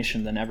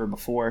information than ever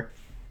before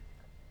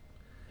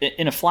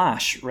in a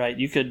flash, right?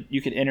 You could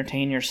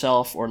entertain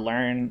yourself or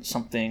learn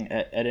something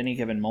at any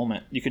given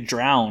moment. You could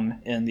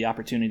drown in the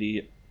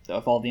opportunity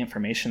of all the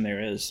information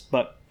there is.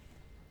 But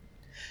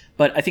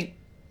I think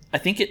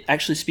it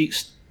actually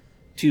speaks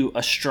to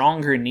a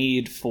stronger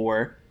need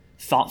for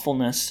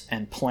thoughtfulness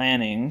and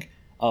planning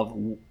of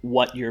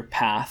what your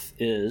path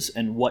is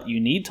and what you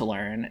need to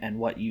learn and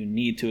what you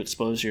need to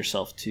expose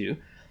yourself to.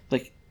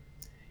 Like,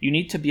 you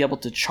need to be able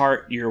to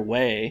chart your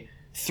way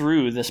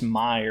through this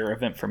mire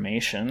of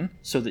information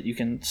so that you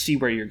can see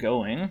where you're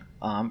going,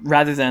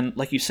 rather than,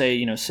 like you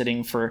say,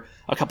 sitting for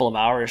a couple of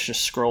hours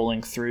just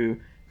scrolling through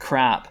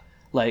crap.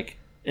 Like,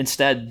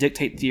 instead,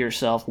 dictate to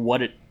yourself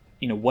what it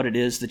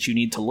is that you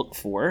need to look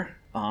for.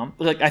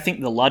 Like, I think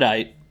the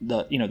Luddite,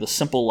 the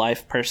simple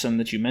life person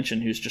that you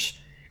mentioned, who's just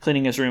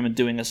cleaning his room and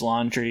doing his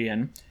laundry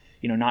and,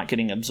 not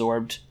getting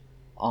absorbed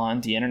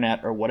on the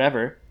internet or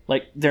whatever,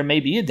 like, there may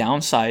be a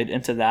downside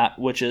into that,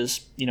 which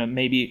is,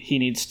 maybe he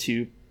needs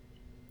to,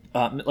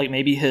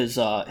 maybe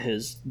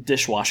his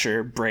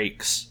dishwasher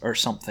breaks or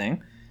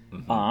something.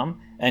 Mm-hmm.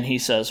 And he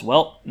says,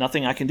 well,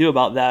 nothing I can do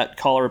about that,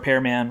 call a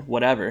repairman,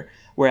 whatever.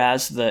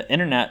 Whereas the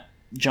internet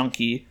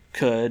junkie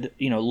could,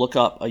 look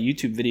up a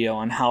YouTube video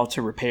on how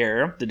to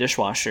repair the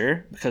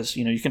dishwasher, because,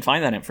 you can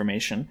find that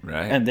information,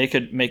 right? And they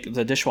could make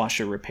the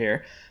dishwasher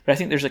repair. But I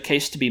think there's a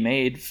case to be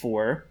made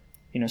for,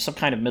 some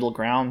kind of middle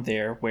ground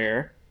there,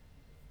 where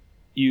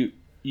you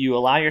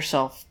allow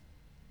yourself,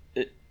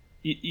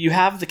 you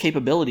have the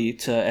capability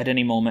to, at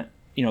any moment,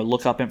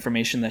 look up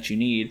information that you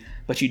need,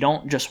 but you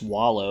don't just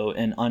wallow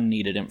in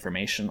unneeded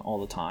information all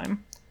the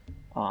time.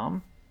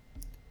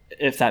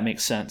 If that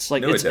makes sense.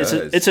 Like, no,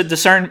 it's a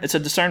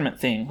discernment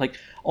thing. Like,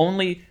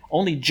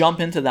 only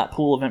jump into that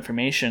pool of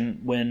information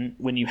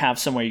when you have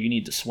somewhere you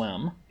need to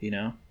swim,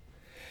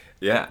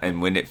 Yeah,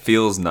 and when it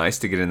feels nice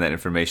to get in that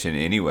information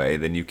anyway,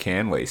 then you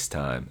can waste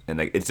time, and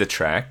like it's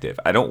attractive.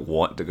 I don't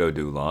want to go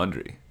do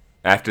laundry.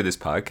 After this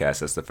podcast,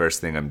 that's the first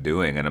thing I'm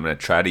doing, and I'm going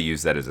to try to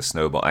use that as a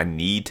snowball. I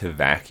need to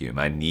vacuum.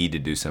 I need to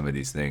do some of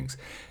these things,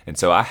 and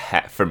so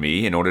for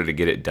me, in order to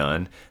get it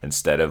done,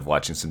 instead of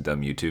watching some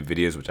dumb YouTube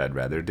videos, which I'd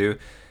rather do,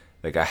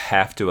 like I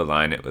have to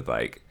align it with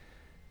like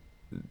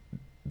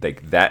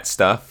that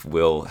stuff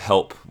will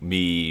help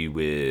me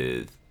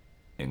with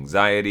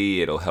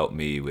anxiety. It'll help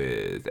me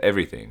with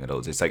everything.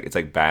 It's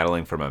like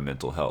battling for my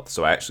mental health.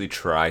 So I actually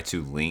try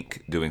to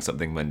link doing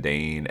something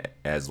mundane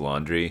as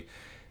laundry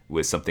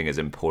with something as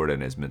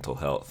important as mental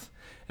health.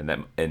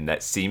 And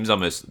that seems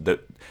almost that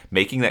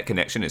making that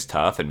connection is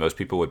tough, and most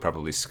people would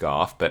probably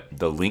scoff, but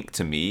the link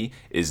to me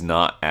is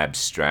not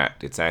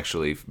abstract. It's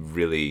actually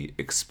really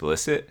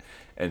explicit.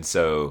 And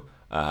so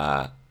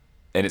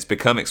and it's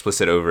become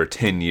explicit over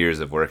 10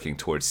 years of working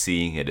towards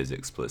seeing it as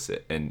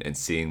explicit and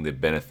seeing the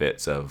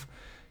benefits of,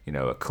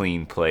 a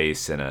clean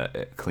place and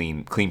a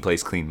clean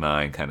place, clean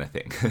mind kind of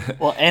thing.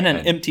 Well, and an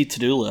empty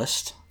to-do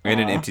list. And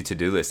an empty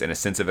to-do list and a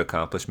sense of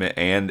accomplishment.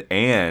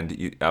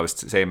 I was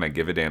saying my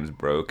give a damn's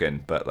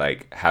broken, but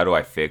like, how do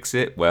I fix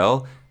it?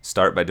 Well,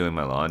 start by doing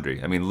my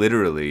laundry. I mean,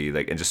 literally,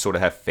 like, and just sort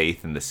of have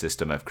faith in the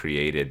system I've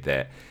created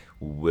that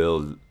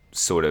will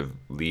sort of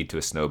lead to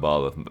a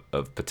snowball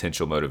of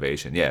potential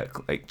motivation. Yeah,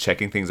 like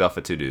checking things off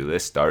a to-do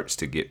list starts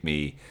to get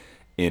me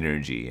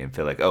energy and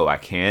feel like, oh, I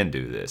can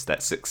do this.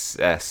 That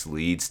success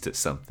leads to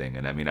something.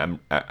 And I mean,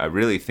 I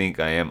really think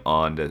I am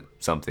on to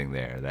something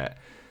there.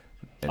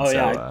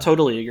 I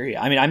totally agree.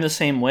 I mean, I'm the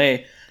same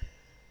way.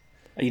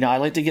 I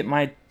like to get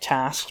my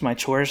tasks, my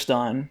chores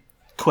done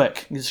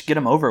quick. Just get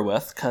them over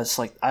with, because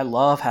like I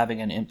love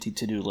having an empty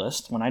to-do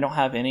list. When I don't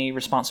have any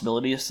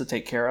responsibilities to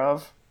take care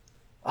of,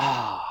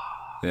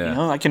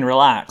 I can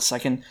relax. I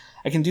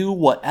can do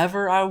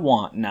whatever I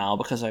want now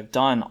because I've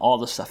done all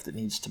the stuff that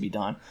needs to be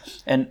done.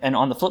 And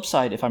on the flip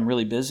side, if I'm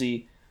really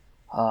busy,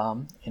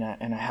 and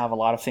I have a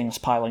lot of things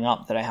piling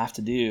up that I have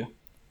to do,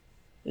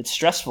 it's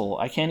stressful.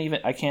 I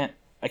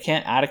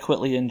can't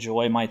adequately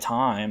enjoy my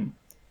time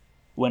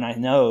when I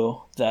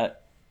know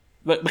that.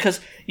 But because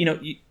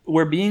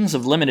we're beings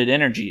of limited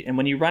energy, and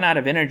when you run out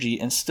of energy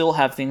and still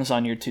have things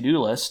on your to-do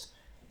list,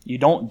 you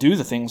don't do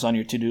the things on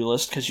your to-do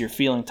list because you're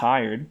feeling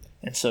tired,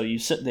 and so you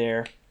sit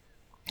there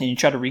and you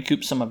try to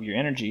recoup some of your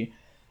energy,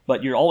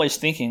 but you're always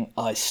thinking,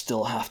 I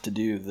still have to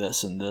do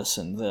this and this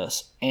and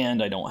this,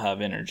 and I don't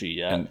have energy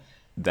yet. And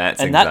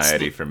that's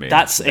anxiety for me.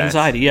 That's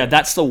anxiety. Yeah,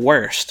 that's the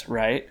worst,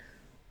 right?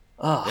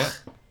 Ugh.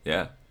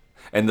 Yeah.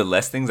 And the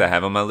less things I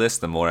have on my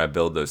list, the more I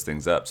build those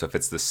things up. So if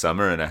it's the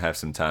summer and I have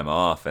some time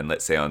off, and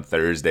let's say on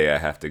Thursday I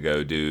have to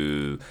go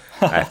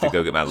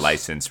get my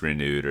license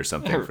renewed or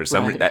something. For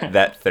some reason,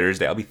 that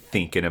Thursday I'll be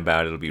thinking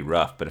about it. It'll be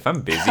rough. But if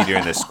I'm busy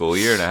during the school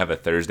year and I have a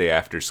Thursday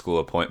after school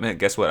appointment,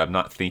 guess what? I'm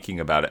not thinking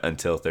about it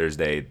until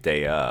Thursday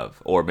day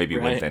of, or maybe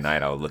Wednesday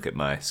night. I'll look at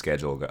my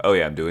schedule and go, oh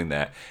yeah, I'm doing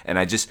that. And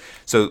I just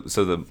so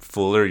the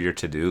fuller your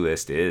to-do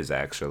list is,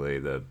 actually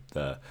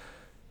the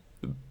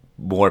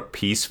more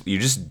peaceful. You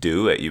just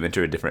do it. You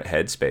enter a different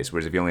headspace.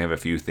 Whereas if you only have a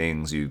few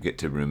things, you get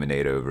to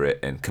ruminate over it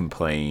and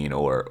complain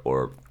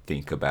or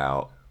think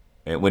about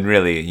it. When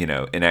really,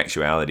 in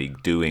actuality,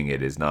 doing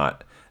it is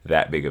not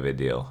that big of a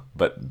deal.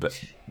 But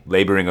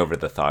laboring over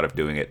the thought of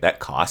doing it, that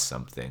costs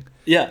something.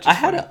 Yeah, I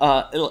had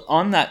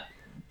on that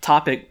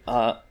topic.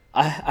 I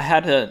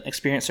had an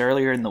experience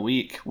earlier in the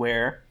week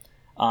where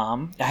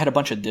I had a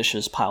bunch of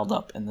dishes piled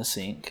up in the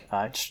sink.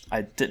 I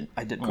didn't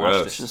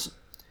wash dishes.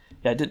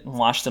 Yeah, I didn't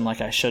wash them like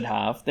I should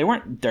have. They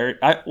weren't dirt.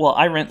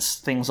 I rinse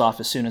things off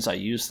as soon as I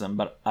use them,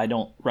 but I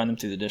don't run them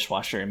through the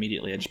dishwasher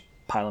immediately. I just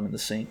pile them in the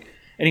sink.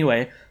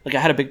 Anyway, like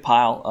I had a big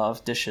pile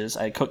of dishes.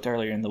 I cooked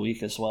earlier in the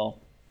week as well,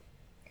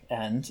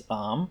 and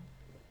I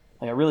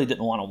really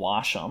didn't want to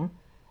wash them.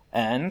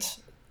 And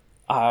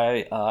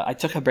I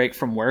took a break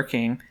from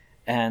working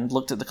and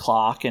looked at the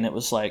clock, and it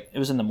was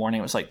in the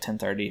morning. It was like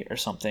 10:30 or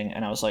something,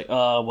 and I was like,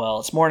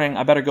 well, it's morning.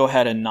 I better go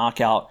ahead and knock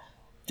out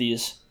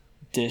these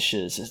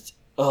dishes.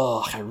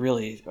 I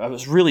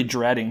was really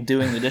dreading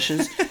doing the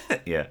dishes.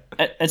 Yeah.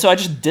 And so I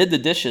just did the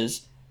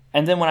dishes,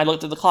 and then when I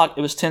looked at the clock,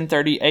 it was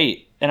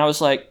 10:38, and I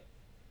was like,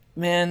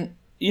 man,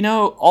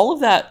 all of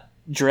that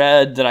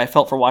dread that I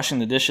felt for washing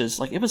the dishes,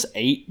 like it was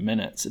 8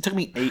 minutes. It took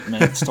me 8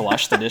 minutes to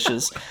wash the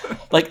dishes.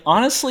 Like,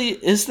 honestly,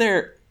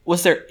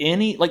 was there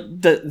any, like,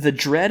 the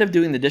dread of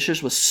doing the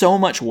dishes was so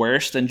much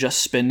worse than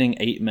just spending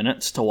 8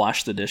 minutes to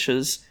wash the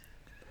dishes?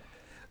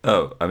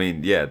 Oh, I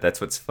mean, yeah, that's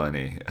what's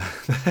funny.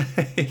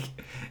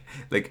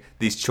 Like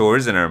these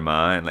chores in our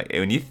mind, like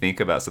when you think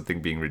about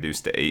something being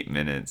reduced to 8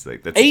 minutes,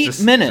 like that's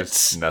 8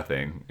 minutes, just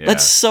nothing. Yeah.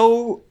 That's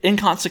so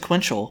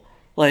inconsequential.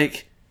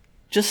 Like,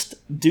 just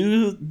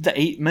do the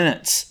 8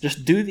 minutes.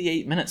 Just do the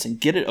 8 minutes and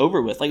get it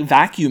over with. Like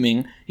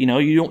vacuuming,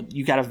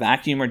 you got to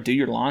vacuum or do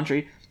your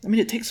laundry. I mean,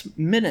 it takes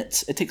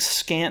minutes. It takes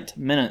scant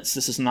minutes.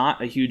 This is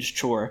not a huge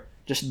chore.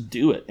 Just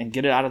do it and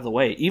get it out of the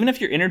way. Even if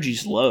your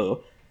energy's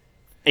low,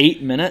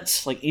 8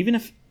 minutes, like even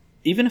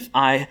if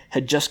I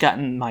had just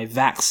gotten my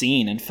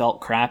vaccine and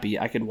felt crappy,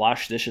 I could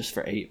wash dishes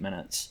for 8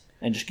 minutes.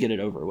 and just get it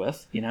over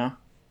with, you know?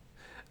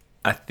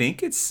 I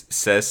think it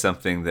says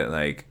something that,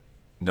 like,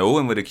 no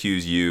one would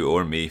accuse you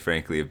or me,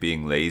 frankly, of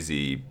being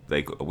lazy.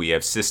 Like, we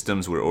have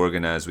systems, we're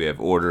organized, we have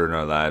order in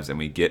our lives, and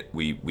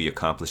we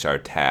accomplish our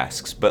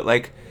tasks. But,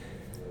 like,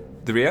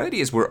 the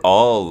reality is we're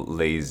all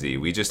lazy.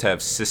 We just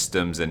have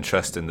systems and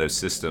trust in those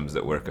systems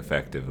that work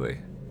effectively.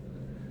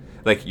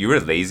 Like, you were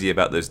lazy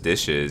about those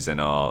dishes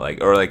and all,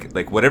 like, or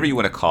like whatever you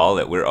want to call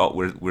it.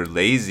 We're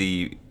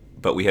lazy,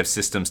 but we have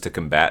systems to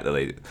combat the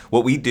lazy.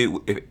 What we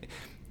do,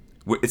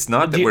 it's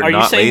not that we're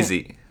not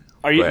lazy.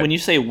 Are you, when you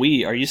say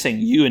we, are you saying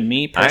you and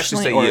me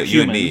personally, or humans?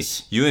 You and me.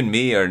 You and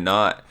me are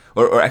not,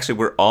 or actually,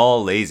 we're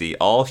all lazy.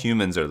 All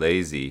humans are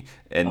lazy,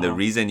 and the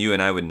reason you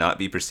and I would not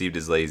be perceived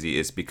as lazy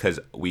is because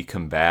we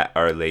combat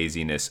our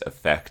laziness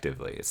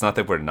effectively. It's not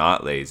that we're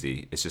not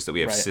lazy; it's just that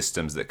we have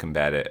systems that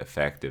combat it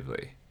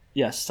effectively.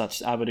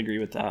 Yes, I would agree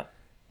with that.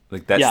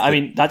 Like that's I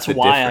mean that's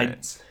why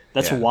difference.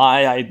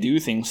 why I do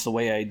things the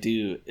way I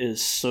do,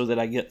 is so that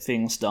I get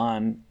things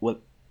done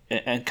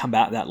and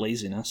combat that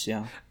laziness.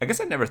 Yeah. I guess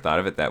I never thought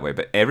of it that way,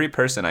 but every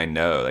person I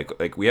know,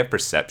 like we have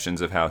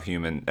perceptions of how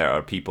human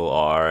our people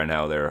are and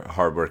how they're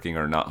hardworking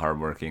or not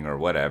hardworking or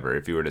whatever.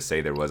 If you were to say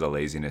there was a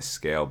laziness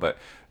scale, but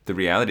the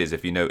reality is,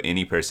 if you know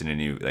any person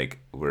and you like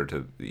were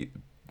to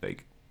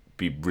like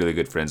be really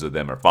good friends with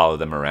them or follow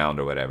them around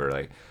or whatever,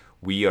 like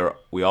we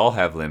all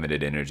have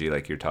limited energy,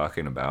 like you're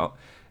talking about.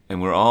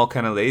 And we're all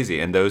kind of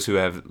lazy. And those who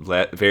have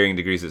varying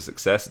degrees of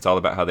success, it's all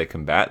about how they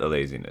combat the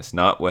laziness,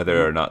 not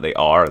whether or not they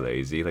are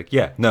lazy. Like,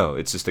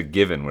 it's just a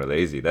given we're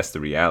lazy. That's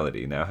the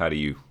reality. Now, what are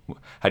you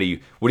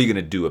going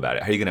to do about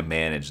it? How are you going to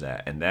manage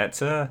that? And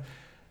that's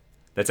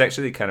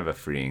actually kind of a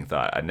freeing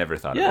thought. I never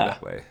thought of it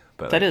that way.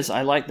 But that is,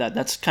 I like that.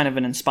 That's kind of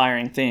an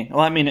inspiring thing. Well,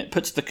 I mean, it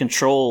puts the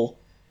control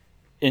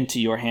into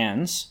your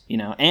hands, you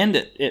know, and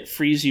it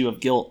frees you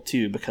of guilt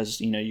too, because,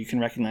 you know, you can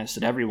recognize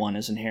that everyone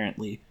is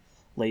inherently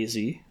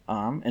lazy,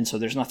 and so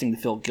there's nothing to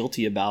feel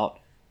guilty about,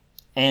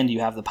 and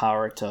you have the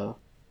power to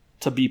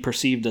be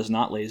perceived as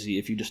not lazy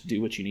if you just do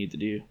what you need to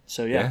do.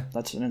 So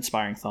that's an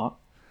inspiring thought.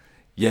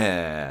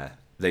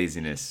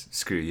 Laziness,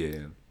 screw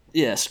you.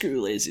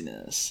 Screw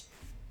laziness.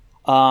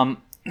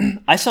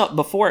 I saw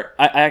before,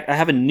 I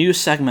have a new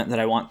segment that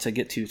I want to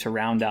get to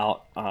round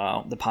out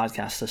the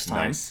podcast this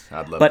time. Nice.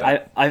 I'd love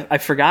that. But I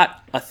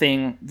forgot a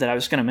thing that I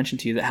was going to mention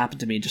to you that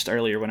happened to me just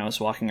earlier when I was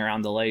walking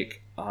around the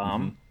lake.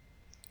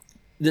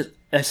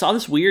 I saw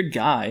this weird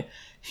guy.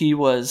 He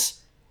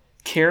was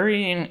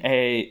carrying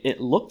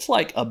it looked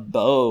like a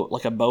bow,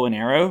 like a bow and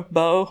arrow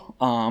bow.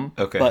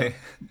 Okay.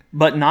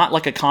 But not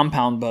like a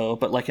compound bow,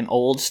 but like an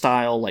old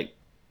style, like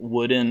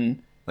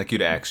wooden, like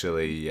you'd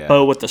actually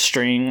bow with the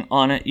string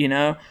on it, you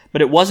know.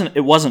 But it wasn't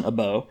a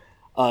bow.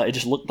 It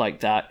just looked like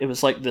that. It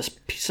was like this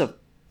piece of,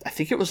 I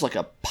think it was like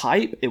a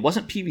pipe. It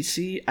wasn't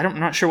PVC. I'm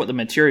not sure what the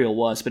material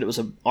was, but it was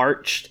an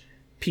arched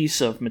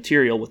piece of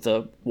material with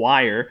a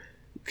wire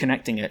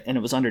connecting it, and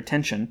it was under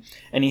tension,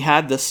 and he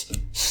had this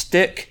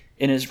stick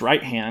in his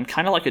right hand,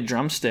 kind of like a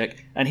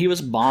drumstick, and he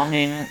was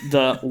bonging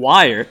the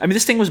wire. I mean,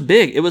 this thing was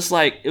big. It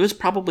was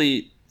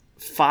probably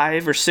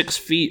 5 or 6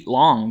 feet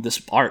long,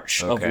 this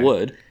arch of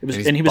wood. It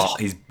was, and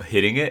he's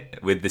hitting it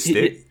with the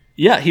stick.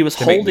 He was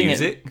holding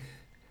it.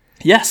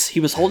 Yes, he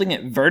was holding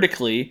it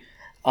vertically,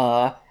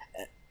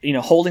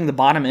 holding the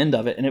bottom end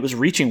of it, and it was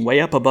reaching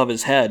way up above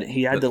his head.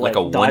 He had to like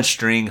a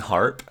one-string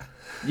harp.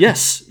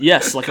 Yes,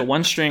 like a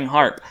one-string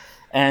harp.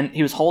 And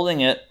he was holding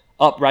it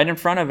up right in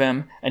front of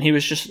him, and he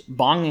was just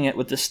bonging it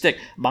with the stick.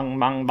 Bong,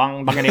 bong,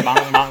 bong, bongity,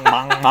 bong, bong,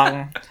 bong,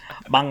 bong.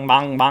 Bong,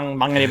 bong, bong,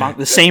 bongity, bong.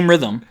 The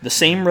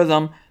same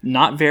rhythm,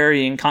 not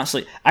varying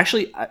constantly.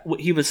 Actually,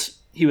 he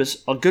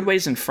was a good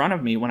ways in front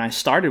of me when I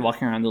started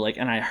walking around the lake,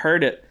 and I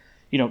heard it,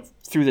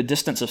 through the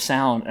distance of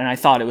sound, and I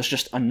thought it was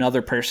just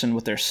another person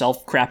with their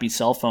crappy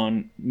cell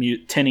phone,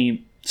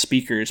 tinny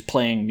speakers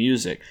playing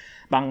music.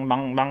 Bong,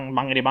 bong, bong,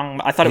 bongity, bong.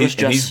 I thought it was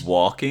just... And he's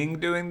walking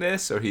doing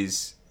this, or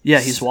he's... Yeah,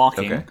 he's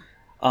walking. Okay.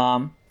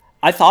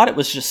 I thought it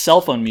was just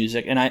cell phone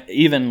music, and I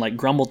even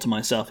grumbled to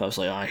myself. I was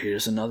like,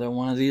 here's another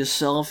one of these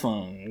cell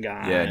phone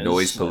guys. Yeah,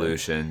 noise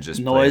pollution.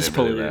 Just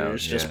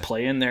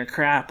playing their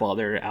crap while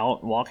they're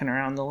out walking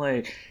around the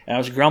lake. And I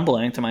was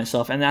grumbling to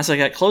myself, and as I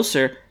got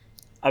closer,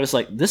 I was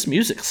like, this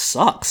music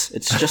sucks.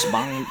 It's just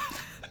bang.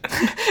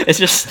 It's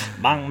just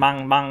bang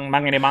bang bang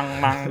bangity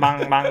bang bang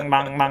bang bang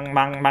bang bang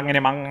bang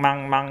bangity bang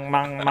bang bang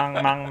bang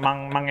bang bang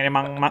bang bangity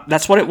bang.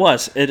 That's what it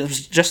was. It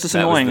was just as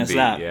annoying as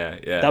that.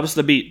 Yeah. That was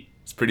the beat.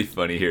 It's pretty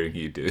funny hearing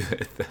you do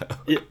it,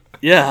 though.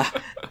 Yeah,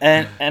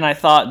 and I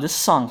thought this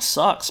song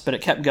sucks, but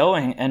it kept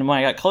going. And when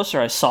I got closer,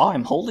 I saw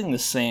him holding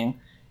this thing,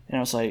 and I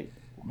was like,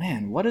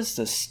 man, what is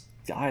this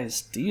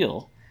guy's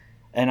deal?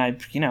 And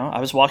I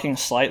was walking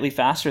slightly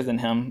faster than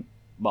him,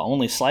 but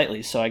only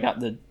slightly, so I got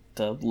the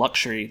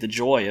luxury, the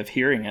joy of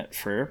hearing it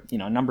for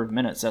a number of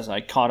minutes as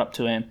I caught up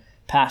to him,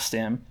 passed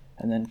him,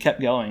 and then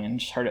kept going and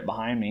just heard it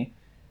behind me.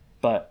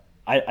 But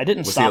I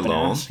didn't stop and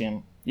ask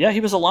him. Yeah, he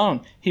was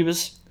alone.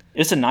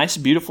 It's a nice,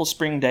 beautiful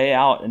spring day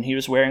out, and he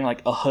was wearing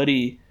a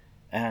hoodie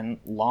and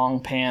long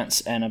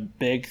pants and a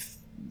big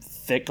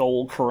thick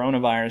old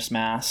coronavirus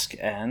mask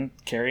and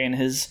carrying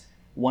his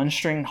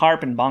one-string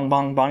harp and bong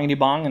bong bongity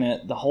bonging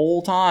it the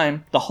whole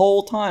time,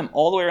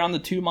 all the way around the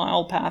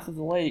 2-mile path of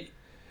the lake.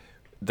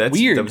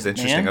 Weird, that was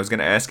interesting. man. I was going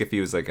to ask if he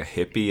was like a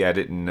hippie. I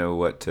didn't know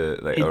what to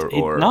like.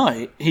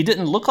 No, he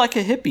didn't look like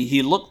a hippie.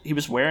 He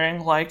was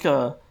wearing like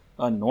a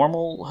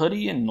normal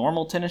hoodie and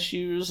normal tennis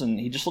shoes, and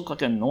he just looked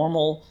like a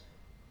normal.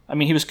 I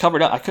mean, he was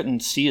covered up. I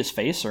couldn't see his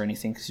face or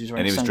anything because he was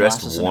wearing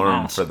sunglasses. And he was dressed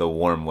warm for the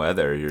warm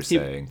weather. You're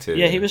saying too.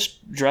 Yeah, he was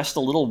dressed a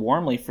little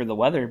warmly for the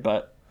weather,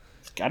 but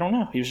I don't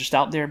know. He was just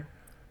out there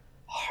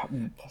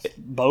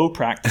bow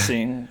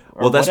practicing.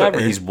 Or well, that's whatever.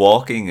 what he's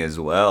walking as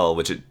well,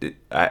 which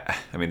I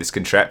mean, this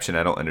contraption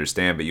I don't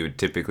understand, but you would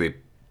typically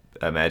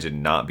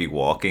imagine not be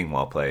walking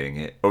while playing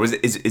it. Or is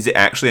it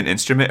actually an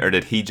instrument, or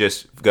did he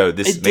just go?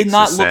 This it makes did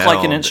not a look sound.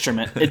 like an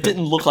instrument. It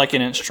didn't look like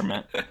an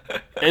instrument.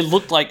 It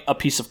looked like a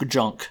piece of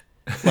junk.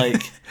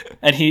 Like,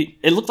 and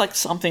it looked like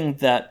something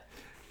that,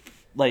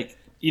 like,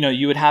 you know,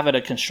 you would have at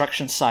a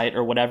construction site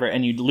or whatever,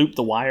 and you'd loop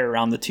the wire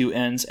around the two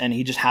ends, and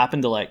he just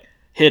happened to like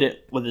hit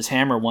it with his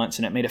hammer once,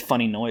 and it made a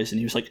funny noise, and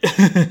he was like,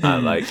 I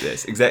like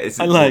this. Exactly.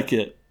 I like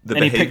it. The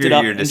and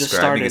behavior you're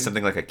describing is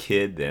something like a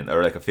kid then,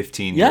 or like a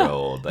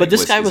 15-year-old. Yeah, like, but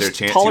this guy was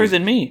taller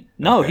than me.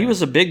 No, Okay. He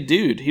was a big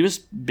dude. He was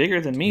bigger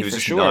than me, He was for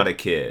just sure. not a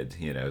kid,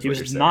 you know. He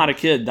was not a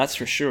kid, that's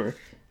for sure.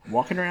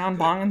 Walking around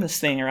bonging this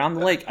thing around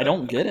the lake. I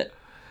don't get it.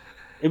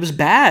 It was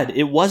bad.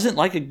 It wasn't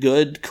like a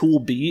good, cool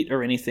beat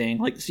or anything.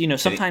 Like, you know,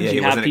 sometimes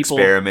you have people... He wasn't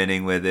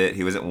experimenting with it.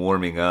 He wasn't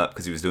warming up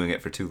because he was doing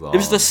it for too long. It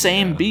was the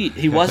same you know? beat.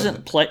 He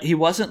wasn't he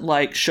wasn't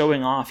like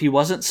showing off. He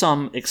wasn't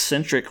some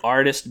eccentric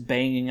artist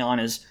banging on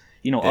his,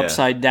 you know,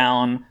 upside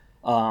down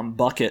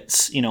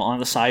buckets, you know, on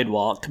the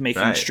sidewalk,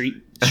 making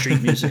street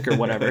music or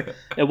whatever.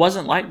 It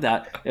wasn't like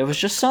that. It was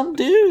just some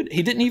dude.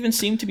 He didn't even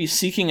seem to be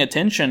seeking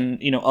attention,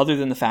 you know, other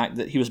than the fact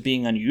that he was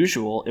being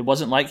unusual. It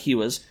wasn't like he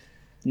was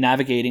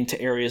navigating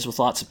to areas with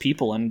lots of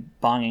people and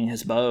bonging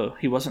his bow.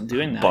 He wasn't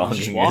doing that. He was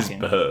just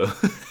walking. His bow.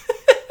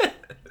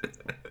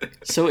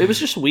 So it was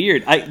just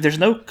weird. There's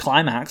no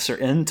climax or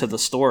end to the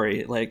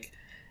story. Like,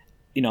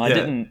 you know, I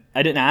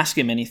didn't ask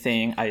him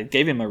anything. I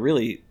gave him a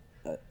really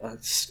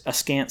a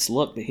scant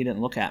look, but he didn't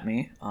look at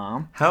me.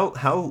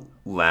 How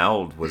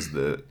loud was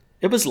the?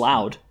 It was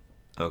loud.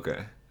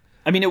 Okay.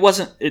 I mean, it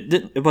wasn't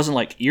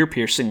like ear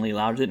piercingly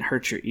loud. It didn't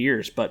hurt your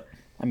ears, but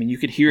I mean, you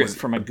could hear it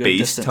from a good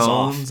distance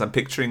tones? off. I'm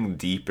picturing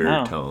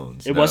deeper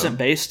tones. It wasn't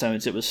bass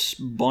tones. It was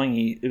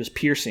boingy. It was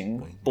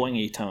piercing,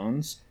 boingy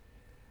tones.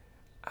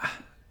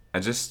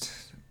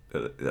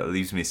 That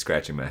leaves me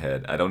scratching my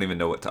head. I don't even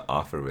know what to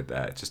offer with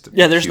that. Just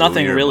there's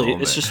nothing really.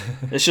 Moment.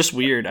 It's just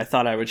weird. I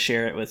thought I would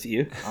share it with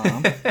you.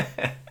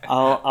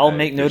 I'll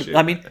make note.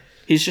 I mean,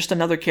 he's just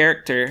another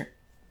character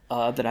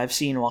that I've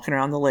seen walking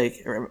around the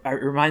lake. It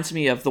reminds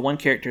me of the one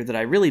character that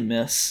I really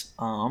miss.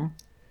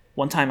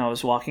 One time I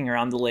was walking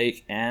around the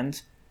lake,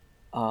 and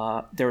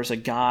there was a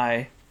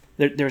guy.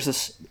 There's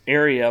this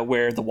area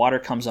where the water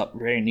comes up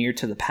very near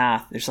to the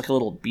path. There's like a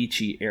little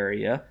beachy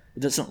area.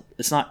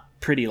 It's not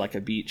pretty like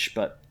a beach,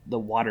 but the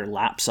water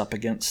laps up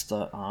against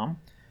the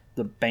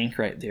bank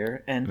right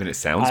there. And I mean, it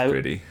sounds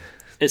pretty.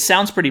 It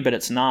sounds pretty, but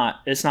it's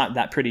not. It's not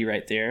that pretty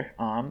right there.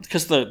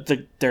 Because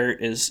the dirt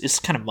it's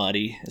kind of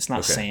muddy. It's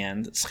not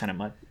sand. It's kind of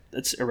mud.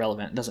 It's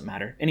irrelevant. It doesn't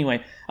matter.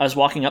 Anyway, I was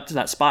walking up to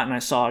that spot, and I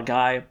saw a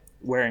guy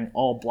wearing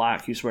all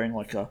black. He was wearing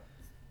like a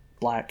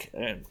black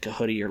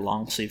hoodie or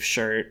long sleeve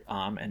shirt,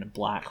 and a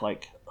black,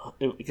 like,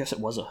 I guess it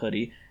was a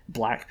hoodie,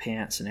 black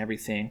pants and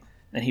everything.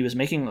 And he was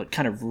making like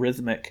kind of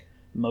rhythmic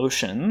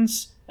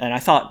motions, and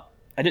I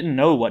didn't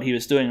know what he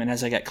was doing. And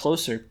as I got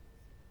closer,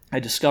 I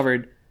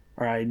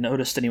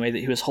noticed anyway, that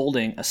he was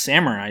holding a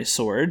samurai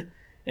sword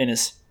in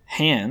his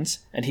hands,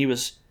 and he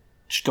was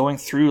just going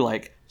through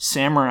like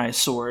samurai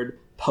sword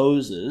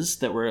poses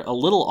that were a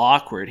little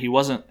awkward. He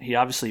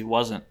obviously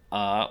wasn't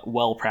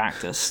well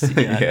practiced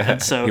yet.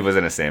 And so he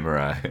wasn't a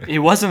samurai. He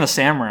wasn't a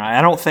samurai,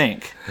 I don't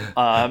think.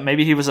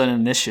 Maybe he was an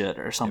initiate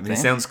or something. He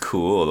sounds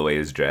cool the way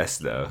he's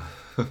dressed, though.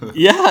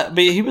 Yeah,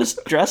 but he was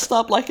dressed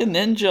up like a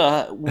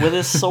ninja with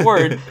his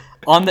sword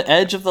on the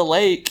edge of the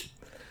lake,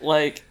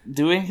 like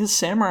doing his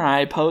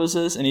samurai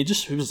poses, and he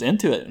was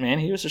into it, man.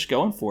 He was just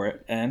going for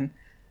it, and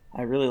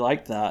I really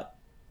liked that.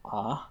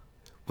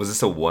 Was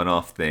this a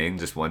one-off thing,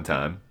 just one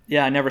time?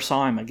 Yeah, I never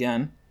saw him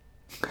again.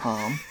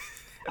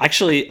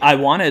 Actually, I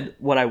wanted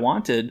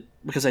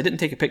because I didn't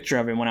take a picture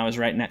of him when I was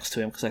right next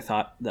to him, because I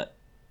thought that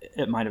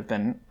it might have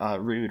been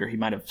rude, or he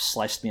might have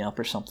sliced me up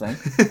or something.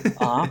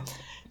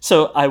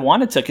 So I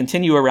wanted to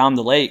continue around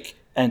the lake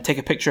and take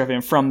a picture of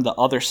him from the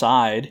other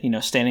side, you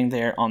know, standing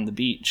there on the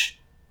beach,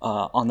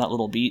 on that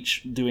little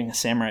beach, doing his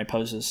samurai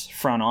poses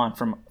front on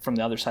from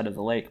the other side of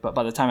the lake. But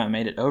by the time I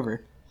made it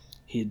over,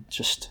 he'd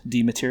just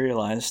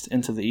dematerialized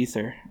into the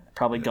ether,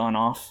 probably gone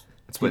off.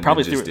 That's what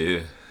ninjas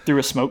do. Threw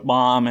a smoke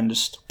bomb and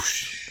just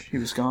whoosh, he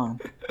was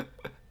gone.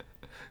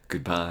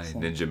 Goodbye,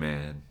 ninja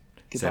man.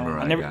 Goodbye.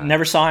 Samurai I guy.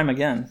 never saw him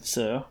again,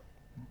 so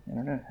I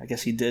don't know. I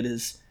guess he did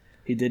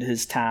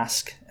his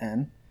task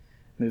and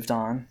moved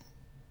on.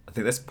 I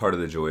think that's part of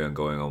the joy on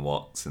going on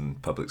walks in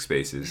public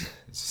spaces.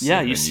 It's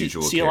Yeah, you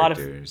unusual see a lot of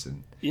characters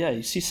and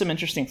you see some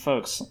interesting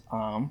folks.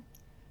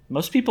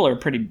 Most people are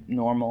pretty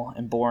normal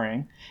and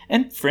boring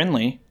and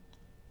friendly.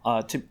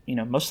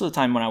 Most of the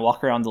time when I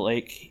walk around the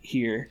lake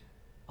here,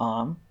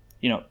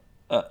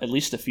 at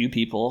least a few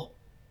people,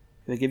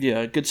 they give you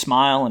a good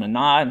smile and a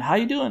nod and how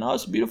you doing? Oh,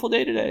 it's a beautiful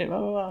day today. Blah,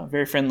 blah, blah.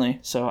 Very friendly.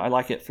 So I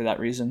like it for that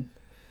reason.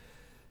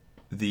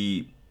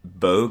 the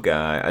bow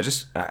guy.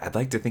 I'd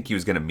like to think he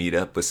was going to meet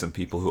up with some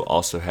people who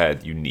also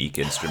had unique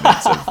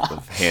instruments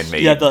of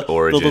handmade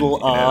origin.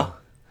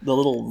 The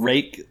little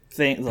rake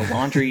thing, the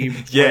laundry.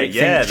 yeah, thing.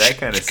 that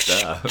kind of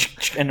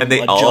stuff. And they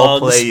jugs. all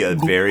play a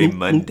very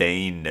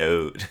mundane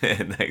note,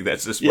 and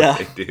that's just what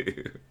they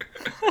do.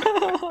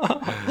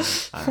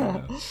 I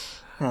don't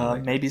know.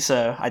 Maybe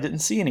so. I didn't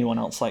see anyone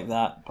else like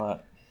that,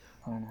 but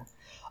I don't know.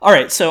 All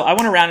right, so I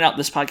want to round out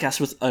this podcast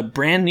with a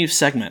brand new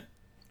segment.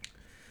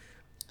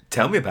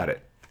 Tell me about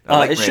it. I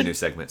like brand new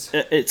segments.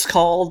 It's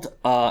called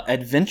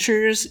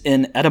Adventures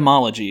in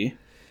Etymology.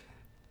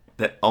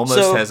 That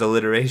almost has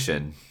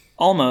alliteration.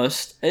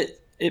 Almost.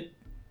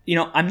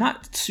 I'm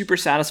not super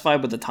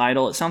satisfied with the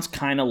title. It sounds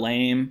kind of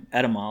lame.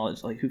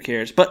 Etymology, like who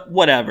cares? But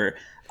whatever.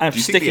 I'm Do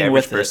you sticking think the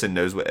with average person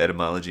knows what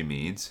etymology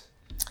means?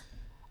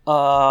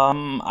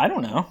 I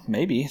don't know.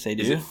 Maybe they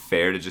do. Is it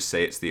fair to just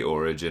say it's the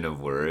origin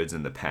of words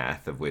and the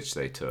path of which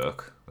they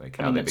took, like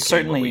how they became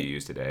certainly, what we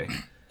use today?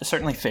 It's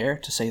certainly fair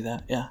to say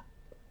that. Yeah.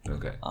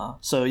 Okay.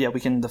 So we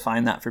can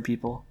define that for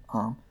people.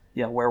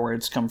 Where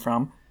words come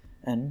from,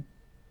 and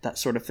that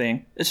sort of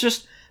thing. It's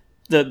just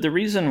the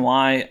reason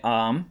why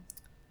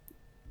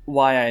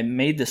I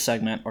made this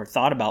segment or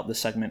thought about this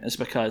segment is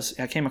because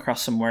I came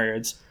across some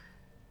words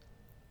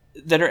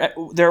that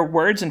are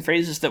words and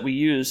phrases that we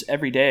use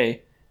every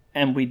day,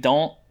 and we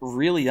don't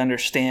really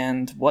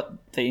understand what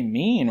they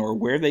mean or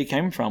where they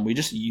came from. We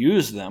just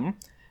use them,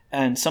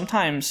 and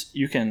sometimes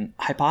you can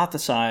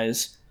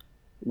hypothesize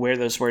where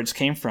those words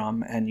came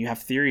from, and you have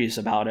theories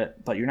about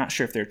it, but you're not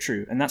sure if they're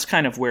true. And that's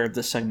kind of where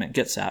this segment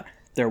gets at.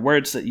 They're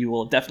words that you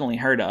will have definitely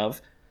heard of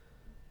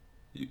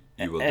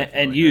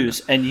and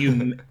use, and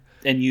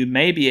you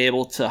may be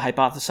able to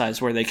hypothesize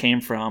where they came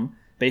from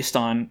based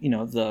on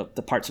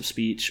the parts of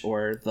speech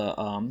or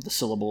the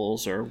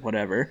syllables or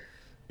whatever.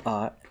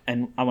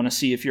 And I want to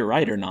see if you're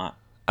right or not.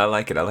 I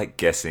like it. I like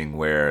guessing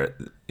where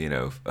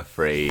a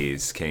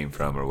phrase came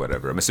from or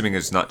whatever. I'm assuming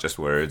it's not just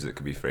words; it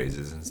could be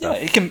phrases and stuff.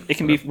 Yeah, it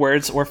can be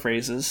words or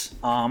phrases.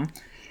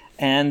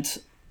 And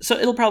so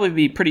it'll probably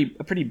be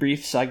a pretty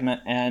brief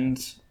segment,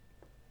 and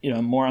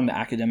more on the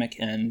academic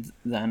end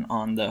than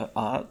on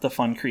the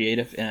fun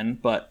creative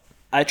end. But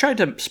I tried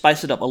to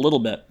spice it up a little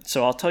bit,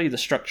 so I'll tell you the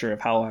structure of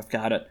how I've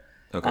got it.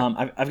 Okay.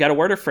 I've got a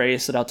word or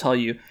phrase that I'll tell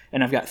you,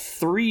 and I've got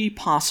 3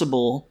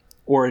 possible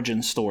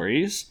origin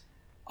stories.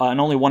 And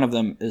only one of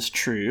them is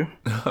true.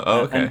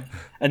 Oh, okay.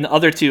 And the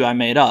other 2 I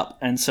made up.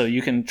 And so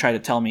you can try to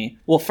tell me.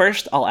 Well,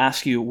 first I'll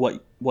ask you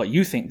what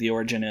you think the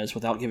origin is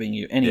without giving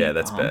you any. Yeah,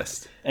 that's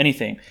best.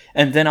 Anything.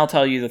 And then I'll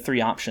tell you the 3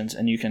 options,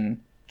 and you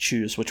can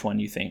choose which one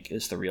you think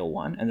is the real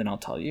one. And then I'll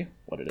tell you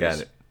what it is.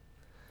 Got it.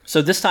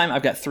 So this time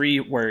I've got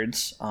 3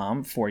 words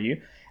for you.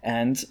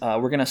 And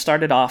we're going to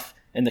start it off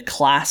in the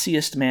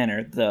classiest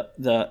manner.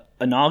 The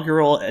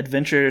inaugural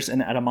Adventures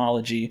in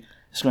Etymology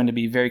is going to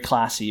be very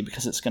classy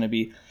because it's going to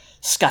be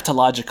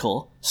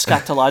scatological,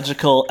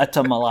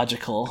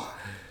 etymological.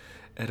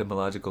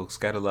 Etymological,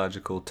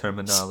 scatological,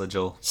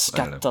 terminological.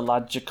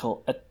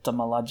 Scatological,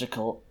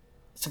 etymological.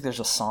 It's like there's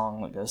a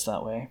song that goes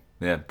that way.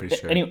 Yeah, pretty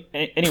sure.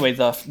 Anyway,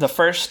 the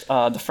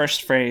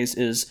first phrase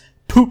is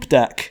poop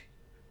deck.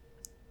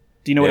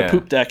 Do you know what a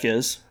poop deck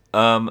is?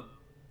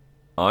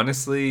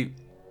 Honestly,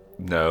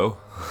 no.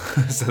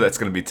 So that's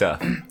going to be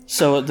tough.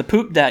 So the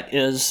poop deck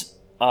is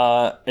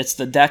it's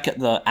the deck at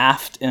the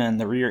aft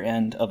and the rear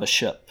end of a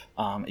ship.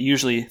 It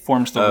usually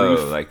forms the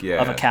roof of a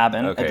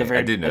cabin. Okay, at the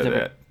very, I did know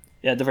that.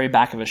 At the very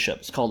back of a ship.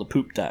 It's called a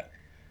poop deck.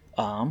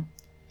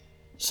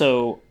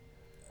 So,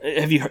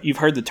 you've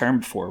heard the term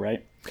before,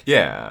 right?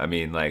 Yeah, I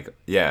mean,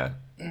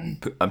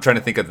 I'm trying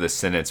to think of the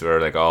sentence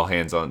where all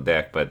hands on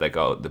deck, but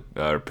all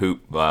the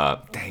poop.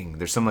 Dang,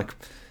 there's some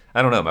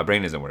I don't know. My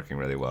brain isn't working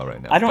really well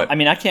right now.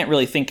 I can't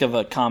really think of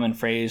a common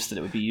phrase that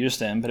it would be used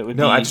in, but it would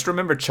be. No, I just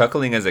remember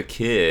chuckling as a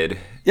kid.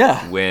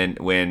 Yeah. When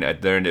I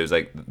learned it was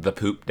the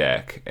poop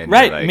deck. And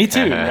right. Me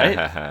too.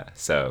 Right.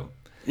 So.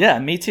 Yeah,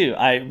 me too.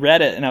 I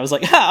read it and I was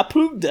like,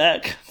 poop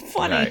deck.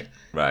 Funny.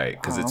 Right.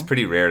 Because it's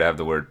pretty rare to have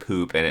the word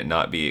poop and it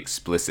not be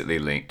explicitly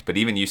linked. But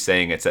even you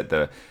saying it's at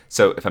the.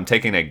 So if I'm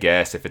taking a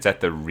guess, if it's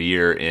at the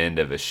rear end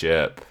of a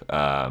ship,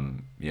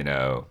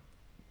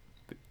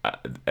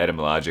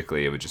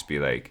 etymologically it would just be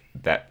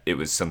that it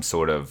was some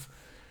sort of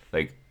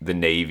the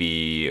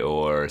Navy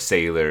or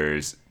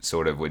sailors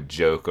sort of would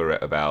joke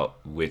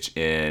about which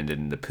end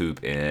and the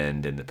poop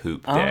end and the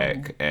poop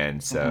deck,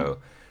 and so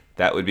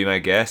that would be my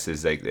guess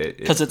is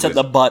because it's at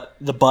the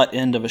butt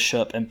end of a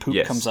ship and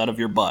poop comes out of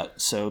your butt,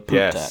 so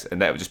poop deck.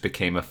 And that just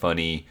became a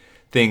funny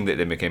thing that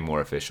then became more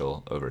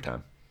official over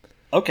time.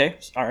 Okay,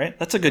 all right,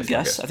 that's a good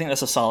guess. I think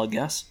that's a solid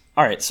guess.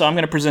 All right, so I'm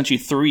going to present you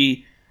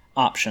 3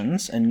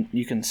 options, and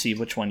you can see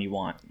which one you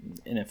want,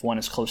 and if one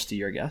is close to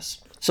your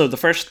guess. So the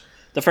first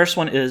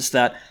one is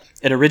that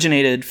it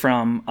originated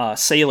from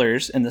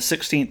sailors in the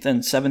 16th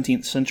and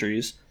 17th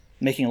centuries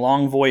making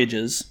long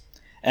voyages,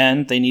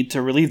 and they need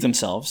to relieve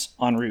themselves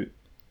en route.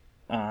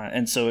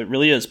 And so it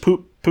really is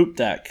poop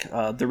deck.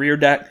 The rear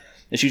deck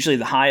is usually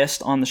the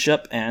highest on the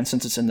ship, and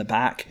since it's in the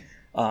back,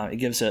 it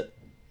gives it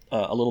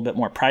a little bit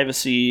more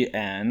privacy,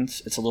 and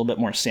it's a little bit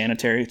more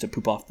sanitary to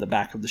poop off the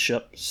back of the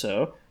ship.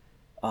 So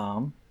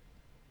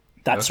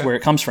that's where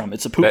it comes from.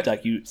 It's a poop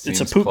deck.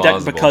 It's a poop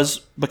plausible.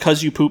 deck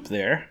because you poop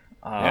there.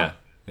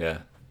 Yeah.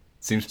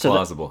 Seems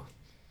plausible.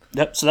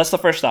 Yep. So that's the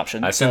first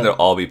option. I assume they'll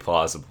all be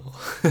plausible.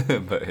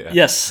 But yeah.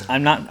 Yes,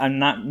 I'm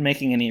not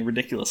making any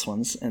ridiculous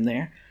ones in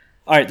there.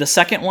 All right. The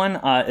second one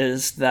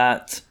is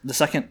that the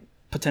second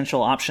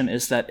potential option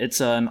is that it's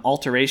an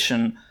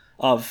alteration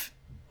of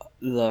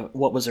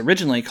what was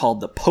originally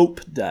called the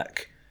Pope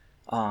deck,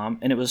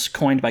 and it was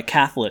coined by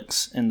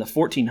Catholics in the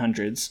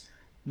 1400s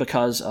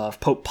because of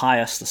Pope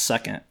Pius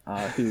II,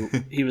 who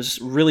he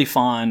was really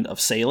fond of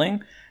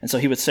sailing, and so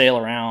he would sail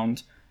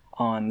around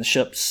on the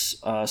ships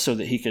so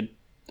that he could,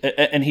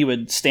 and he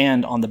would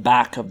stand on the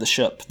back of the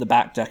ship, the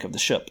back deck of the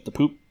ship, the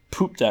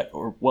poop deck,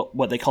 or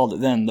what they called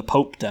it then, the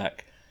Pope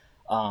deck,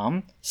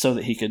 so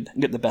that he could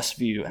get the best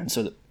view and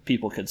so that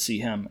people could see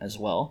him as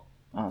well.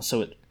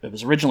 So it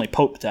was originally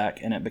Pope deck,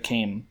 and it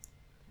became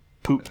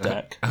poop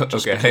deck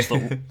just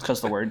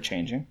because the word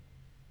changing.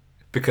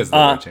 Because the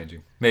word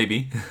changing,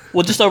 maybe.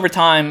 Well, just over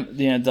time,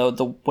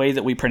 the way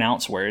that we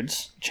pronounce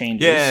words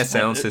changes. Yeah, it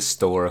sounds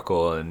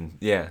historical, and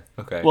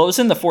okay. Well, it was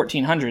in the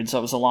 1400s, so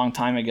it was a long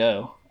time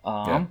ago,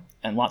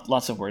 and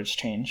lots of words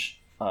change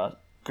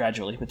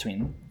gradually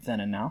between then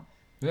and now.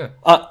 Yeah.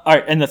 All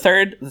right, and the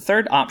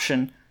third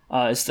option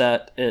is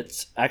that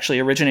it's actually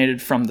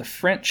originated from the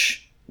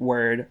French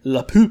word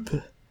 "la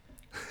poupe,"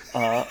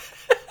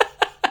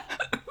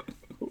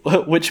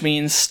 which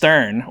means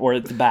stern or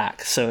the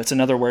back. So it's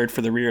another word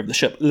for the rear of the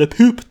ship. Le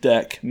poupe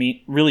deck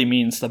really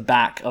means the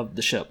back of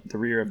the ship, the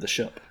rear of the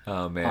ship.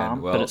 Oh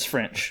man, but it's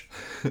French.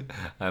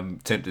 I'm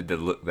tempted to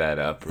look that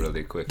up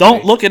really quickly.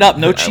 Don't look it up.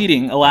 No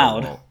cheating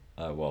allowed.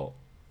 I won't.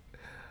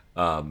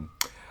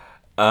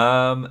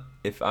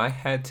 If I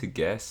had to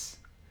guess,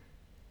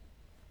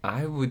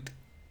 I would.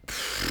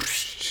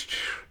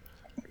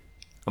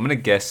 I'm gonna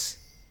guess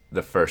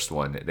the first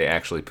one. They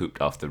actually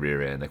pooped off the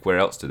rear end. Like, where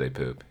else do they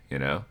poop?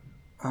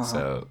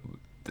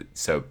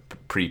 So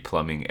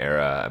pre-plumbing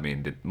era. I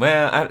mean,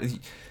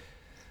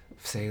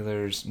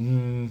 sailors.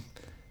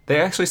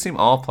 They actually seem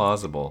all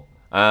plausible.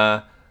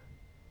 No,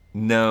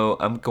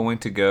 I'm going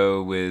to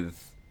go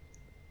with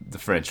the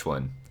French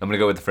one.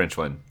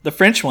 The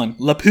French one,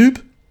 la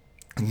poupe.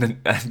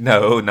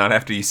 No, not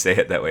after you say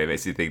it that way. It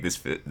makes you think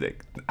this.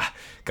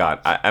 God,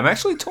 I'm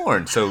actually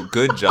torn. So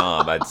good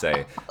job, I'd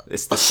say.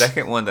 It's the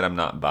second one that I'm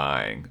not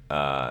buying.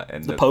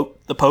 And the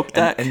Pope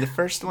deck. And the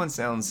first one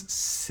sounds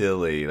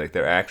silly, like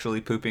they're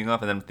actually pooping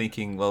off. And I'm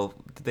thinking, well,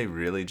 did they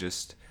really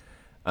just?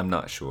 I'm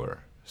not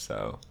sure.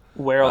 So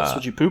where else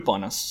would you poop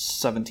on a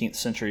 17th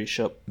century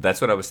ship?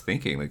 That's what I was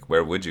thinking. Like,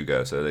 where would you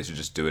go? So they should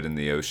just do it in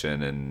the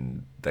ocean,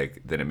 and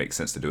then it makes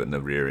sense to do it in the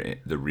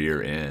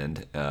rear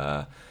end.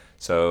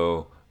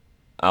 So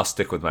I'll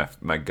stick with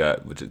my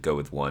gut, which would go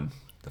with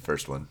the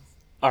first one.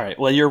 All right.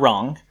 Well, you're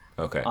wrong.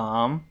 Okay.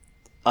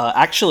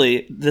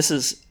 Actually, this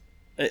is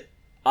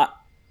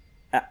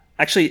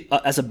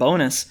as a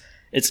bonus,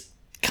 it's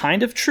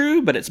kind of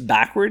true, but it's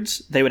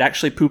backwards. They would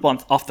actually poop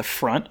off the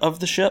front of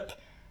the ship,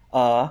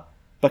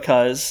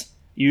 because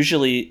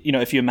usually,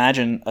 if you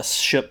imagine a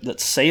ship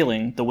that's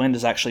sailing, the wind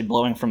is actually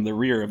blowing from the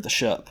rear of the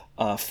ship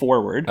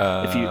forward.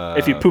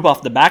 If you poop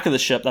off the back of the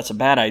ship, that's a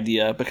bad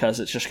idea because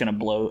it's just going to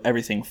blow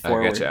everything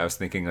forward. I gotcha. I was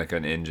thinking like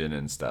an engine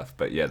and stuff,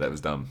 but yeah, that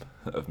was dumb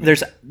of me.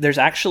 There's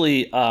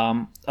actually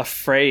a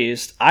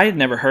phrase, I had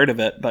never heard of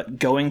it, but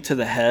going to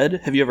the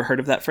head. Have you ever heard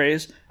of that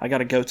phrase? I got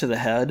to go to the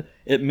head.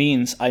 It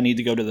means I need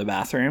to go to the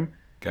bathroom.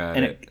 Got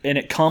it. And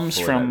it comes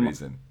For from that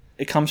reason.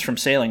 It comes from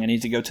sailing. I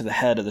need to go to the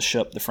head of the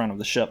ship, the front of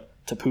the ship,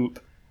 to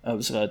poop. It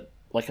was an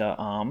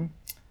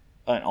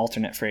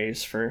alternate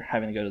phrase for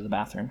having to go to the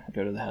bathroom,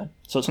 go to the head.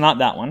 So it's not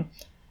that one.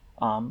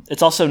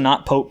 It's also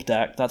not Pope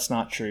deck. That's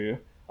not true.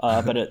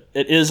 But it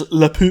is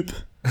la poupe.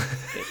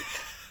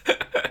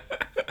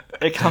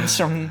 It comes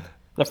from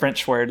the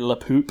French word la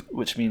poupe,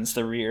 which means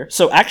the rear.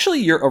 So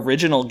actually, your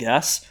original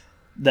guess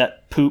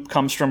that poop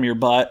comes from your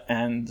butt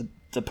and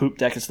the poop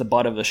deck is the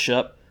butt of the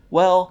ship,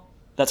 well,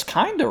 that's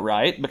kind of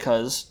right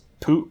because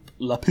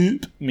la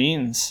poupe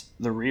means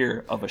the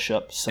rear of a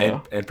ship.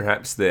 So and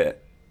perhaps the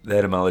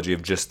etymology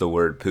of just the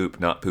word poop,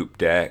 not poop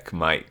deck,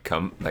 might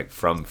come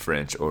from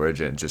French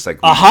origin, just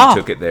like we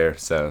took it there.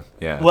 So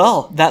yeah.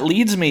 Well, that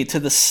leads me to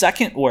the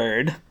second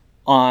word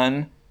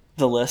on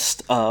the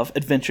list of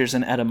adventures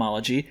in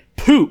etymology: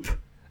 poop.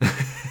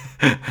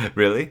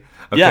 Really?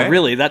 Okay. Yeah,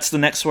 really. That's the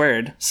next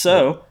word.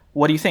 So,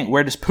 what do you think?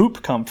 Where does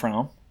poop come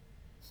from?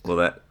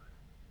 Well,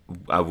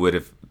 I would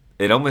have.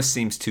 It almost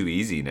seems too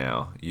easy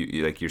now.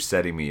 You're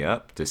setting me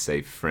up to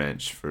say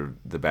French for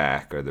the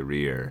back or the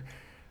rear.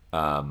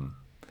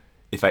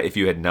 if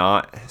you had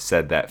not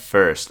said that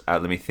first,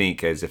 let me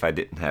think as if I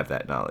didn't have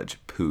that knowledge.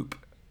 Poop,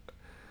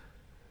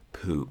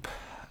 poop,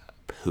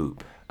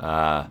 poop,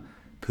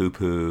 poo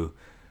poo.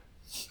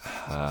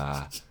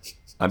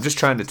 I'm just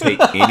trying to take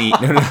any.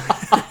 No.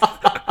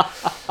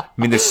 I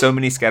mean, there's so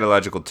many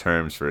scatological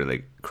terms for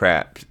like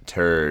crap,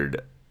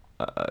 turd,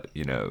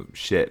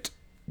 shit,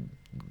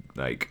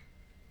 like,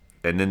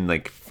 and then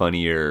like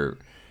funnier,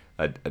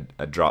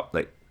 a drop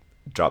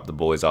the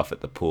boys off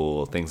at the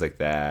pool, things like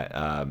that.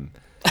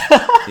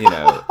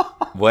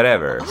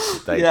 Whatever.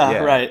 Like, yeah,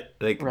 right.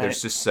 Like, right.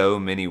 There's just so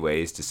many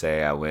ways to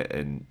say I went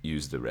and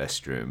used the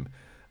restroom,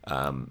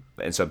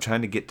 and so I'm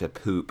trying to get to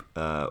poop.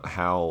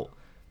 How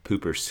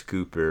pooper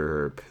scooper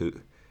or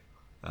poop.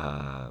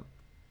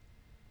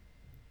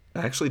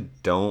 I actually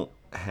don't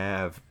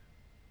have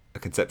a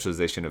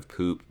conceptualization of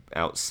poop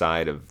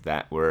outside of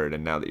that word,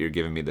 and now that you're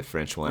giving me the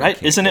French one,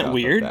 right? Isn't it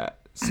weird?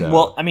 So.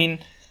 Well, I mean,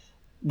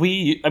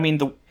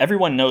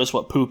 everyone knows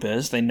what poop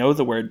is. They know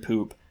the word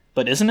poop,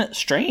 but isn't it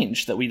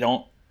strange that we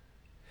don't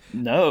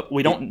know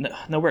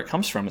where it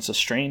comes from? It's a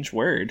strange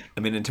word.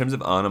 I mean, in terms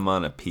of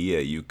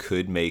onomatopoeia, you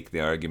could make the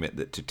argument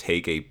that to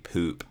take a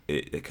poop,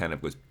 it kind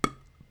of was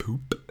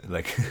poop,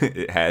 like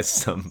it has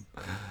some.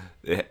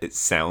 It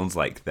sounds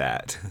like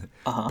that.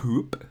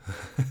 Poop.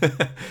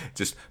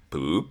 Just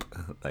poop.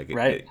 Like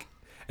right.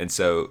 And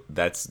so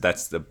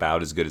that's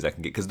about as good as I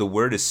can get, because the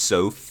word is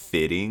so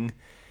fitting,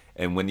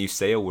 and when you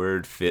say a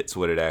word fits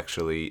what it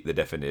actually, the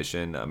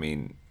definition, I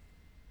mean,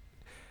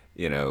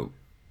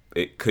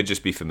 it could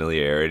just be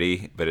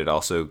familiarity, but it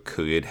also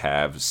could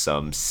have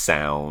some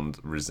sound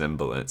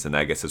resemblance, and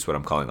I guess that's what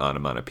I'm calling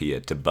onomatopoeia,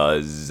 to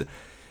buzz.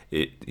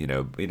 We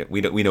know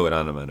what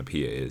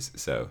onomatopoeia is,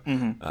 so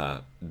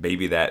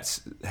maybe that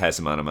has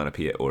some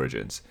onomatopoeia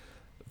origins.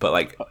 But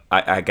like,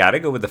 I gotta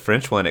go with the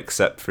French one,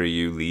 except for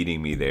you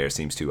leading me there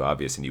seems too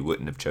obvious, and you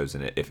wouldn't have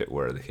chosen it if it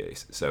were the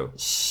case. So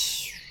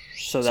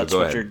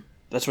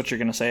that's what you're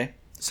gonna say.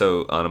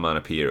 So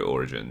onomatopoeia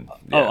origin.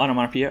 Yeah. Oh,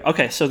 onomatopoeia.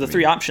 Okay, so the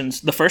three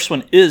options. The first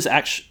one is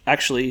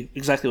actually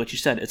exactly what you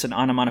said. It's an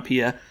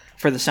onomatopoeia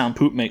for the sound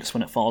poop makes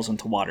when it falls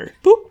into water.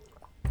 Poop.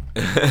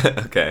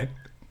 Okay.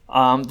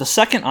 The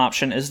second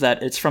option is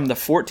that it's from the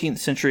 14th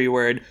century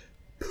word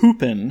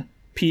poopin,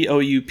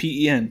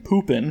 P-O-U-P-E-N,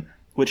 poopin,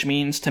 which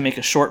means to make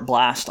a short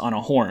blast on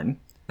a horn.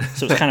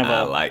 So it's kind of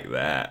I like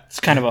that. It's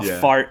kind of a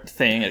fart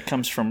thing. It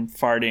comes from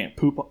farting,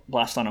 poop,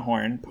 blast on a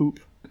horn, poop.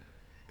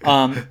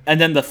 And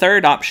then the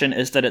third option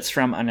is that it's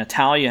from an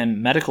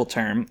Italian medical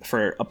term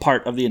for a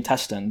part of the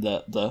intestine,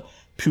 the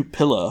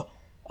pupilla,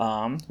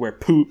 where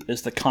poop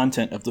is the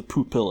content of the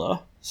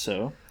pupilla.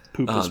 So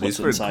poop is what's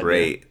inside. These were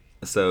great. There.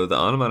 So the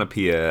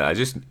onomatopoeia,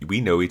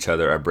 we know each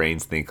other. Our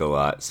brains think a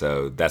lot.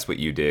 So that's what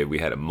you did. We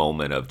had a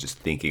moment of just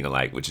thinking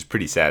alike, which is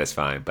pretty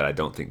satisfying, but I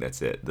don't think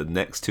that's it. The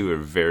next two are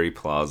very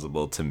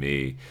plausible to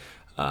me.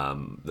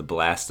 The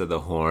blast of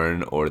the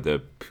horn or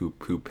the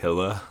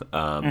pupilla.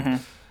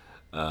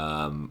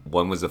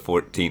 One was the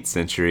 14th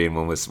century and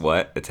one was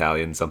what?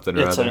 Italian something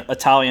or other? It's an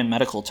Italian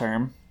medical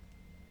term.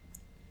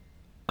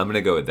 I'm going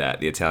to go with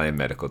that, the Italian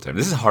medical term.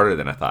 This is harder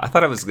than I thought. I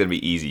thought it was going to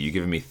be easy. You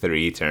giving me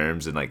 3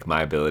 terms and like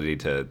my ability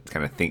to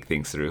kind of think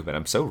things through, but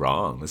I'm so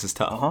wrong. This is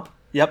tough.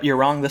 Yep, you're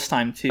wrong this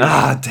time too.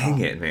 Dang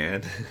it,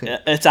 man.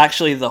 It's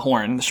actually the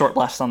horn, the short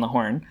blast on the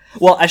horn.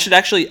 Well, I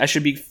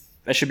should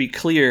be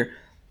clear.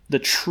 The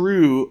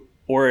true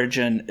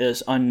origin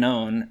is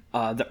unknown.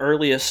 The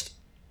earliest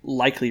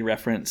likely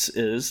reference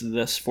is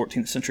this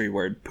 14th century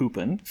word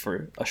poopin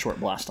for a short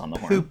blast on the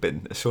horn.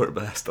 Poopin, a short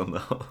blast on the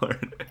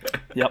horn.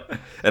 Yep.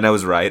 And I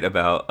was right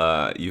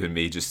about you and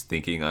me just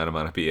thinking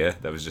onomatopoeia.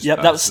 That was just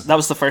that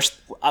was the first.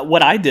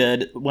 What I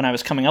did when I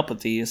was coming up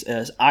with these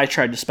is I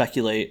tried to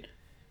speculate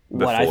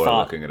what I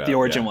thought the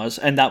origin was,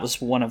 and that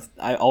was one of.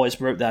 I always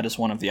wrote that as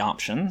one of the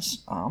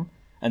options,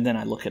 and then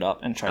I look it up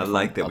and try. I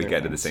like that we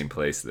got to the same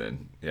place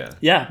then. Yeah.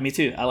 Yeah, me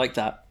too. I like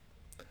that.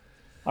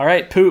 All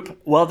right,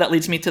 poop. Well, that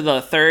leads me to the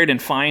third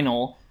and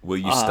final. Will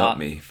you stump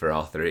me for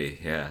all 3?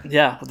 Yeah.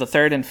 Yeah, the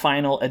third and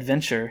final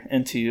adventure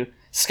into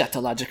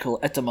scatological,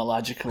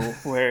 etymological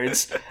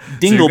words.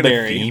 Dingleberry. So you're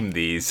gonna theme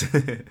these.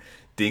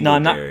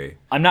 Dingleberry. No,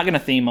 I'm not going to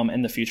theme them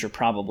in the future,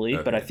 probably,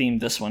 okay. But I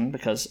themed this one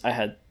because I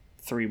had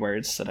 3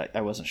 words that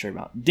I wasn't sure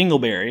about.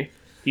 Dingleberry.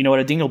 You know what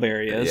a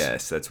dingleberry is?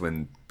 Yes, that's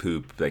when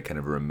poop that kind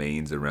of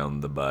remains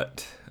around the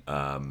butt.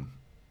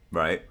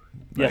 Right?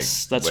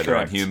 Yes, that's whether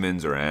correct. On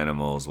humans or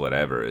animals,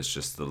 whatever, it's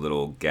just the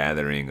little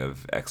gathering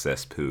of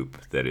excess poop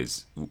that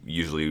is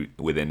usually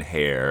within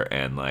hair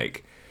and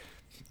like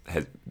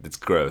it's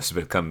gross,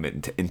 but become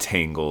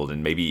entangled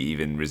and maybe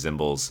even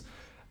resembles.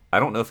 I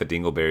don't know if a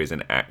dingleberry is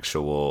an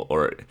actual,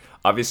 or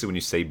obviously when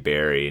you say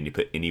berry and you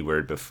put any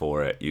word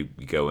before it, you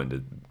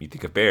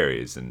think of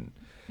berries and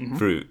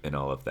fruit and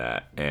all of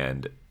that,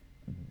 and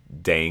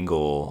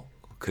dangle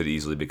could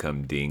easily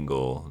become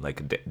dingle,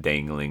 like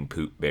dangling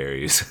poop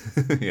berries,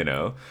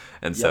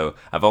 And so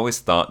I've always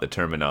thought the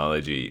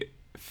terminology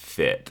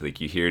fit.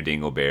 Like you hear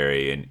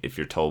dingleberry, and if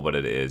you're told what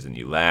it is, and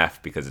you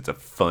laugh because it's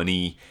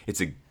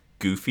a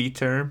goofy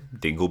term,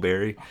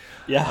 dingleberry.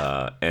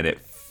 Yeah. And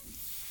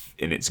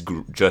and it's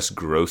just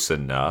gross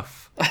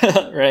enough.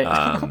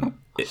 Right.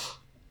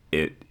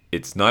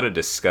 It's not a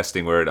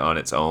disgusting word on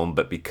its own,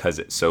 but because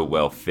it so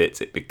well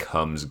fits, it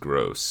becomes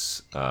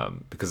gross.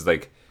 Because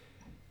like,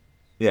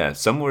 yeah,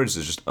 some words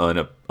are just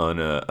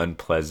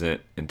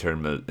unpleasant in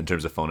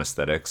terms of phone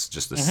aesthetics,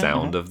 just the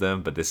sound of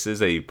them. But this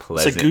is a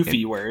pleasant. It's a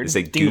goofy word. It's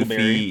a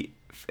goofy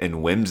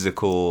and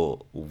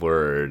whimsical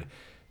word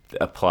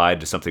applied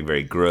to something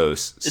very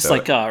gross. It's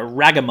like a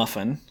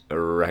ragamuffin. A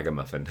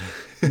ragamuffin.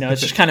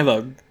 It's just kind of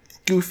a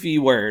goofy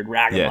word,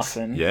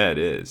 ragamuffin. Yes. Yeah, it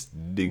is.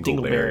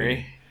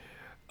 Dingleberry.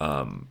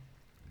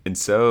 And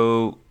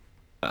so,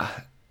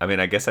 I mean,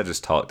 I guess I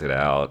just talked it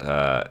out.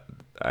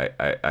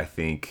 I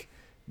think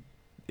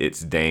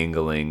it's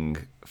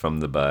dangling from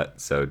the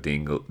butt, so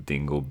dingle,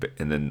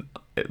 and then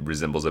it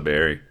resembles a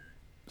berry.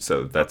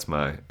 So that's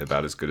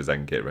about as good as I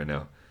can get right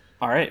now.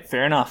 All right,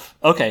 fair enough.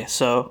 Okay,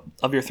 so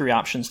of your three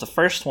options, the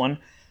first one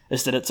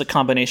is that it's a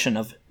combination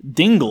of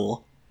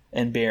dingle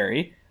and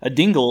berry. A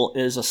dingle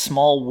is a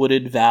small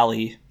wooded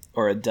valley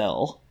or a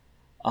dell.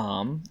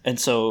 And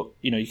so,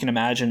 you can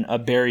imagine a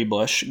berry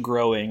bush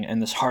growing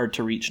in this hard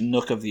to reach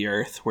nook of the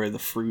earth where the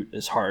fruit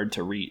is hard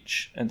to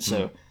reach. And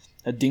so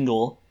a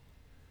dingle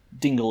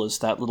is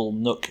that little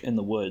nook in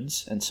the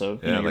woods. And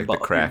so, your like the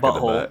crack of the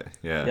butt.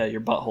 Yeah,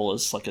 your butthole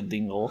is like a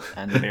dingle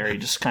and the berry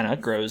just kind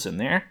of grows in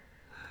there.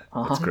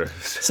 That's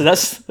gross. So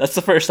that's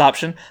the first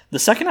option. The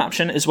second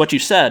option is what you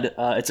said.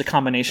 It's a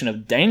combination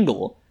of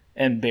dangle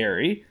and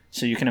berry.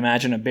 So you can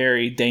imagine a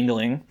berry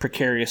dangling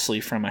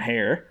precariously from a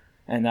hair.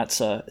 And it's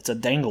a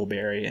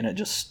dangleberry, and it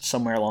just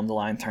somewhere along the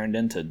line turned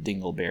into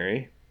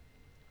dingleberry.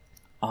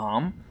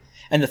 And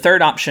the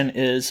third option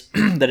is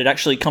that it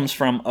actually comes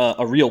from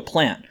a real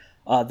plant,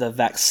 the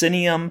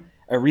Vaccinium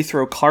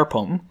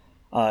erythrocarpum.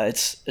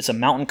 It's a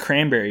mountain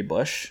cranberry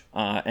bush,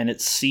 and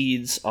its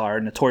seeds are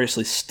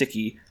notoriously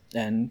sticky,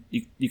 and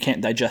you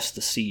can't digest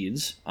the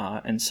seeds.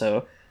 And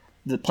so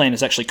the plant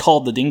is actually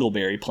called the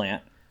dingleberry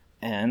plant,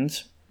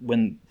 and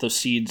when those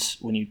seeds,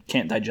 when you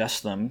can't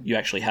digest them, you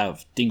actually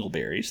have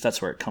dingleberries. That's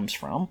where it comes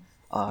from.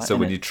 So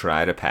when you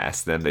try to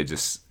pass them, they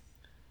just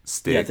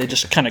stick. Yeah, they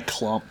just kind of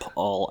clump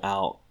all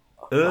out.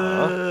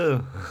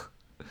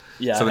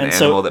 Yeah, so an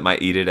animal that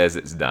might eat it as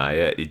its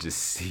diet, you just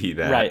see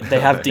that. Right, they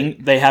have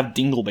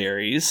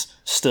dingleberries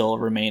still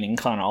remaining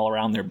kind of all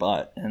around their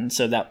butt, and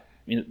so that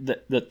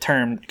the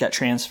term got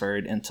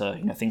transferred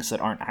into things that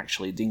aren't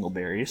actually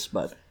dingleberries,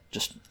 but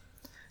just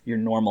your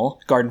normal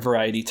garden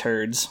variety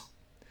turds.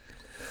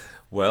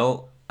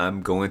 Well,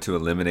 I'm going to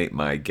eliminate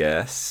my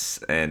guess,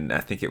 and I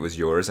think it was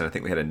yours, and I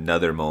think we had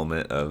another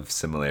moment of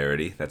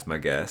similarity. That's my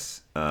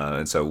guess.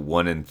 And so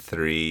 1 and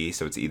 3,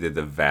 so it's either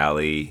the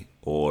valley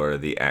or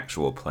the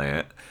actual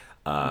plant.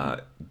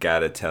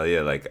 Gotta tell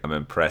you, like, I'm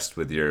impressed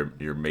with your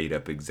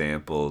made-up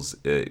examples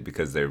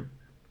because they're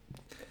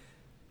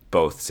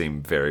both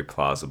seem very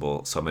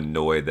plausible. So I'm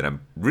annoyed that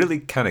I'm really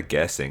kind of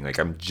guessing. Like,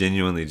 I'm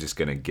genuinely just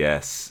going to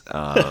guess.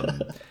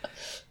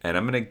 And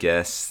I'm going to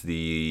guess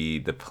the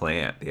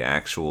plant, the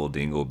actual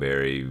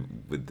dingleberry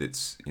with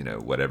its,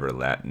 whatever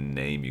Latin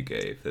name you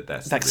gave.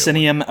 That's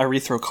Vaccinium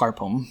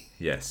erythrocarpum.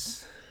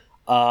 Yes.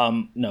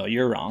 No,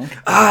 you're wrong.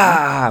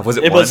 Was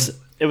it one?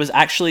 It was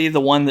actually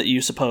the one that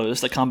you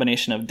supposed, the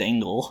combination of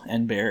dangle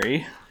and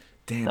berry.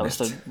 Damn That was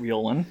the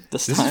real one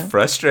this time. This is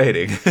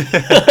frustrating.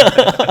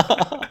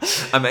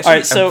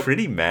 I'm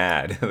pretty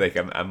mad. Like,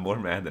 I'm more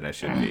mad than I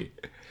should be.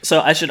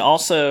 So I should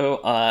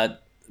also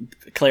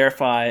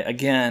clarify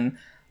again,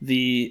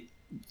 the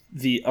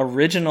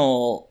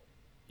original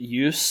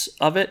use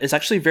of it is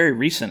actually very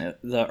recent.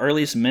 The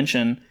earliest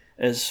mention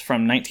is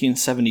from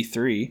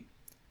 1973,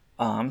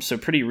 so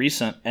pretty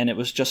recent, and it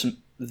was just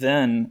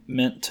then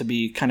meant to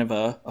be kind of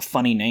a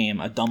funny name,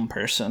 a dumb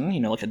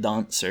person, like a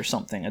dunce or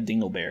something, a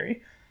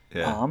dingleberry.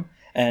 Yeah.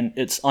 And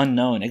it's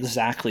unknown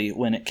exactly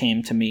when it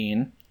came to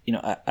mean,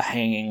 a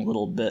hanging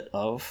little bit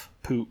of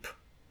poop.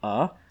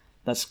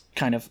 That's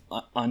kind of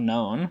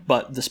unknown,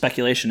 but the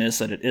speculation is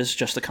that it is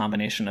just a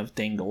combination of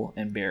dangle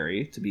and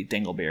berry to be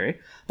dingleberry.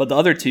 But the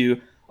other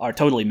two are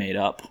totally made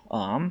up.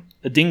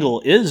 A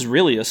dingle is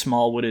really a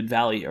small wooded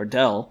valley or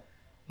dell,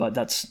 but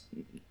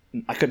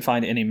I couldn't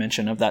find any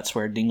mention of that's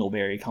where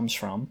dingleberry comes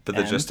from. But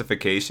the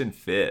justification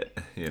fit,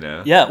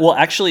 Yeah, well,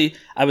 actually,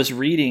 I was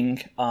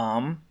reading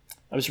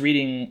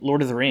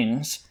Lord of the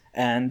Rings,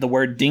 and the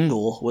word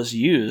dingle was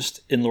used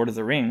in Lord of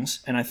the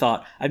Rings, and I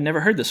thought, I've never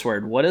heard this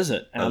word. What is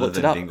it? And I looked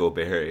it up.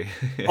 Dingleberry.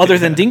 Other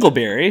than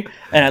dingleberry,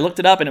 and I looked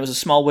it up, and it was a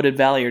small wooded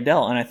valley or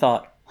dell, and I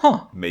thought,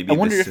 maybe I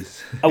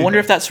wonder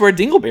if that's where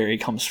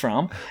dingleberry comes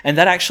from, and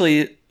that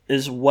actually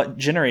is what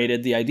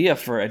generated the idea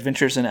for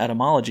Adventures in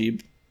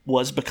Etymology.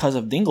 Was because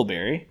of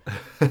dingleberry.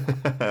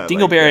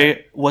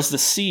 Dingleberry was the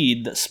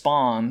seed that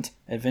spawned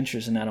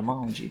Adventures in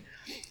Etymology.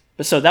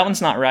 But so that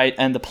one's not right.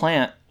 And the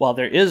plant, while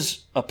there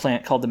is a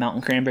plant called the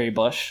mountain cranberry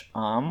bush,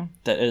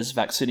 that is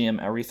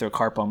Vaccinium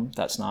erythrocarpum,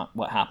 that's not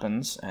what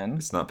happens. And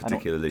it's not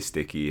particularly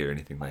sticky or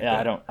anything like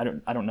that. Yeah,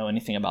 I don't know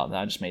anything about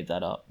that. I just made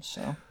that up.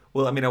 So.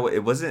 Well, I mean,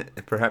 it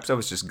wasn't. Perhaps I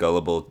was just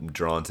gullible,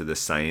 drawn to the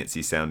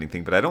sciencey sounding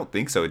thing, but I don't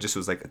think so. It just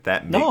was like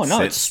that makes No,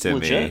 sense it's to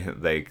legit. me.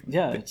 Like,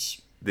 Yeah,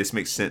 it's this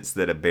makes sense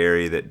that a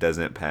berry that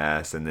doesn't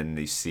pass, and then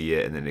you see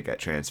it, and then it got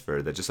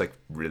transferred. That just like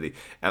really.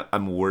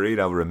 I'm worried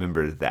I'll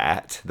remember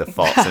the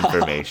false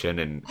information,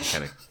 and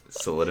kind of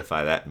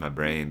solidify that in my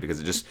brain because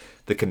it just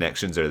the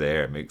connections are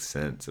there. It makes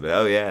sense. But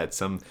oh yeah,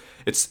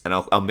 and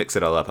I'll mix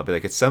it all up. I'll be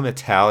like, it's some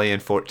Italian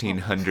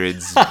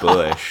 1400s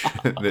bush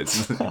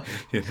that's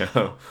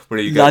where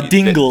you La got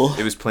Dingle.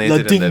 it was planted La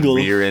in the Dingle.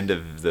 rear end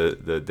of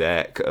the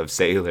deck of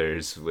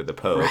sailors with a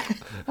pope.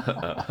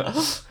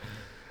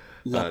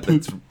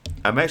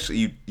 I'm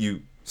actually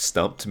you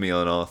stumped me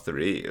on all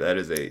three. That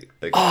is a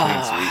clean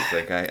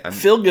sweep. Like I'm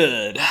feel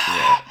good.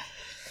 yeah.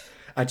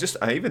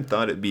 I even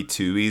thought it'd be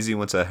too easy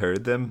once I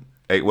heard them.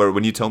 Like, where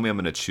when you told me I'm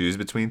gonna choose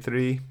between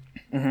 3,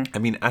 I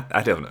mean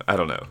I don't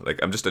know. Like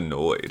I'm just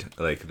annoyed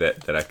like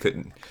that I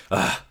couldn't.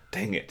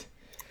 Dang it.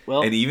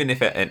 Well, And even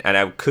if and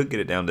I could get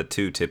it down to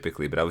 2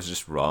 typically, but I was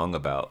just wrong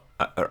about.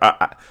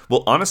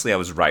 Well, honestly, I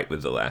was right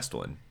with the last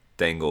one.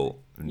 Dangle.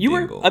 And you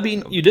dingle. were. I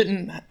mean, you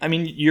didn't. I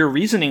mean, your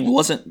reasoning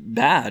wasn't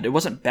bad. It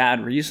wasn't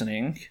bad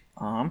reasoning.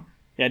 Yeah,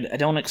 I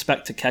don't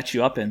expect to catch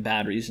you up in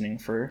bad reasoning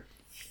for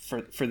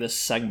this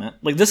segment.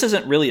 Like, this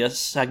isn't really a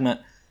segment.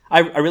 I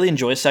really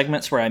enjoy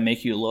segments where I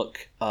make you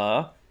look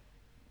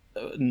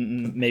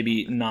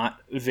maybe not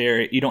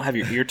very, you don't have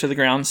your ear to the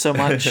ground so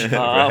much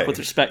Right. with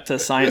respect to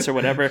science or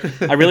whatever.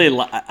 I really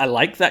I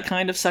like that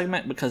kind of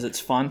segment because it's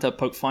fun to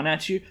poke fun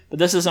at you, but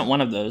this isn't one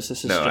of those.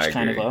 This is No, just I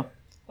kind agree. of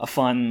a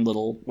fun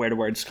little where do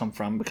words come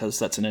from, because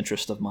that's an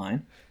interest of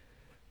mine.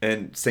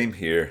 And same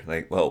here.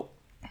 Like, well,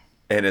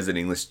 and as an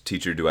English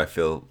teacher, do I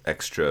feel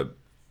extra?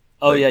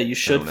 Oh Like, yeah, you I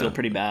should don't feel know.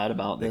 pretty bad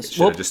about Like, this.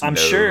 should I just I'm know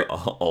sure.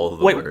 all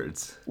the Wait,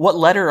 words? What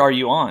letter are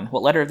you on?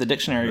 What letter of the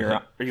dictionary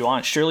are you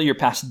on? Surely you're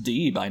past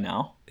D by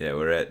now. Yeah,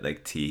 we're at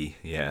like T.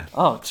 Yeah.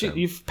 Oh, gee,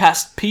 you've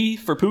passed P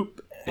for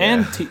poop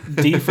and Yeah.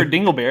 D for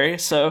dingleberry.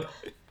 So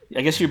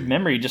I guess your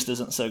memory just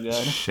isn't so good.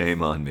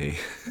 Shame on me.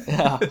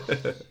 Yeah.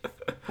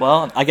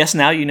 Well, I guess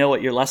now you know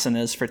what your lesson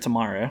is for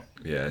tomorrow.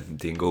 Yeah,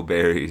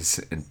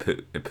 dingleberries and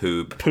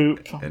poop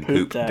Poop. and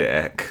poop deck.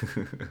 deck.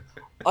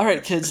 All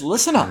right, kids,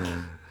 listen up.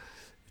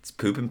 It's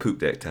poop and poop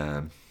deck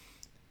time.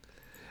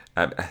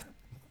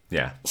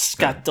 Yeah.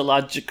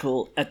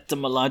 Scatological,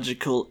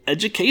 etymological,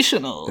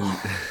 educational.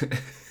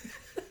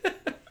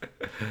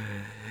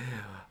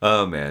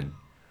 Oh man.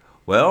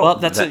 Well,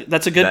 That's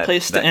a good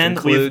place to that end.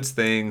 Concludes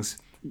things.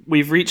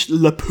 We've reached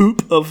the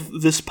poop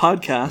of this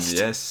podcast.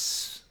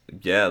 Yes.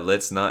 Yeah,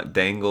 let's not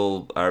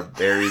dangle our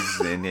berries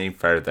any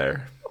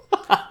further.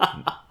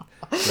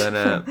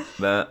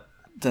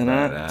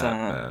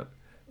 Dun-dun-dun.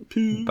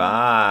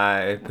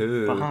 Bye.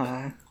 Poop.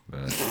 Bye.